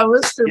 Yeah,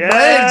 Mr. Yes.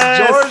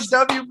 Banks.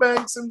 George W.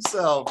 Banks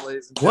himself,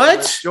 ladies and gentlemen.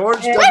 What?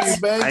 George What?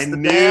 W. Banks, I the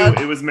knew dad.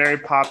 it was Mary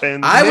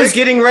Poppins. I was Nick-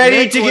 getting ready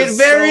Nick to get was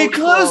very so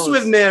close close.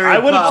 with Mary. I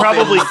would have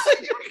Poppins. probably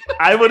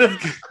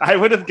I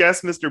would have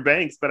guessed Mr.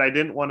 Banks, but I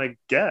didn't want to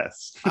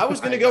guess. I was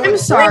going to go I'm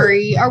with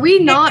sorry. Are we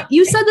not?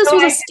 You said this No,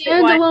 was I a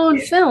didn't want standalone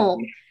to.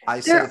 film, I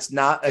said There- it's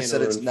not. I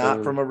said it's Standalone not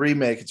film. from a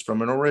remake. It's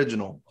from an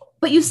original.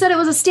 but you said it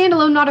was a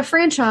standalone, not a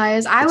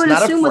franchise. I It's would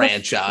not a assume with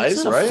franchise,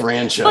 it's not a right?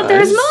 franchise. But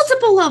there's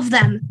multiple of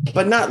them.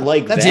 But not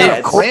like That's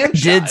that. not a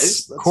franchise.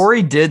 That's-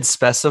 Corey did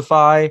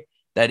specify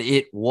that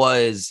it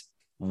was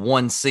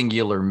one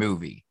singular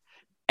movie,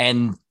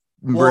 and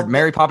Well-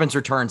 Mary Poppins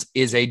Returns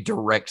is a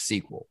direct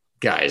sequel.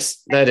 Guys,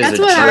 that is That's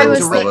a what I joke. was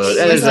Direct thinking.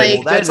 sequel. It was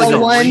like That's a like a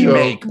one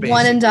remake,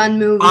 one and done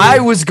movie. I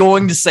was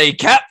going to say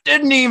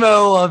Captain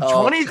Nemo of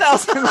Oh.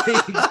 20,000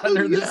 Leagues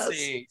Under Yes. the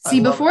Sea. I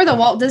See, love before it. the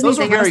Walt Disney Those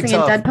were thing, I was very thinking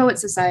tough. Dead Poet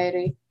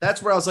Society.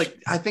 That's where I was like,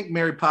 I think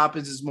Mary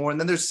Poppins is more, and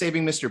then there's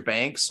Saving Mr.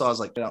 Banks. So I was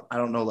like, I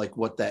don't know, like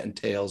what that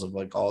entails of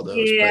like all those.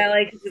 Yeah, but,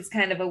 like it's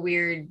kind of a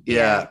weird.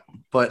 yeah.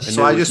 But I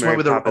so knew I it was just went Mary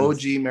with an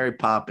Poppins. OG Mary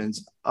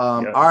Poppins. Yeah.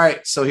 All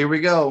right, so here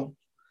we go.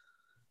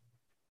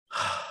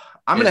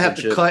 I'm gonna have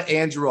to Championship. cut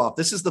Andrew off.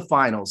 This is the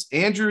finals.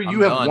 Andrew, I'm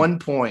you have done. 1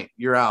 point.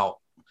 You're out.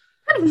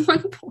 At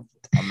one point.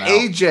 I'm out.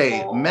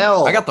 AJ, Oh.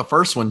 Mel. I got the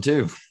first one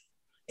too.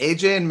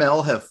 AJ and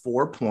Mel have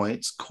 4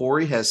 points.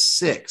 Corey has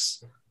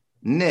 6.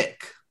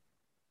 Nick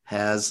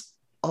has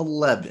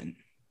 11.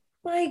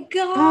 My Oh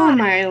God.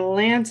 my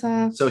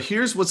Atlanta. So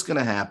here's what's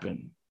gonna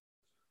happen.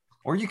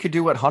 Or you could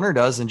do what Hunter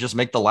does and just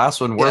make the last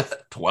one Yeah. worth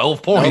 12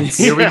 No, points.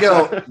 here we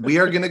go. We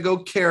are gonna go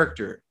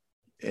character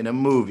in a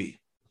movie.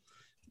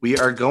 We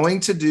are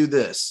going to do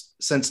this.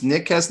 Since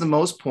Nick has the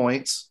most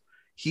points,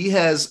 he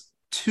has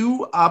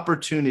 2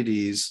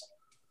 opportunities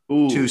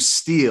to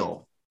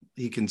steal.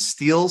 He can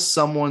steal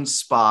someone's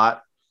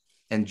spot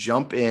and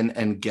jump in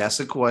and guess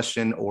a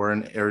question or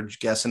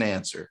guess an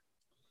answer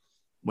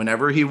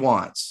whenever he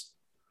wants.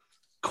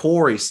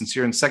 Corey, since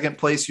you're in second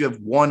place, you have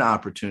 1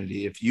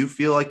 opportunity. If you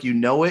feel like you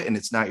know it and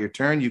it's not your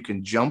turn, you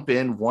can jump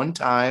in 1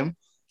 time,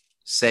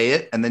 say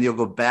it, and then you'll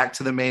go back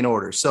to the main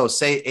order. So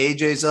say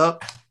AJ's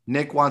up.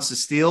 Nick wants to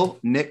steal.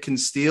 Nick can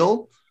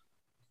steal.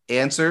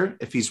 Answer.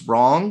 If he's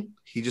wrong,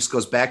 he just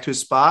goes back to his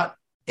spot.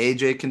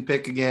 AJ can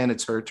pick again.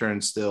 It's her turn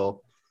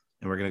still.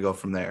 And we're going to go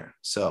from there.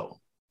 So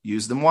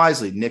use them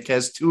wisely. Nick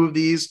has 2 of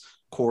these.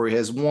 Corey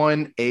has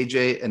 1.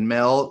 AJ and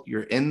Mel,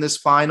 you're in this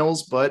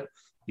finals, but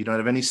you don't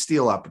have any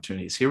steal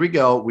opportunities. Here we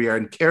go. We are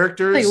in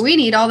characters. Like, we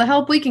need all the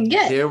help we can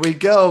get. Here we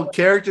go.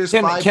 Characters.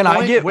 Can 5 I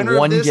point. get Winner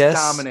one of this guess?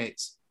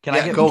 dominates. Can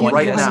Yeah, I get go one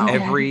right guess now?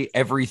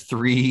 every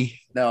 3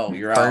 No,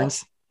 you're out.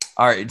 turns?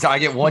 All right, so I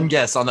get one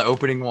guess on the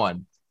opening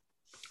one.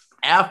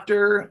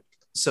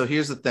 So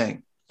here's the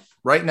thing.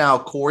 Right now,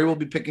 Corey will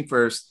be picking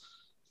first.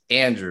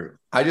 Andrew,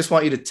 I just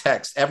want you to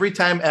text every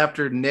time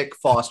after Nick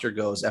Foster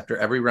goes, after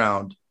every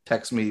round,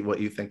 text me what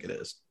you think it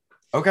is.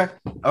 Okay.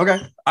 All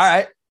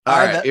right. All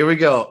right, here we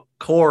go.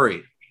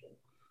 Corey,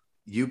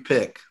 you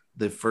pick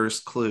the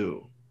first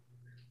clue.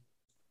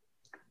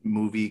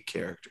 Movie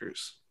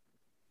characters.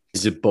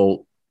 Is it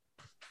Bolt?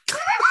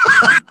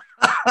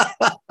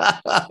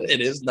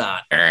 It is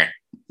not.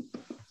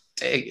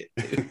 Take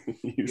it.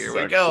 Here we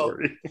suck, go.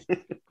 Corey.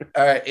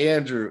 All right,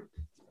 Andrew.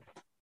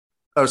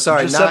 Oh,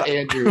 sorry, not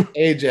Andrew.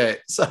 AJ.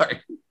 Sorry.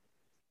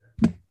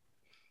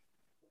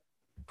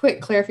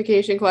 Quick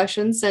clarification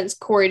question, since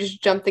Corey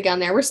just jumped the gun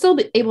there. We're still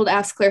able to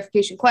ask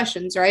clarification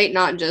questions, right?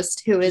 Not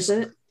just who is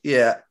it?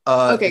 Yeah.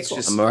 Okay, it's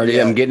cool.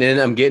 I'm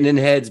getting in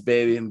heads,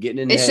 baby. I'm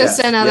getting in It's heads. just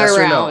another Yes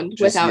or no? round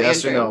Just without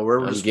yes Andrew. or no. We're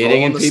I'm just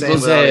getting rolling in the same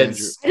people's without heads.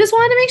 Andrew. I just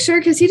wanted to make sure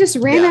because he just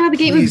ran Yeah, out of the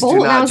gate please with do Bolt,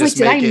 and not I was like, just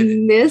did I make it-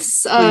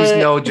 miss? Please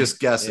no, just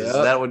guesses. Yep,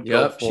 That would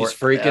go yep, for she's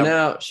freaking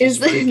out. She's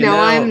freaking No, out.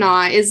 I'm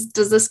not.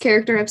 Does this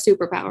character have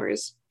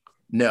superpowers?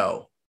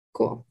 No.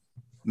 Cool.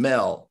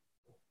 Mel,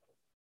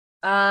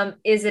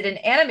 Is it an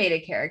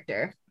animated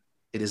character?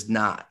 it is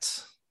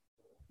not.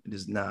 It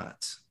is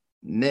not.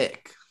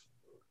 Nick,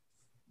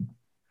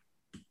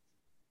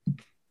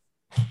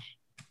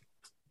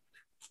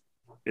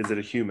 Is it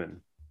a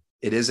human?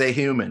 it is a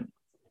human.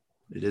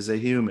 It is a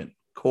human.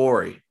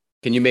 Corey,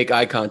 Can you make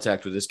eye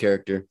contact with this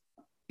character?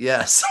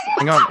 yes.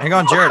 Hang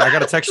on, Jared. I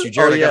gotta text you.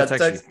 Jared, I gotta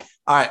text you.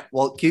 All right.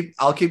 Well,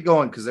 I'll keep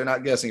going because they're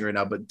not guessing right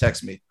now, but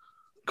text me.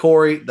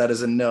 Corey, that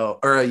is a no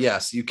or a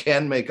yes. You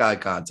can make eye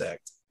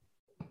contact.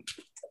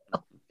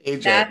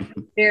 AJ. That's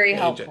very AJ.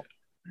 helpful.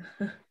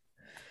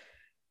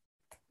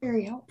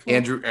 Very helpful.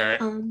 Andrew.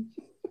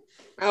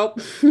 Oh.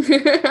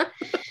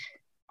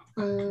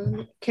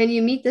 Can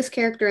you meet this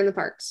character in the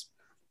parks?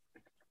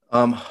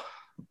 Hold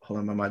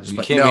on, my mind just You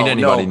went- can't no, meet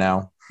anybody no,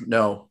 now.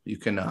 No, you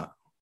cannot.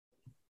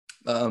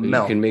 You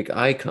Mel. can make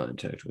eye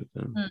contact with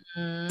them.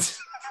 Mm-mm.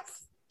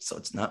 So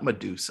it's not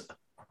Medusa.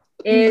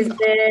 Is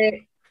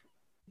it?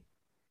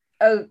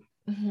 Oh,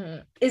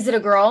 is it a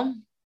girl?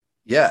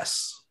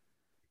 Yes.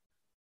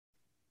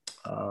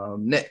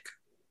 Nick.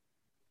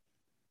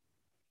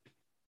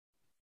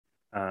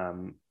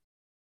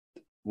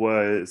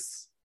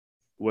 Was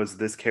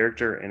this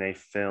character in a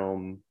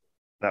film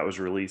that was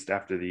released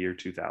after the year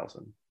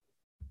 2000?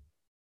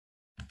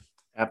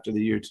 After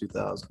the year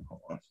 2000.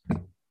 Hold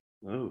on.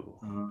 Oh,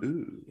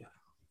 Ooh.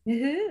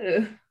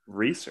 Ooh.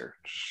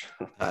 Research.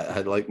 I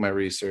like my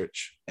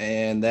research.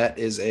 And that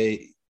is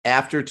a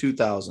after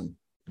 2000.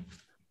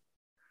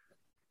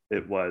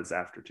 It was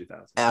after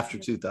 2000. After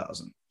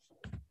 2000.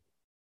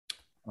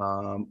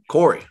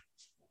 Corey.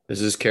 Does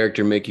this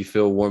character make you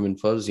feel warm and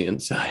fuzzy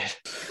inside?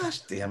 Gosh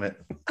damn it.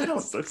 I don't.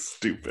 So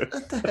stupid.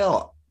 What the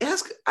hell?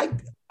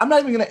 I'm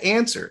not even going to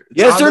answer. It's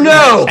Yes on or to the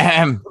no?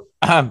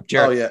 next.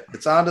 Jared. Oh, yeah.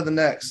 It's on to the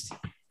next.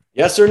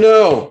 Yes or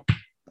no?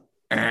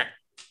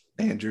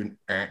 Andrew.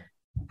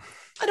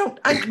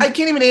 I can't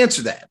even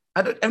answer that.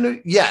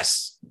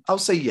 Yes. I'll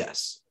say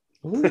yes.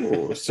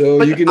 Ooh, so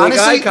But you can make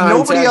eye contact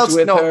nobody else.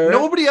 with her.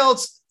 Nobody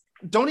else.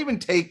 Don't even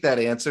take that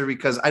answer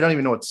because I don't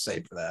even know what to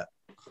say for that.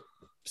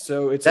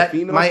 So it's That- a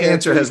female my character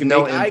answer you has can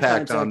no make eye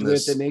impact contact on with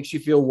this. that makes you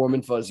feel warm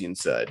and fuzzy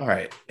inside. All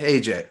right,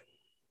 AJ.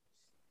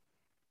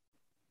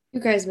 You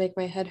guys make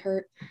my head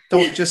hurt.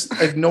 Don't just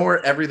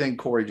ignore everything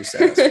Corey just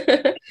asked.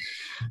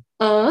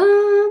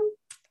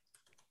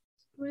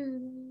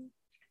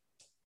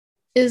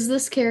 Is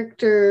this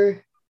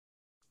character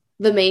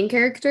the main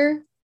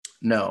character?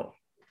 No.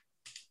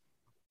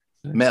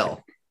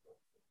 Mel.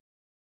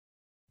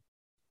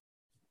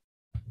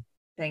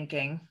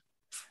 Thinking.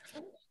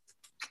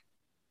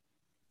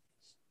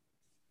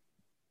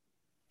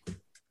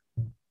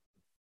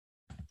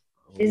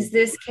 Is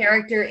this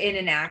character in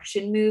an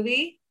action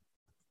movie?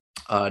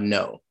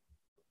 No.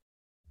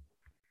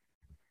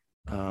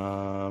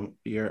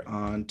 You're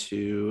on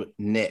to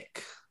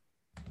Nick.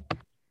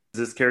 Is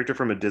this character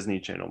from a Disney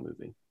Channel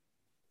movie?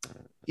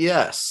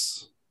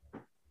 Yes.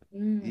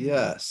 Mm.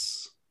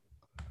 Yes.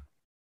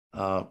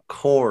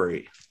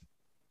 Corey.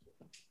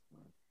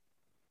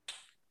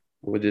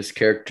 Would this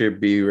character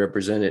be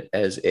represented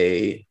as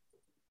a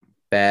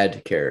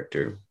bad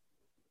character?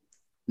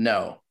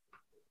 No.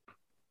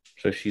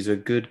 So she's a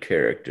good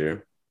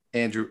character.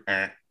 Andrew. We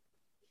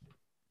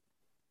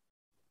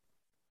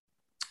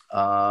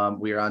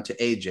are on to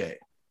AJ.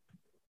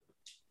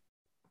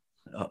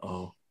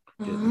 Uh-oh.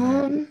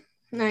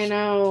 I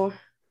know.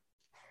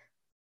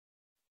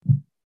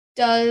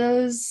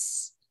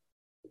 Does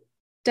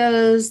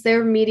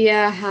their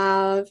media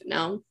have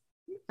no?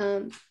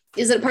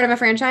 Is it part of a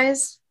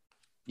franchise?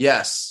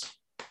 Yes.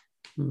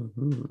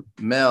 Mhm.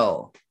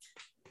 Mel.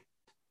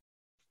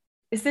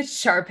 Is it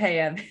Sharpay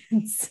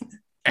Evans?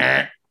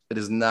 It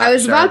is not. I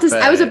was about to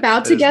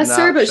It is guess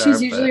her, not but she's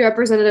Sharpay. usually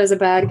represented as a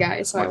bad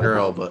guy. So My I went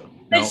girl, with but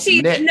But no.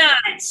 she's Nick.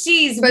 not.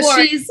 She's But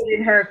warped she's-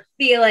 in her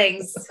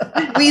feelings.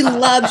 that. We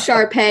love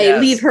Sharpay.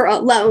 Yes. Leave her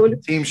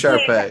alone. Team Leave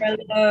Sharpay. her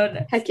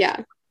alone. Heck yeah.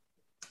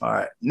 All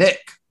right, Nick.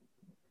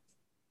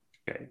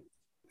 Okay.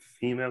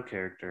 Female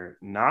character,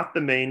 not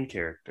the main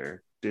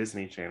character,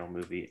 Disney Channel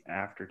movie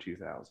after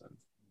 2000.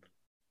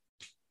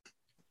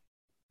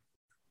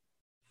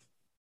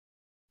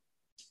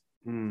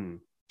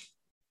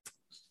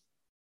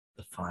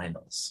 The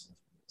finals.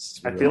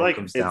 I feel like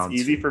it's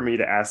easy for me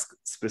to ask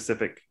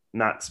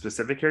not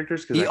specific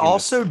characters. He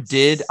also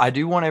did. I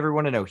do want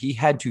everyone to know he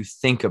had to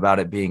think about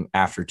it being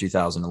after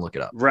 2000 and look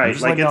it up. Right.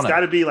 Like it's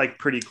got to be like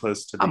pretty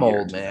close to the I'm year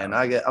old, man.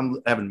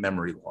 I'm having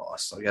memory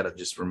loss. So I got to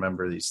just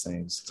remember these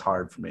things. It's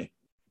hard for me.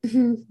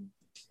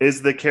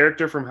 Is the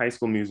character from High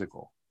School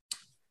Musical?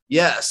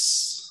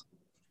 Yes.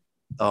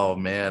 Oh,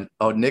 man.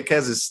 Oh, Nick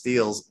has his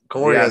steals.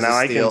 Corey has now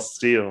his steal. I can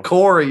steal.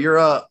 Corey, you're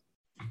up.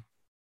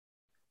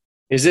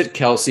 Is it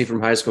Kelsey from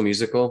High School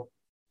Musical?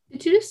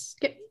 Did you just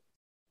skip?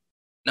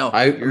 No.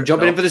 I'm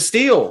jumping in for the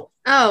steal.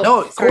 Oh.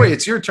 No, sorry. Corey,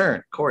 it's your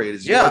turn. Corey, it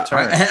is your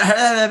turn.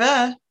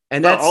 And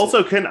But that's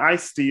also, can I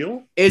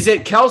steal? is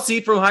it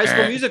Kelsey from High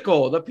School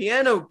Musical, the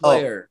piano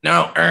player?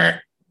 No.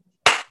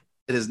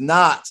 It is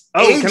not.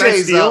 Oh, AJ's can I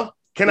steal? up.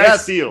 Can I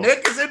Yes, steal?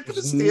 Nick is in for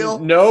the steal.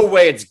 No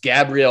way, it's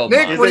Gabrielle.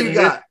 Nick, Moss. what do you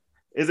got?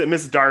 Is it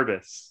Miss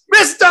Darbus?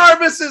 Miss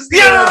Darbus is the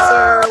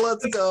Yeah! answer.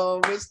 Let's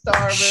go, Miss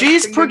Darbus.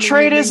 She's Ding,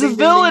 portrayed ding, as a ding,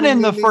 villain ding,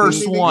 in the ding,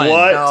 first ding, ding, one. ding.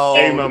 What No,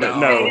 a moment.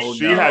 No,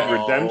 she had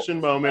no.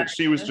 redemption moments.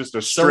 She was just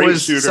a So straight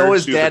is shooter. so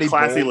is she was Daddy a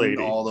classy Bolton,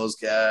 lady. all those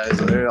guys.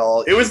 They're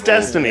all It was evil,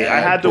 Destiny. I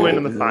man. had to win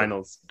in the Bolton.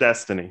 finals.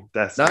 Destiny.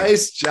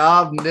 Nice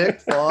job, Nick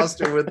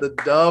Foster with the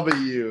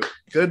W.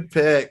 Good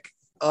pick.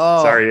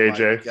 Oh, Sorry, my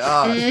AJ.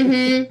 God.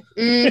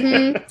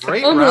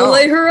 Great I'm gonna round.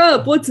 lay her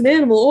up. What's an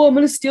animal? Oh, I'm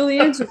gonna steal the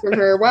answer from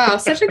her. Wow,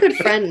 such a good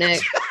friend,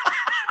 Nick.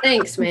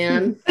 Thanks,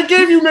 man. I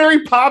gave you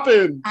Mary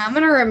Poppins. I'm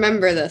gonna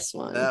remember this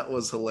one. That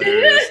was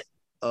hilarious.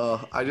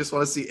 I just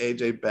want to see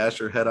AJ bash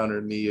her head on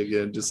her knee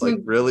again. Just like,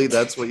 really?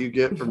 That's what you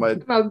get for my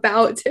I'm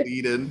about to.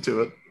 lead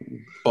into it.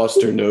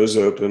 Bust her nose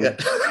open. Yeah.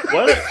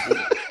 What?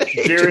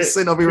 Jared, Just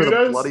sitting over here with a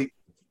kudos- bloody.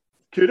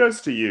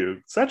 Kudos to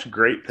you. Such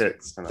great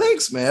picks tonight.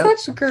 Thanks, man.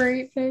 Such a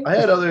great thing. I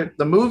had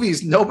the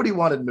movies. Nobody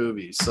wanted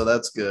movies, so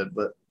that's good.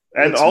 But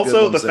And That's some good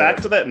also the ones there.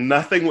 fact that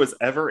nothing was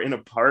ever in a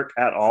park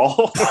at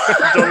all.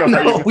 I don't know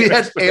how no, you we can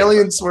had explain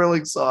alien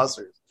swirling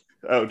saucers.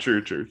 that. Oh,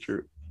 true.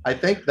 I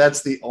think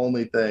that's the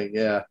only thing.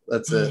 Yeah,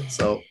 that's it.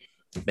 So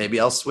maybe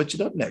I'll switch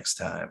it up next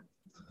time.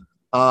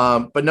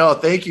 But no,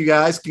 thank you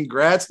guys.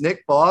 Congrats,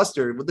 Nick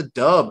Foster with the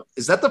dub.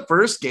 Is that the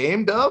first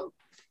game dub?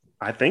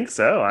 I think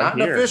so. Not I'm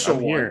here. an official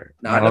I'm one. here.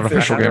 Not Not an an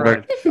official official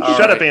game, one. All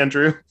Shut up, right.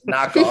 Andrew.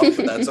 Knock off,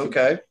 but that's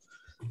okay.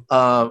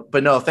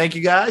 But no, thank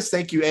you guys.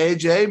 Thank you,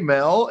 AJ,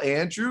 Mel,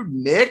 Andrew,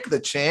 Nick, the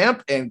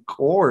champ, and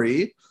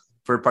Corey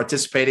for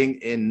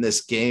participating in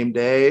this game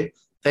day.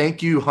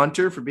 Thank you,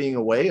 Hunter, for being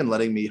away and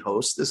letting me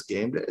host this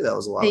game day. That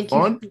was a lot of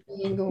fun. you for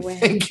being away.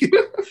 Thank you.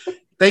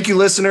 Thank you,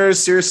 listeners.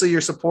 Seriously, your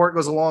support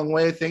goes a long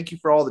way. Thank you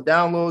for all the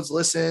downloads,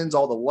 listens,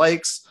 all the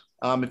likes.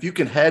 If you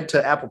can head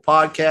to Apple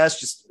Podcasts,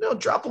 just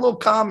drop a little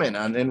comment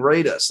on and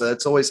rate us.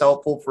 That's always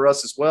helpful for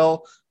us as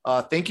well.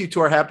 Thank you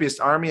to our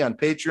happiest army on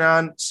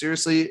Patreon.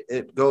 Seriously,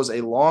 it goes a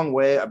long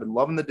way. I've been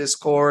loving the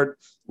Discord,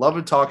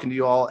 loving talking to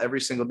you all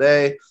every single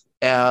day.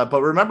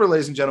 But remember,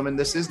 ladies and gentlemen,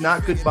 this is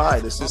not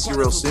goodbye. This is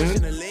real soon.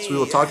 So we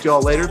will talk to you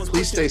all later.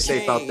 Please stay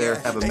safe out there.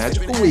 Have a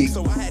magical week.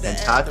 And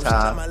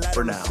ta-ta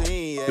for now.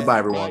 Goodbye,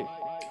 everyone.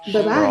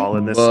 Bye We're all bye.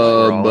 in this. We're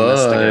all in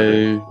this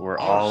together. Bye. We're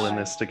all in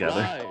this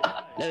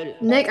together.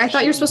 Nick, I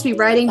thought you were supposed to be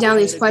writing down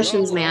these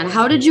questions, man.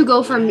 How did you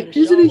go from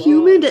is it a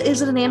human to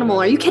is it an animal?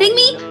 Are you kidding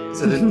me?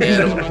 Is it an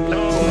animal?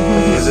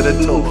 Is it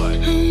a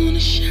toy?